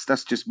than Cus.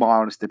 That's just my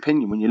honest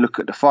opinion. When you look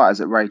at the fighters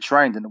that Ray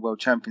trained and the world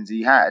champions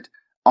he had,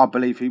 I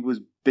believe he was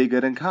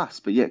bigger than Cus.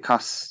 But yet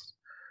Cus,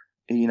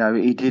 he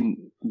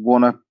didn't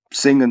want to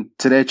sing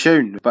to their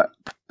tune. But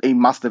he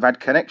must have had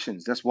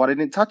connections. That's why they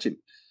didn't touch him.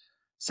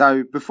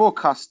 So before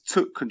Cus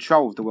took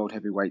control of the world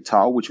heavyweight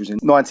title, which was in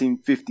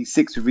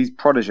 1956 with his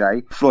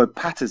protege, Floyd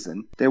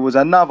Patterson, there was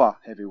another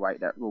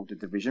heavyweight that ruled the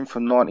division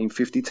from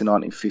 1950 to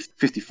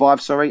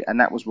 1955, and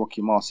that was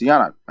Rocky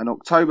Marciano. On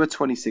October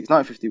 26,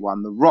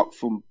 1951, The Rock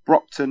from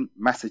Brockton,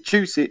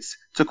 Massachusetts,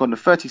 took on the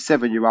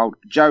 37-year-old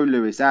Joe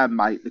Louis, our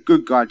mate, the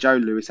good guy Joe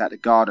Louis at the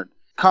Garden.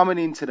 Coming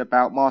into the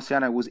bout,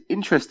 Marciano was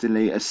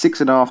interestingly a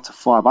 6.5 to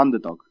 5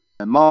 underdog.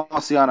 And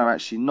Marciano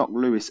actually knocked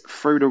Lewis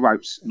through the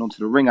ropes and onto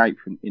the ring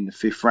apron in the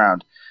 5th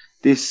round.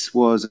 This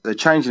was a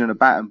changing of the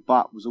baton,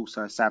 but was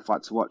also a sad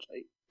fight to watch.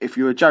 If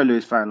you're a Joe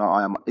Louis fan like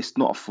I am, it's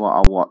not a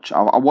fight I watch.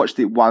 I watched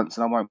it once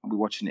and I won't be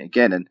watching it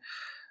again. And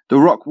The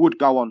Rock would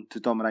go on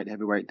to dominate the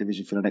heavyweight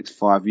division for the next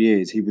 5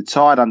 years. He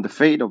retired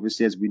undefeated,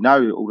 obviously, as we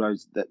know, all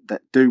those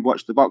that do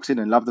watch the boxing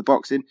and love the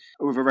boxing,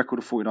 with a record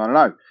of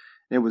 49-0.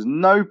 There was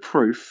no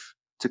proof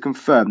to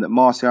confirm that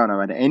Marciano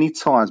had any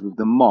ties with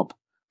the mob,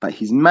 but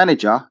his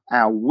manager,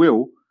 Al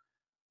Will,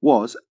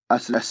 was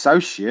an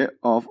associate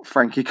of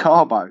Frankie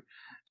Carbo.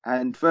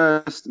 And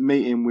first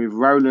meeting with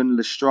Roland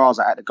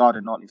Lestraza at the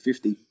Garden in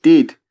 1950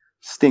 did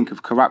stink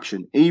of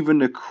corruption. Even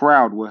the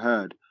crowd were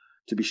heard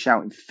to be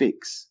shouting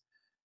fix.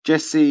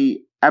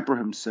 Jesse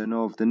Abrahamson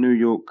of the New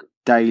York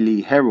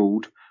Daily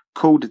Herald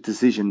called the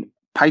decision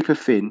paper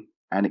thin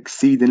and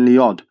exceedingly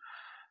odd.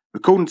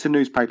 According to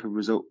newspaper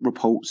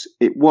reports,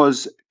 it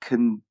was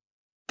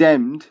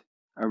condemned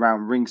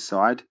around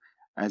ringside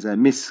as a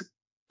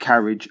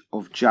miscarriage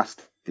of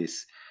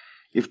justice.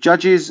 If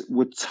judges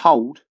were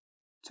told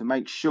to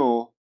make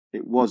sure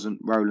it wasn't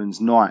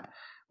Roland's night,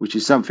 which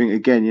is something,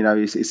 again, you know,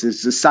 it's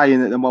a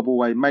saying that the mob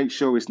always make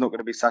sure it's not going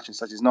to be such and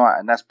such as night.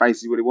 And that's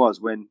basically what it was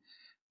when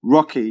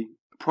Rocky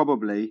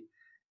probably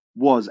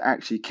was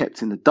actually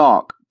kept in the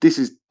dark. This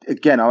is,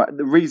 again,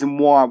 the reason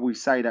why we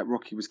say that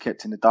Rocky was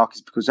kept in the dark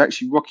is because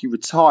actually Rocky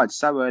retired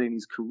so early in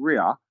his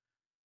career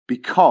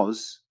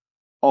because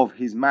of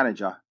his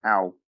manager,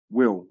 Al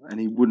Will, and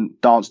he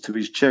wouldn't dance to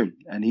his tune,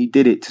 and he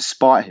did it to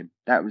spite him.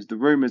 That was the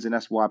rumours, and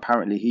that's why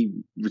apparently he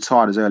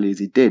retired as early as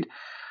he did.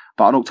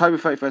 But on October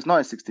 31st,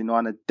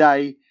 1969, a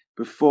day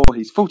before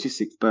his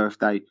 46th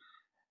birthday,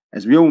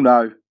 as we all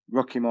know,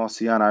 Rocky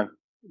Marciano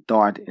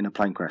died in a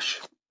plane crash.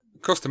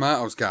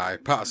 Customato's guy,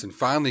 Patterson,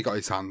 finally got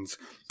his hands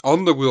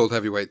on the World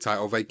Heavyweight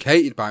title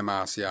vacated by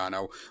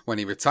Marciano when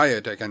he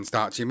retired against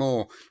Archie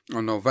Moore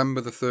on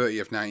November the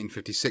 30th,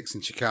 1956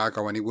 in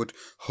Chicago, and he would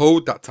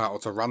hold that title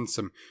to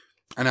ransom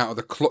and out of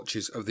the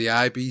clutches of the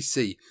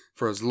IBC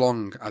for as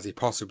long as he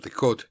possibly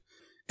could.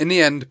 In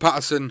the end,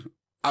 Patterson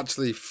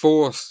actually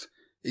forced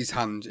his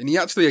hand, and he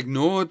actually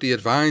ignored the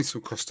advice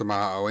from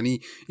Customato, and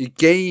he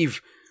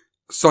gave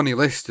Sonny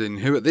Liston,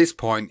 who at this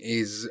point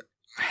is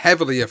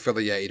heavily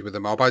affiliated with the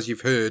mob, as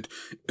you've heard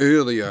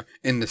earlier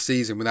in the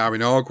season with our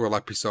inaugural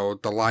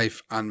episode, The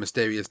Life and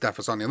Mysterious Death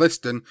of Sonny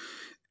Liston.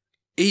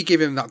 He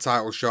gave him that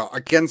title shot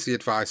against the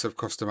advice of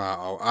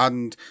Customato,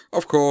 and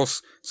of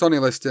course Sonny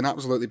Liston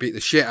absolutely beat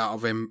the shit out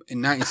of him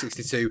in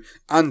 1962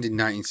 and in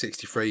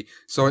 1963,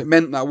 so it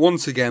meant that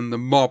once again the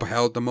mob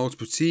held the most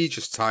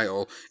prestigious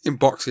title in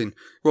boxing,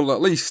 well,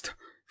 at least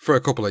for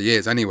a couple of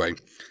years anyway.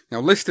 Now,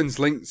 Liston's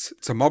links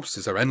to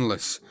mobsters are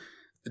endless.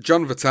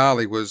 John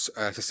Vitale was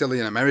a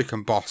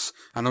Sicilian-American boss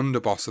and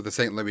underboss of the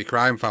St. Louis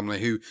crime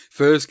family who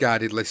first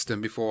guided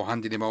Liston before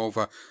handing him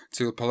over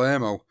to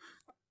Palermo.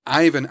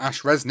 Ivan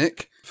Ash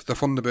Resnick, the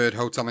Thunderbird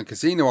Hotel and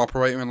Casino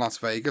operator in Las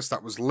Vegas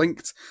that was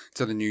linked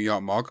to the New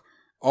York mob,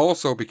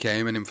 also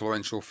became an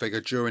influential figure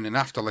during and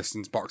after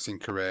Liston's boxing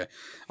career.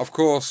 Of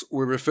course,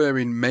 we're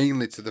referring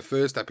mainly to the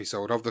first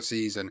episode of the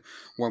season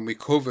when we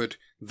covered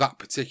that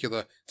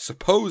particular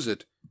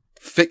supposed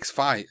fixed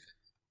fight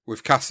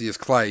with Cassius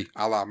Clay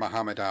a la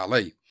Muhammad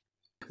Ali.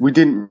 We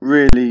didn't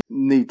really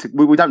need to.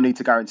 We don't need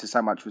to go into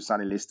so much with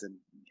Sonny Liston.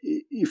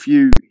 If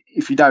you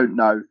don't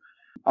know,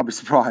 I'll be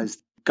surprised.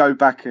 Go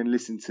back and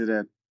listen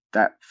to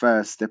that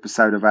first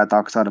episode of our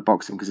Dark Side of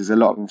Boxing, because there's a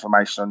lot of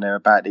information on there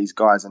about these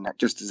guys and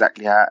just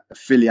exactly how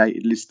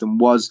affiliated Liston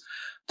was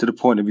to the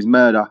point of his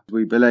murder,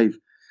 we believe.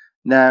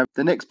 Now,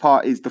 the next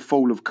part is the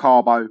fall of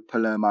Carbo,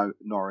 Palermo,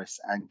 Norris,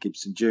 and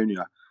Gibson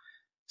Jr.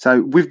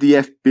 So, with the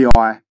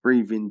FBI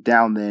breathing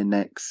down their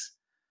necks,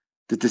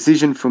 the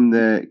decision from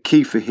the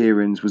Kiefer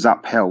hearings was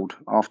upheld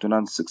after an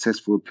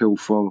unsuccessful appeal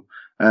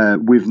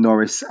with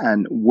Norris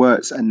and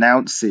Wirtz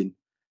announcing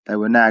they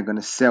were now going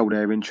to sell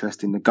their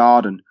interest in the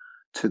Garden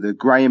to the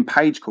Graham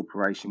Page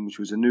Corporation, which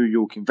was a New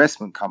York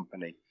investment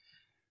company.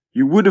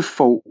 You would have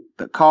thought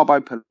that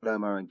Carbo,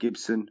 Palermo, and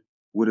Gibson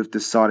would have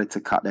decided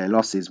to cut their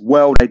losses.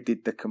 Well, they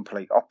did the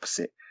complete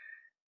opposite.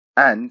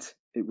 And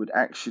it would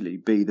actually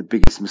be the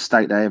biggest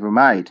mistake they ever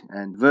made.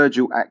 And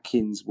Virgil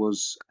Atkins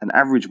was an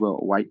average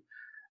welterweight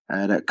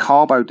that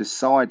Carbo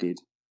decided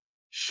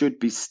should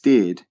be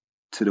steered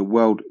to the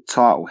world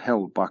title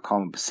held by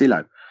Carmen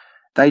Basilio.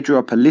 They drew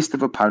up a list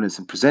of opponents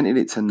and presented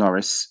it to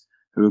Norris,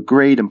 who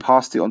agreed and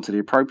passed it on to the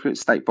appropriate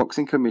state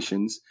boxing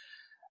commissions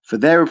for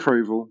their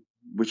approval,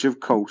 which of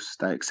course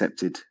they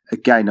accepted.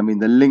 Again, I mean,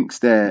 the links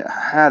there,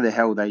 how the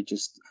hell there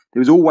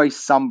was always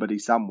somebody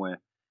somewhere.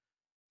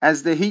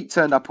 As the heat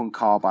turned up on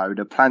Carbo,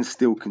 the plan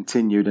still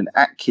continued, and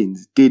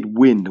Atkins did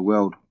win the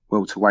world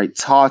welterweight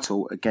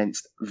title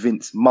against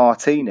Vince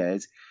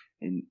Martinez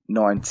in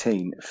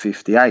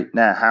 1958.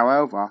 Now,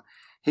 however,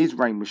 his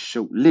reign was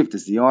short-lived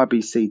as the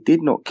IBC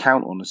did not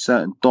count on a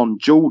certain Don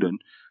Jordan,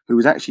 who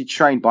was actually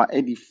trained by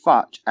Eddie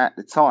Futch at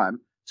the time,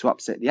 to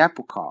upset the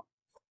apple cart.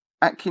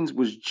 Atkins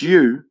was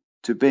due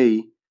to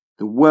be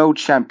the world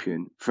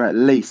champion for at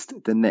least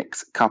the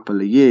next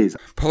couple of years.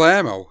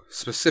 Palermo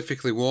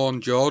specifically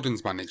warned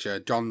Jordan's manager,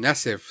 John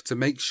Nessif, to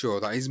make sure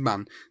that his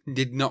man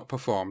did not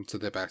perform to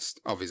the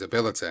best of his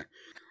ability.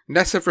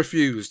 Nessif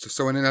refused,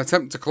 so in an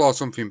attempt to claw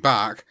something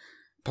back,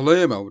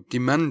 Palermo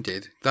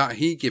demanded that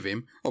he give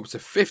him up to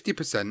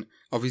 50%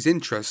 of his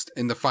interest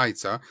in the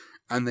fighter,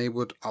 and they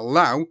would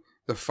allow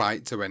the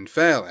fight to end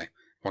fairly.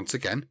 Once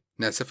again,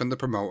 Nessif and the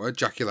promoter,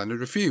 Jackie Leonard,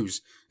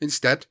 refused.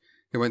 Instead,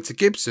 they went to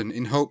Gibson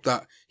in hope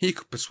that he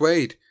could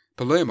persuade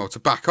Palermo to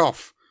back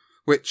off,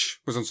 which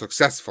was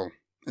unsuccessful.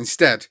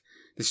 Instead,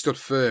 they stood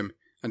firm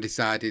and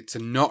decided to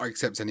not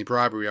accept any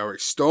bribery or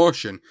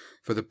extortion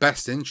for the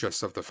best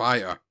interests of the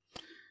fighter.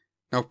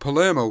 Now,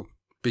 Palermo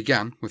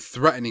began with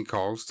threatening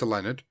calls to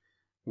Leonard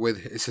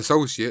with his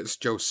associates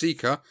Joe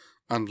Seeker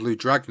and Lou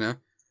Dragner,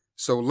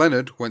 so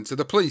Leonard went to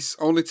the police,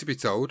 only to be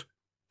told,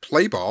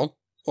 play ball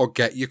or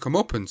get your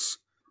comeuppance.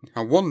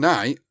 And one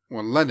night,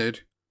 when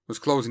Leonard was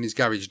closing his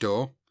garage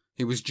door,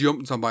 he was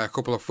jumped on by a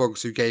couple of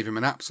thugs who gave him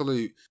an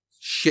absolute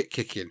shit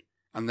kicking,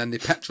 and then they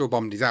petrol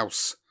bombed his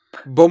house.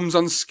 Bums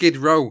on Skid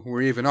Row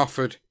were even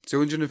offered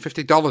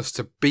 $250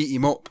 to beat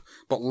him up,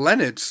 but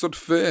Leonard stood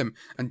firm,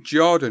 and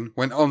Jordan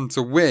went on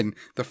to win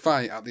the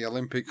fight at the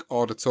Olympic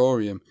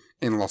Auditorium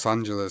in Los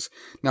Angeles.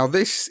 Now,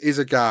 this is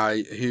a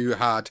guy who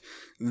had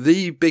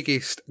the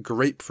biggest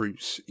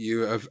grapefruits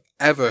you have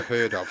ever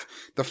heard of.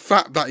 The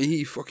fact that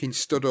he fucking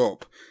stood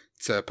up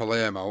to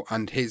Palermo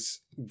and his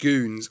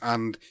goons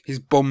and his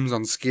bums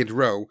on Skid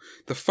Row,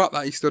 the fact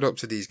that he stood up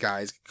to these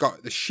guys,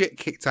 got the shit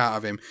kicked out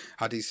of him,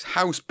 had his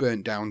house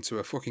burnt down to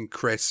a fucking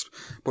crisp,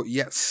 but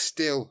yet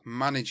still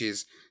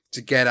manages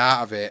to get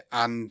out of it,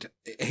 and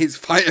his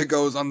fighter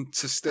goes on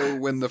to still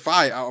win the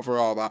fight out of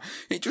all that.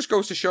 It just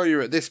goes to show you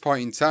at this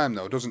point in time,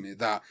 though, doesn't it,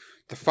 that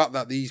the fact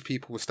that these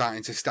people were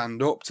starting to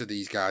stand up to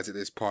these guys at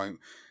this point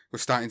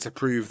was starting to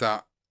prove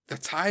that the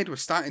tide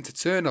was starting to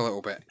turn a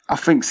little bit. I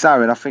think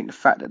so, and I think the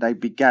fact that they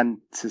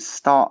began to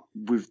start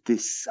with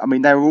this, I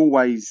mean, they were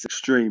always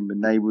extreme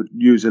and they would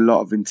use a lot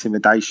of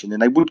intimidation,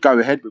 and they would go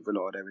ahead with a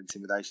lot of their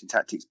intimidation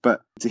tactics,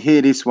 but to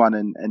hear this one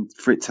and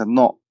for it to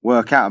not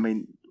work out, I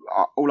mean,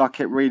 all I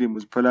kept reading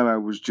was Palermo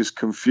was just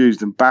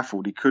confused and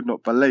baffled. He could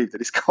not believe that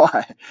this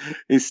guy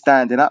is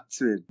standing up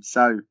to him.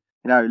 So, you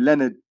know,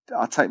 Leonard,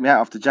 I'll take me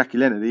out after Jackie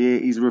Leonard,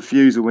 his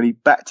refusal when he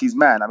backed his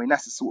man. I mean,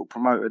 that's the sort of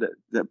promoter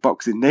that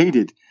boxing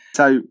needed.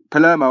 So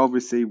Palermo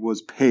obviously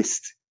was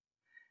pissed,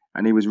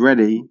 and he was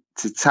ready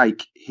to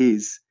take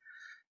his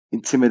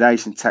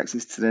intimidation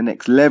tactics to the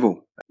next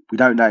level. We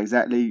don't know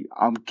exactly.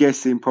 I'm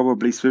guessing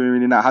probably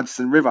swimming in that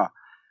Hudson River.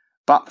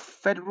 But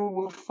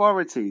federal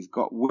authorities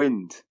got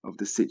wind of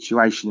the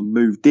situation and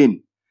moved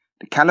in.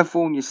 The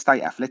California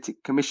State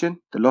Athletic Commission,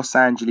 the Los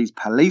Angeles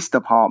Police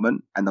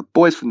Department, and the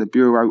boys from the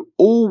Bureau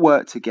all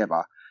worked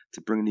together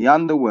to bring the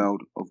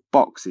underworld of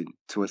boxing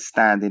to a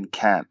standing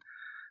count.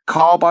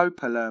 Carbo,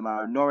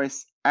 Palermo,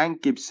 Norris,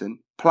 and Gibson,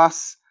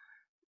 plus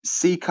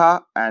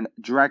Seeker and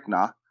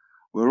Dragner,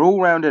 were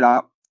all rounded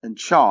up and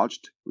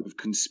charged with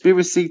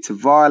conspiracy to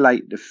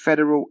violate the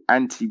Federal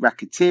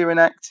Anti-Racketeering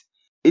Act,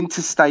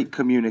 interstate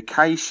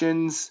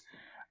communications,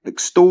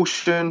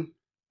 extortion,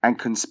 and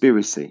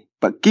conspiracy.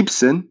 But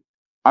Gibson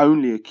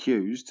only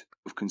accused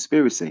of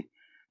conspiracy.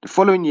 The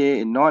following year,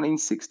 in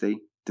 1960,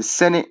 the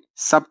Senate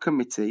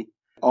Subcommittee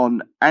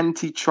on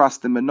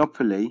Antitrust and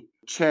Monopoly,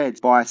 chaired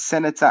by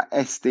Senator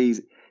Estes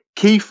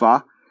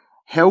Kiefer,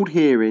 held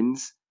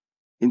hearings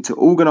into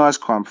organised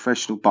crime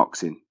professional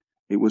boxing.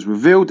 It was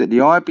revealed that the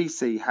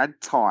IBC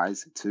had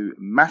ties to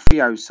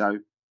mafioso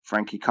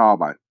Frankie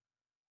Carbo.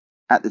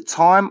 At the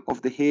time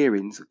of the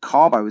hearings,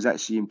 Carbo was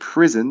actually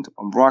imprisoned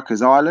on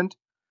Rikers Island,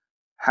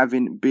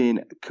 having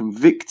been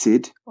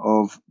convicted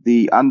of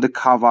the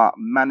undercover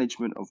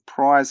management of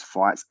prize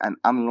fights and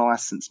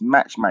unlicensed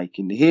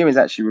matchmaking. The hearings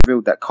actually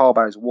revealed that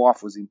Carbo's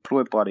wife was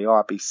employed by the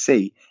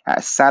IBC at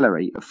a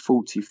salary of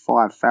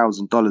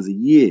 $45,000 a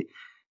year.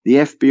 The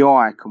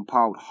FBI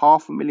compiled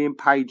 500,000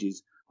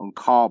 pages on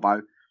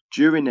Carbo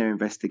during their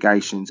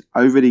investigations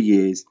over the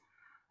years,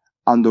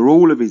 under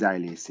all of his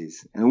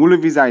aliases. And all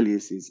of his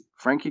aliases,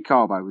 Frankie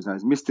Carbo was known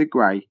as Mr.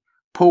 Gray,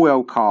 Paul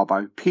L.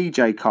 Carbo,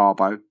 PJ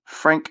Carbo,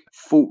 Frank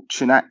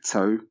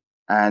Fortunato,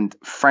 and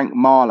Frank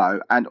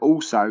Marlowe, and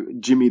also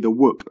Jimmy the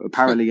Whoop,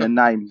 apparently a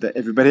name that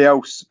everybody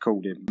else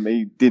called him.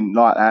 He didn't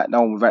like that.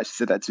 No one would have actually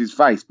said that to his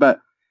face. But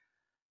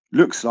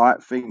looks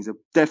like things are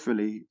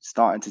definitely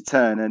starting to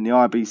turn, and the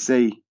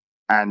IBC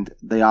and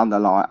the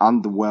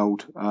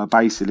underworld are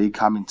basically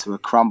coming to a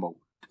crumble.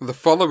 The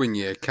following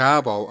year,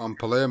 Carbo and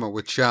Palermo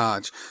were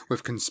charged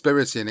with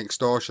conspiracy and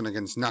extortion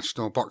against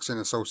National Boxing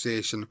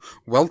Association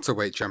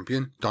welterweight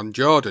champion Don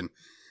Jordan.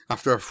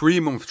 After a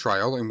 3-month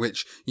trial in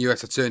which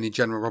US Attorney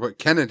General Robert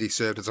Kennedy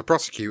served as a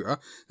prosecutor,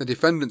 the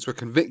defendants were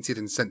convicted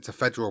and sent to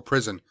federal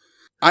prison.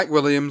 Ike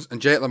Williams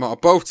and Jake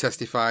LaMotta both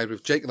testified,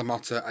 with Jake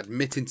LaMotta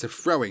admitting to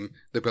throwing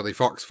the Billy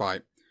Fox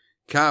fight.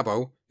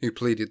 Carbo, who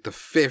pleaded the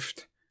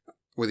fifth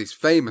with his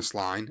famous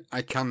line,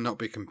 "I cannot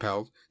be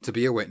compelled to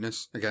be a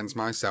witness against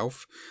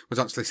myself," was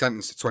actually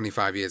sentenced to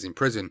 25 years in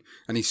prison,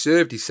 and he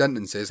served his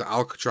sentences at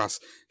Alcatraz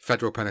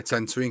Federal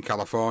Penitentiary in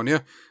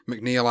California,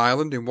 McNeil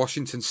Island in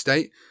Washington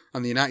State,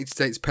 and the United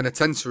States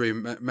Penitentiary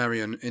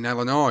Marion in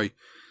Illinois.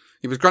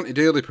 He was granted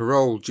early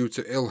parole due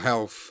to ill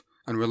health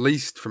and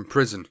released from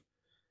prison,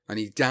 and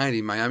he died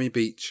in Miami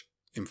Beach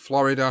in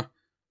Florida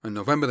on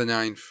November the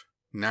 9th,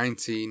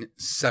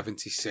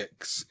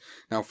 1976.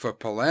 Now, for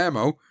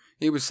Palermo,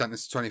 he was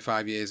sentenced to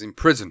 25 years in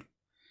prison,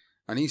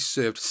 and he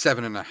served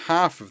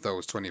 7.5 of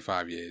those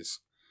 25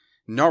 years.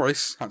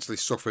 Norris actually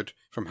suffered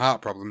from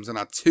heart problems and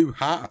had 2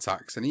 heart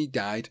attacks, and he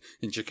died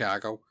in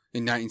Chicago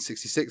in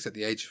 1966 at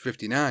the age of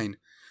 59,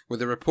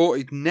 with a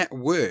reported net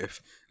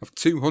worth of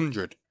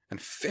 $250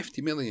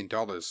 million.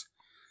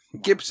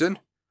 Gibson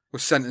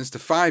was sentenced to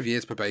 5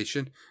 years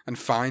probation and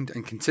fined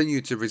and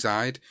continued to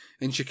reside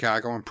in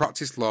Chicago and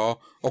practice law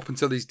up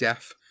until his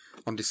death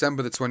on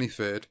December the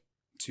 23rd,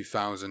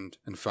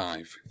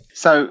 2005.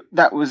 So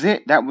that was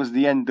it. That was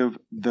the end of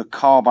the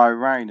Carbo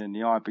reign and the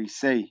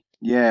IBC.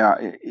 Yeah,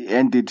 it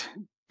ended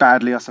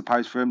badly, I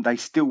suppose, for him. They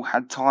still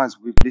had ties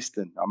with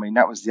Liston. I mean,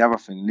 that was the other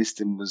thing.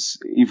 Liston was,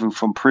 even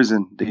from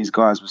prison, these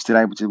guys were still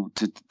able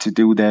to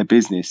do their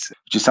business,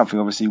 which is something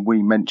obviously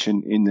we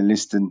mentioned in the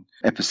Liston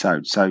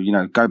episode. So,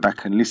 go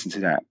back and listen to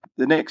that.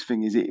 The next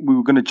thing is, we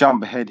were going to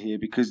jump ahead here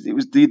because it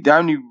was the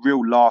only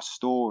real last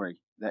story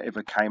that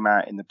ever came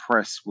out in the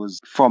press was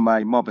from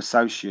a mob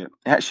associate.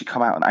 It actually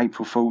came out on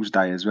April Fool's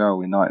Day as well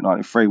in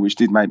 1993, which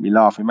did make me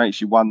laugh. It makes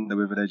you wonder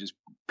whether they're just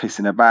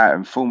pissing about.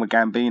 And former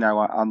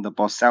Gambino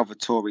underboss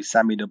Salvatore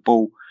Sammy the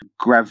Bull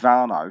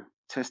Gravano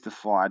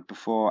testified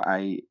before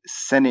a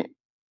Senate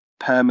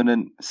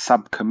permanent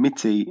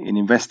subcommittee in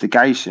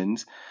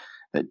investigations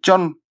that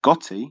John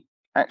Gotti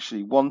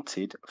actually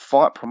wanted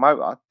fight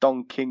promoter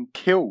Don King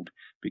killed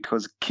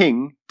because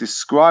King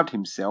described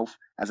himself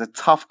as a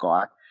tough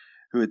guy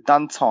who had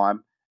done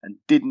time and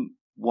didn't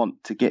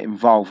want to get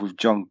involved with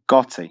John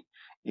Gotti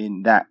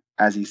in that,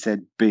 as he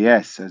said,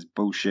 BS, as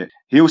bullshit.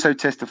 He also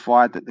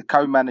testified that the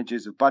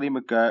co-managers of Buddy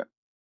McGirt,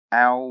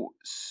 Al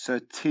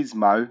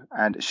Certismo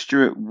and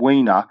Stuart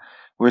Weiner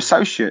were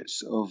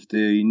associates of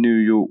the New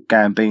York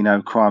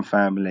Gambino crime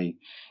family.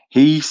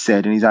 He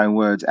said, in his own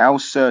words, Al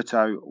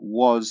Certo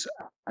was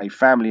a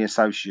family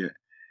associate.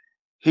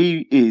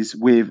 He is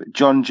with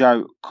John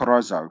Joe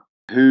Corozzo,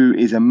 who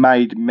is a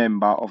made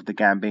member of the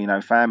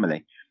Gambino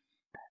family.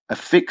 A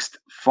fixed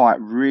fight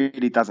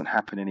really doesn't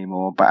happen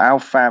anymore, but our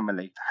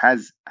family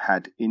has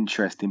had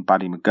interest in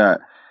Buddy McGirt.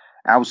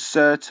 Al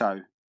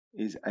Certo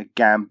is a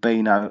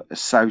Gambino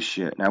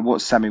associate. Now,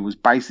 what Sammy was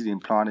basically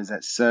implying is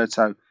that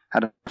Certo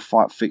had a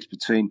fight fixed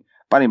between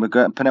Buddy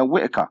McGirt and Pernell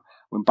Whitaker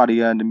when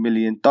Buddy earned $1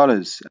 million.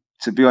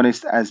 To be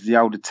honest, as the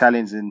old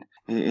Italians in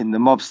the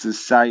mobsters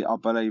say, I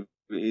believe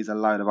it is a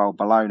load of old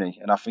baloney.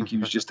 And I think he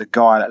was just a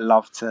guy that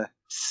loved to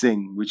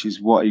sing, which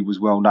is what he was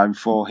well known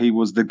for. He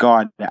was the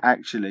guy that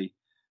actually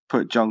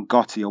put John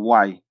Gotti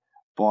away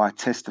by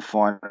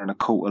testifying in a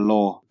court of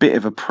law. Bit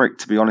of a prick,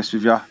 to be honest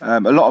with you. A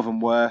lot of them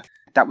were.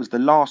 That was the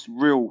last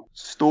real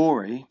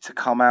story to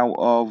come out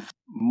of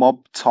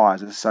mob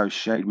ties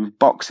associated with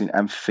boxing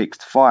and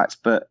fixed fights.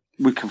 But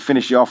we can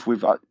finish it off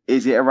with,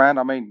 is it around?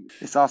 I mean,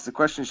 let's ask the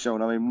question,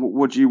 Sean. I mean,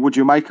 what do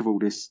you make of all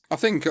this? I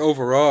think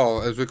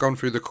overall, as we've gone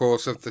through the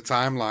course of the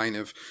timeline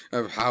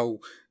of how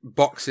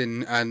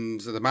boxing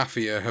and the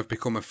Mafia have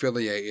become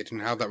affiliated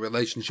and how that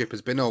relationship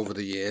has been over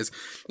the years,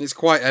 it's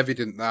quite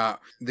evident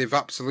that they've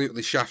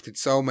absolutely shafted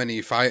so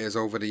many fighters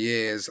over the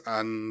years,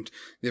 and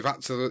they've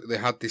absolutely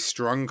had this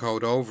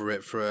stronghold over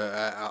it for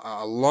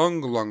a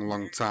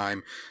long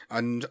time.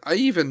 And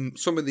even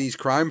some of these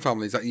crime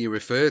families that you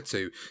refer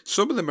to,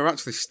 some of them are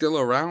actually still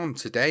around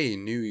today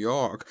in New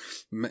York.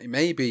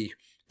 Maybe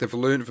they've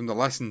learned from the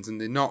lessons,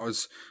 and they're not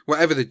as,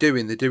 whatever they're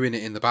doing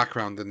it in the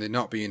background, and they're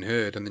not being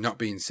heard and they're not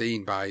being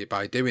seen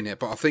by doing it.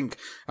 But I think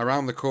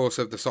around the course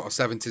of the sort of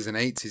 70s and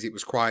 80s, it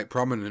was quite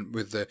prominent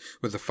with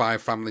the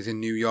five families in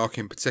New York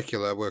in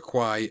particular were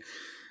quite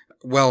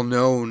well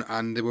known,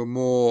 and they were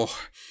more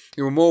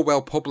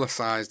well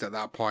publicised at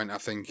that point, I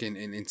think,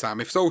 in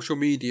time. If social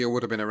media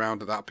would have been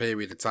around at that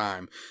period of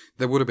time,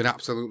 they would have been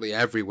absolutely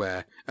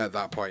everywhere at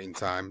that point in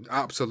time.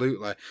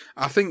 Absolutely.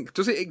 I think,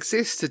 does it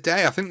exist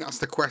today? I think that's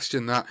the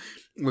question that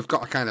we've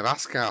got to kind of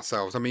ask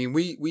ourselves. I mean,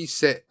 we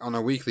sit on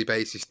a weekly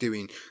basis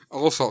doing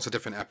all sorts of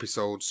different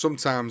episodes.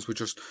 Sometimes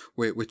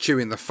we're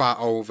chewing the fat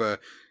over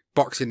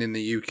boxing in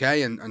the UK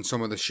and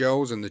some of the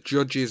shows and the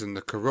judges and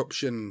the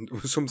corruption.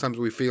 Sometimes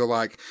we feel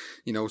like,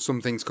 some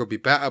things could be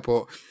better,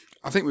 but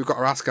I think we've got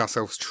to ask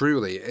ourselves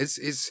truly,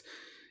 is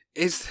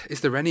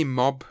there any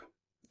mob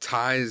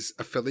ties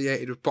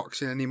affiliated with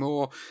boxing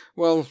anymore?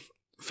 Well,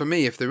 for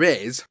me, if there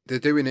is, they're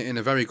doing it in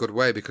a very good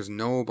way because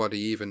nobody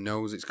even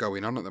knows it's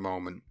going on at the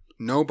moment.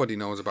 Nobody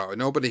knows about it.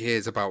 Nobody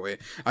hears about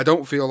it. I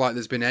don't feel like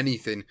there's been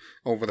anything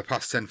over the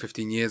past 10,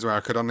 15 years where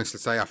I could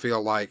honestly say I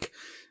feel like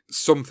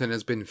something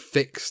has been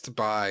fixed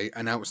by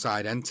an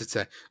outside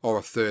entity or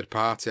a third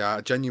party.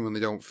 I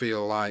genuinely don't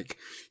feel like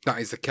that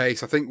is the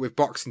case. I think with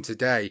boxing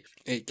today,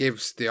 it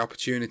gives the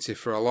opportunity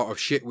for a lot of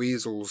shit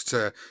weasels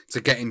to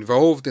get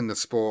involved in the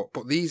sport,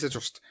 but these are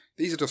just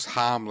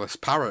harmless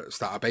parrots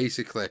that are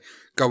basically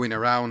going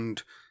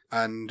around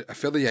and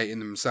affiliating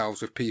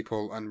themselves with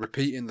people and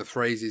repeating the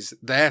phrases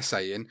they're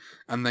saying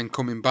and then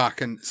coming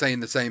back and saying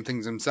the same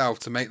things themselves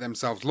to make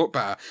themselves look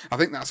better. I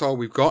think that's all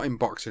we've got in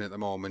boxing at the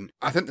moment.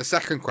 I think the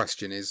second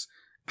question is,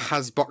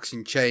 has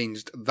boxing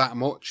changed that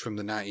much from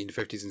the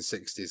 1950s and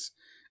 60s?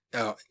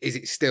 Is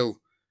it still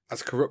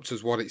as corrupt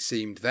as what it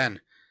seemed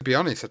then? To be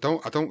honest,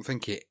 I don't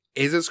think it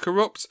is as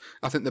corrupt.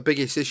 I think the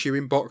biggest issue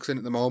in boxing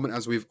at the moment,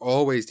 as we've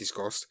always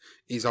discussed,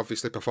 is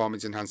obviously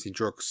performance enhancing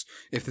drugs.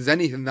 If there's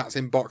anything that's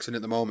in boxing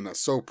at the moment that's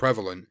so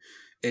prevalent,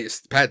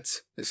 It's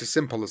PEDs. It's as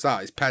simple as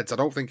that. It's PEDs. I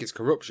don't think it's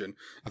corruption.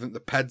 I think the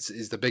PEDs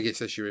is the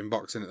biggest issue in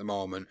boxing at the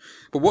moment.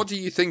 But what do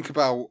you think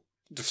about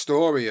the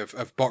story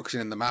of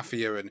boxing and the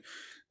Mafia, and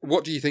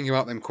what do you think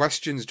about them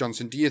questions,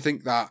 Johnston? Do you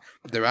think that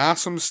there are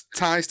some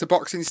ties to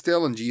boxing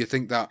still, and do you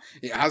think that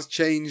it has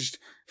changed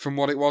from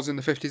what it was in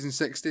the 50s and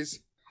 60s?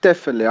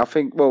 Definitely, I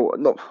think. Well,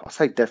 not I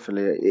say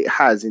definitely. It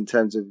has in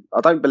terms of. I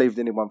don't believe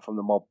that anyone from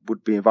the mob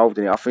would be involved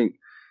in it. I think.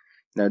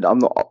 I'm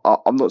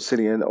not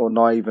silly or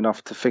naive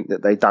enough to think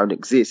that they don't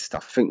exist. I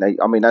think they.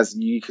 I mean, as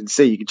you can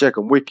see, you can check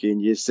on Wiki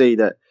and you see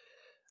that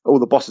all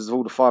the bosses of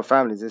all the 5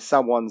 families, there's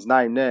someone's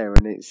name there,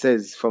 and it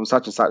says from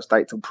such and such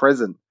date till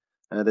present.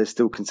 They're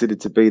still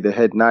considered to be the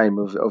head name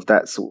of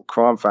that sort of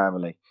crime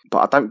family. But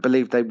I don't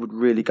believe they would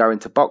really go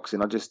into boxing.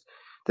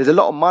 There's a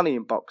lot of money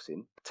in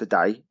boxing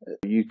today.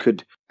 You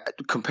could,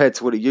 compared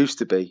to what it used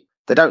to be,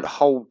 they don't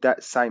hold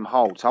that same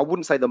hold. So I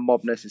wouldn't say the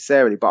mob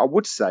necessarily, but I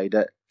would say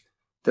that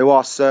there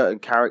are certain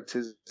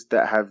characters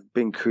that have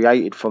been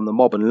created from the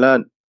mob and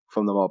learnt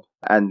from the mob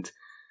and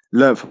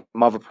learnt from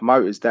other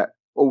promoters that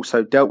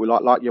also dealt with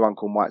like your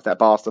Uncle Mike, that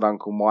bastard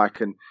Uncle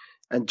Mike,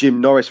 and Jim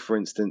Norris, for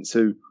instance,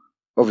 who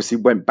obviously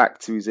went back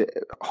to his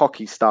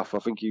hockey stuff, I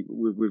think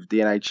with the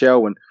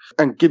NHL,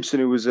 and Gibson,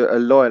 who was a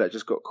lawyer that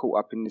just got caught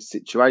up in this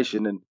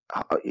situation, and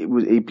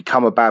he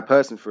become a bad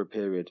person for a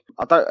period.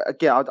 I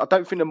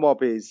don't think the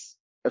mob is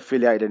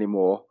affiliated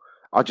anymore.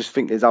 I just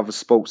think there's other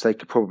sports they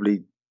could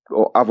probably,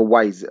 or other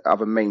ways,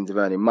 other means of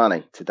earning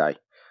money today,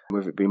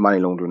 whether it be money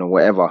laundering or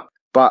whatever.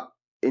 But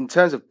in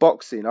terms of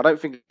boxing, I don't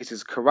think it's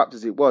as corrupt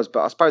as it was,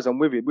 but I suppose I'm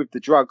with it. With the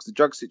drug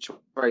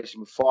situation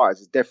with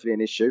fighters is definitely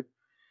an issue.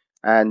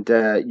 And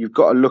you've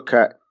got to look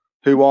at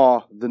who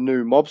are the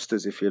new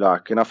mobsters, if you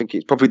like. And I think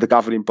it's probably the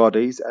governing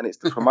bodies and it's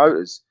the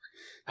promoters.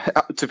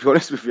 To be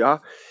honest with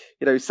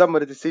you, some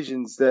of the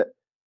decisions that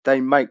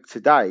they make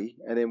today,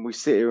 and then we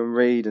sit here and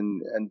read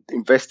and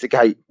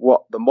investigate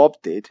what the mob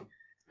did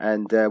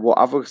and what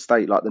other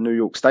state, like the New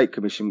York State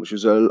Commission, which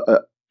was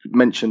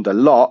mentioned a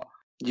lot,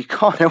 you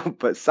can't help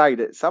but say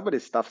that some of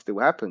this stuff still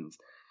happens.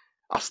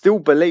 I still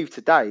believe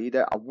today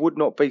that I would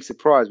not be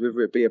surprised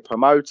whether it be a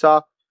promoter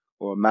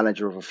or a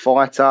manager of a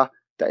fighter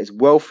that is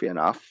wealthy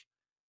enough,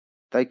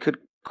 they could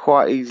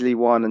quite easily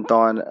wine and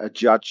dine a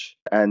judge.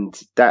 And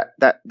that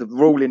the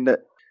ruling that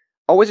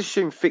I always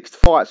assumed fixed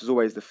fights was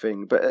always the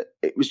thing, but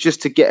it was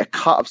just to get a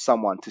cut of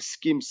someone, to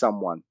skim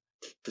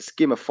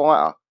a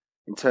fighter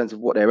in terms of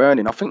what they're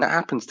earning. I think that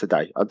happens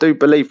today. I do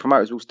believe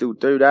promoters will still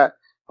do that.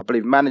 I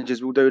believe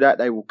managers will do that.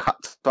 They will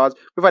cut ties.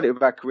 We've had it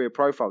with our career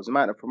profiles. The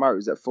amount of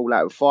promoters that fall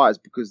out with fighters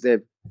because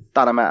they've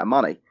done amount of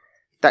money.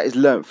 That is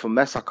learnt from,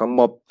 that's like a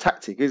mob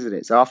tactic, isn't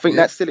it? So I think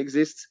that still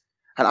exists.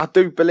 And I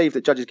do believe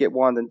that judges get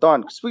wined and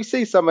dined. Because we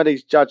see some of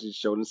these judges,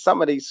 Sean, and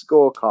some of these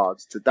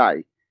scorecards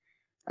today,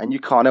 and you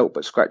can't help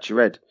but scratch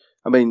your head.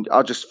 I mean,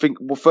 I just think,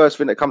 first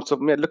thing that comes to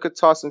my head, look at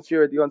Tyson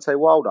Fury, Deontay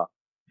Wilder.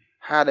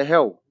 How the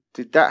hell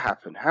did that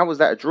happen? How was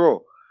that a draw?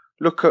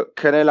 Look at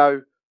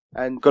Canelo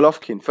and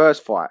Golovkin,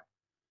 first fight.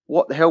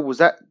 What the hell was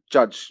that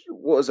judge?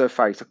 What was her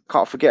face? I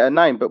can't forget her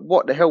name, but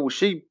what the hell was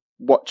she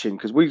watching?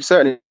 Because we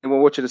certainly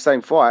were watching the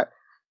same fight.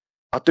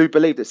 I do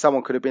believe that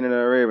someone could have been in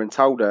her ear and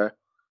told her,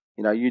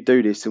 you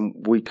do this and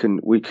we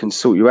can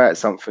sort you out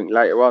something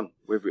later on,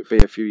 whether it be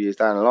a few years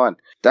down the line.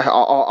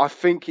 I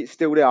think it's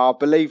still there. I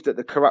believe that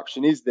the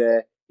corruption is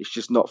there. It's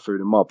just not through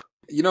the mob.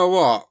 You know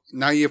what?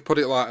 Now you've put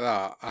it like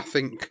that, I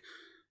think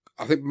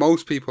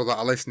most people that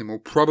are listening will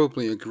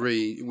probably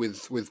agree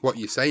with what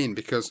you're saying,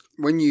 because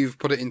when you've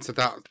put it into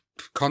that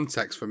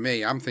context for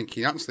me, I'm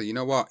thinking, actually, you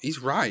know what? He's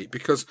right,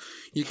 because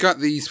you got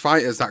these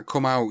fighters that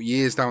come out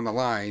years down the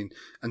line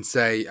and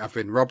say, I've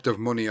been robbed of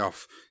money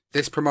off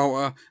this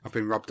promoter, I've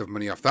been robbed of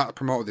money off that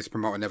promoter, this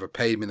promoter never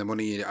paid me the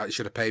money it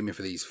should have paid me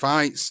for these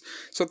fights.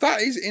 So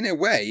that is, in a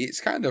way,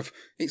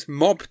 it's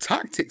mob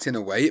tactics in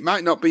a way. It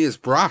might not be as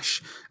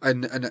brash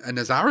and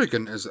as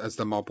arrogant as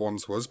the mob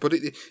once was, but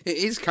it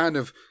is kind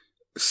of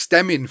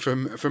stemming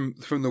from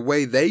the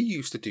way they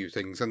used to do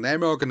things and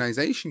their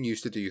organisation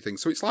used to do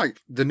things. So it's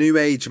like the new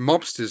age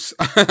mobsters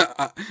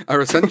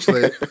are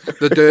essentially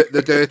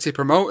the dirty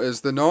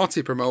promoters, the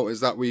naughty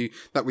promoters that we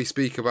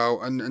speak about,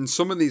 and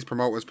some of these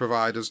promoters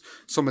provide us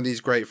some of these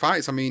great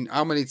fights. I mean,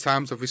 how many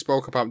times have we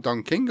spoke about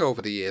Don King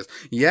over the years?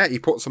 Yeah, he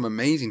put some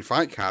amazing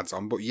fight cards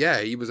on, but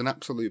yeah, he was an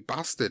absolute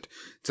bastard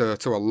to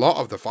a lot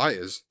of the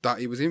fighters that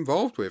he was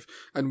involved with.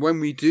 And when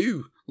we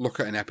do look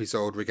at an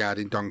episode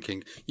regarding Don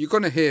King, you're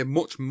going to hear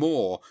much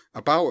more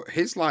about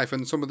his life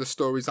and some of the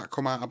stories that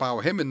come out about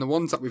him, and the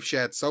ones that we've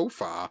shared so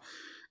far,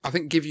 I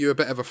think, give you a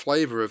bit of a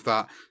flavour of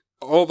that.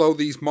 Although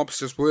these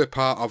mobsters were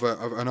part of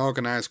an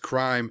organised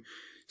crime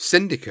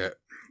syndicate,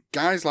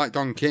 guys like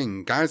Don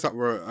King, guys that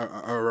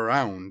are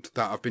around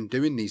that have been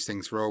doing these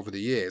things for over the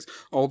years,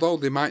 although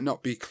they might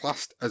not be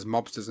classed as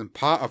mobsters and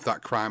part of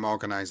that crime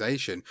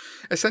organisation,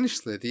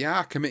 essentially they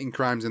are committing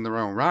crimes in their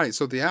own right.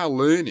 So they are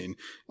learning,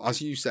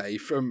 as you say,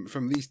 from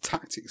these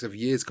tactics of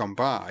years gone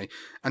by,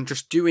 and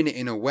just doing it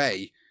in a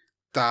way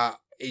that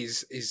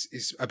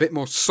is a bit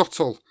more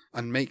subtle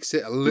and makes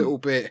it a little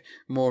bit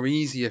more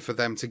easier for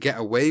them to get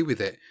away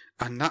with it.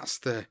 And that's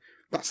the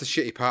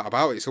shitty part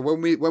about it. So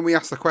when we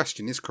ask the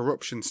question, is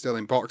corruption still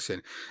in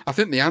boxing? I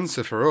think the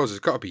answer for us has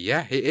got to be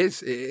yeah, it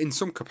is. In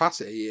some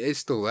capacity, it is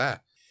still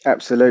there.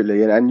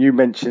 Absolutely. And you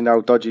mentioned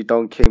old dodgy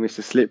Don King,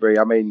 Mr. Slippery.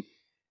 I mean,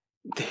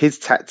 his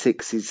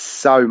tactics is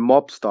so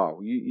mob style.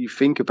 You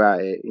think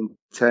about it in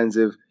terms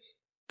of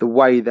the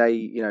way they,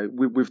 you know,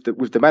 with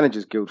the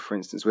Managers Guild, for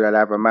instance, where they'll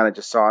have a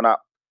manager sign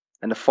up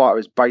and the fighter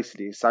is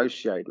basically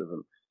associated with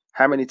them.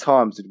 How many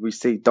times did we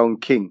see Don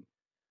King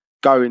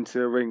go into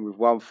the ring with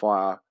one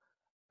fighter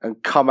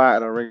and come out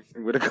of the ring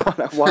with a guy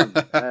that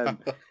won?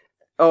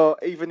 Or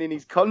even in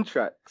his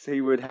contracts,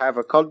 he would have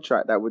a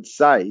contract that would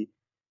say,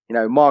 you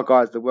know, my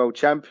guy's the world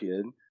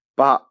champion,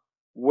 but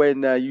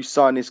when you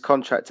sign this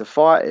contract to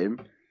fight him,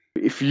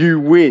 if you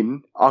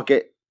win, I'll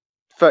get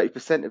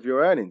 30% of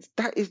your earnings.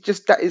 That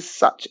is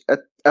such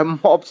a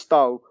mob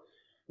style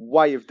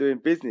way of doing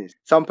business.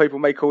 Some people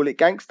may call it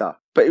gangster,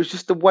 but it was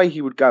just the way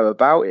he would go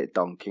about it,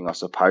 Don King, I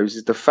suppose,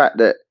 is the fact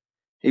that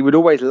he would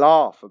always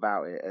laugh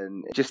about it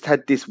and just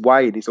had this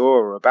way, this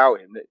aura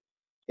about him that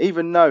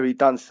even though he'd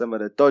done some of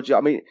the dodgy,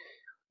 I mean,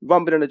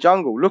 Rumbling in the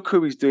Jungle, look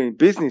who he's doing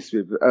business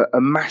with,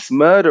 a mass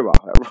murderer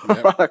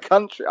around the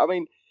country. I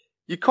mean,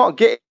 you can't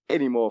get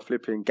any more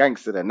flipping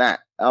gangster than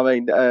that. I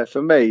mean,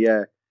 for me,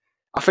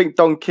 I think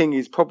Don King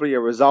is probably a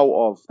result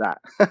of that.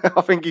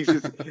 I think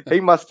he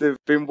must have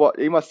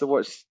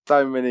watched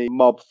so many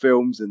mob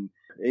films, and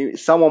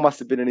someone must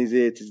have been in his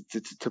ear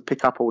to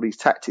pick up all these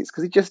tactics,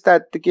 because he just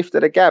had the gift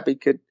of the gab. He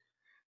could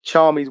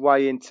charm his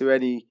way into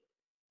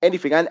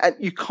anything, and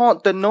you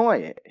can't deny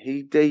it.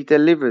 He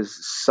delivers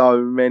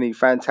so many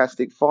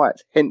fantastic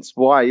fights, hence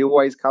why he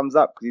always comes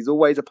up, because he's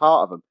always a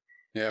part of them.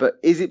 Yeah. But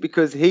is it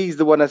because he's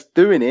the one that's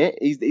doing it?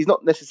 He's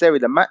not necessarily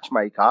the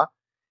matchmaker.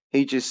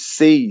 He just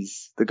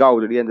sees the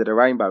gold at the end of the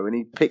rainbow and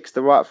he picks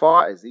the right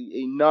fighters.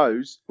 He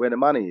knows where the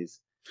money is.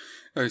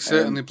 Oh, he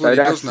certainly bloody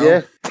does now.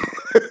 Yeah.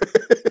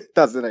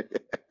 Doesn't he?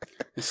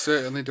 It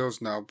certainly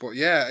does now. But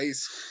yeah,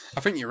 I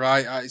think you're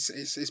right.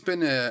 It's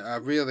been a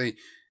really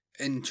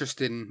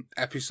interesting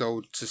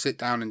episode to sit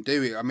down and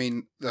do it. I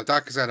mean, the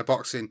darker side of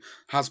boxing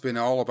has been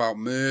all about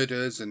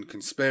murders and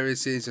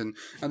conspiracies, and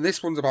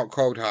this one's about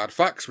cold hard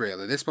facts,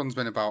 really. This one's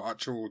been about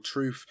actual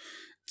truth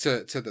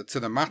to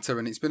the matter,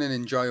 and it's been an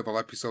enjoyable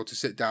episode to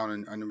sit down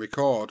and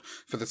record,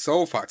 for the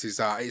sole fact is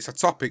that it's a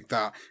topic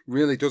that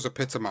really does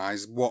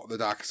epitomise what the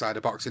darker side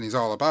of boxing is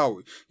all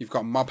about. You've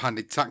got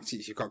mob-handed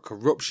tactics, you've got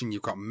corruption,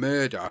 you've got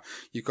murder,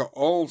 you've got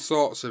all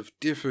sorts of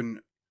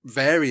different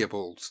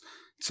variables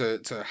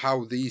to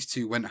how these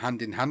two went hand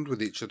in hand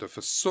with each other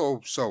for so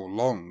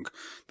long,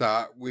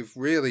 that we've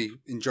really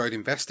enjoyed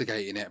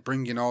investigating it,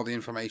 bringing all the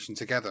information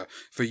together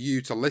for you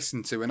to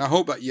listen to. And I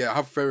hope that you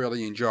have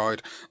thoroughly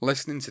enjoyed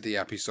listening to the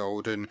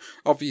episode. And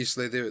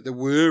obviously there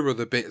were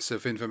other bits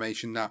of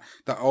information that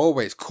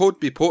always could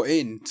be put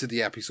into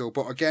the episode,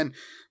 but again,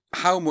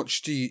 how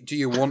much do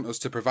you want us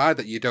to provide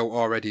that you don't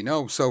already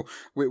know? So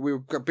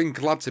we've been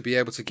glad to be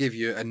able to give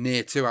you a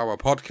near 2-hour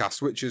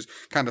podcast, which has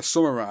kind of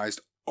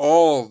summarised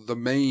all the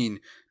main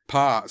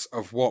parts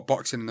of what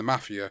Boxing and the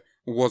Mafia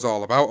was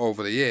all about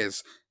over the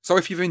years. So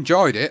if you've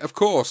enjoyed it, of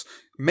course,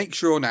 make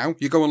sure now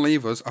you go and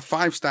leave us a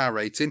 5-star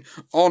rating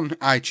on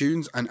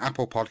iTunes and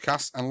Apple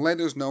Podcasts, and let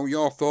us know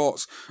your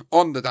thoughts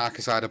on the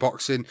darker side of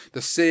boxing,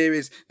 the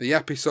series, the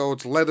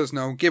episodes. Let us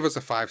know, give us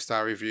a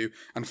 5-star review,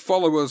 and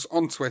follow us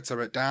on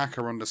Twitter at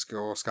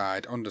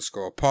darker_side_pod.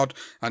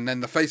 And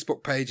then the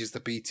Facebook page is the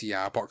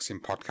BTR Boxing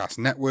Podcast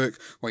Network,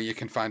 where you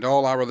can find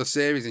all our other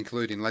series,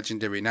 including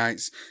Legendary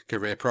Nights,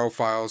 Career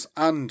Profiles,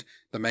 and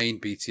the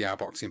main BTR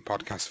Boxing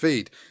Podcast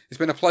feed. It's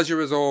been a pleasure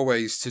as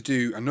always to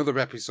do another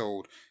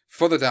episode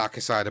for the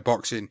darker side of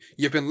boxing.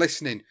 You've been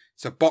listening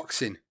to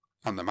Boxing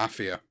and the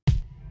Mafia.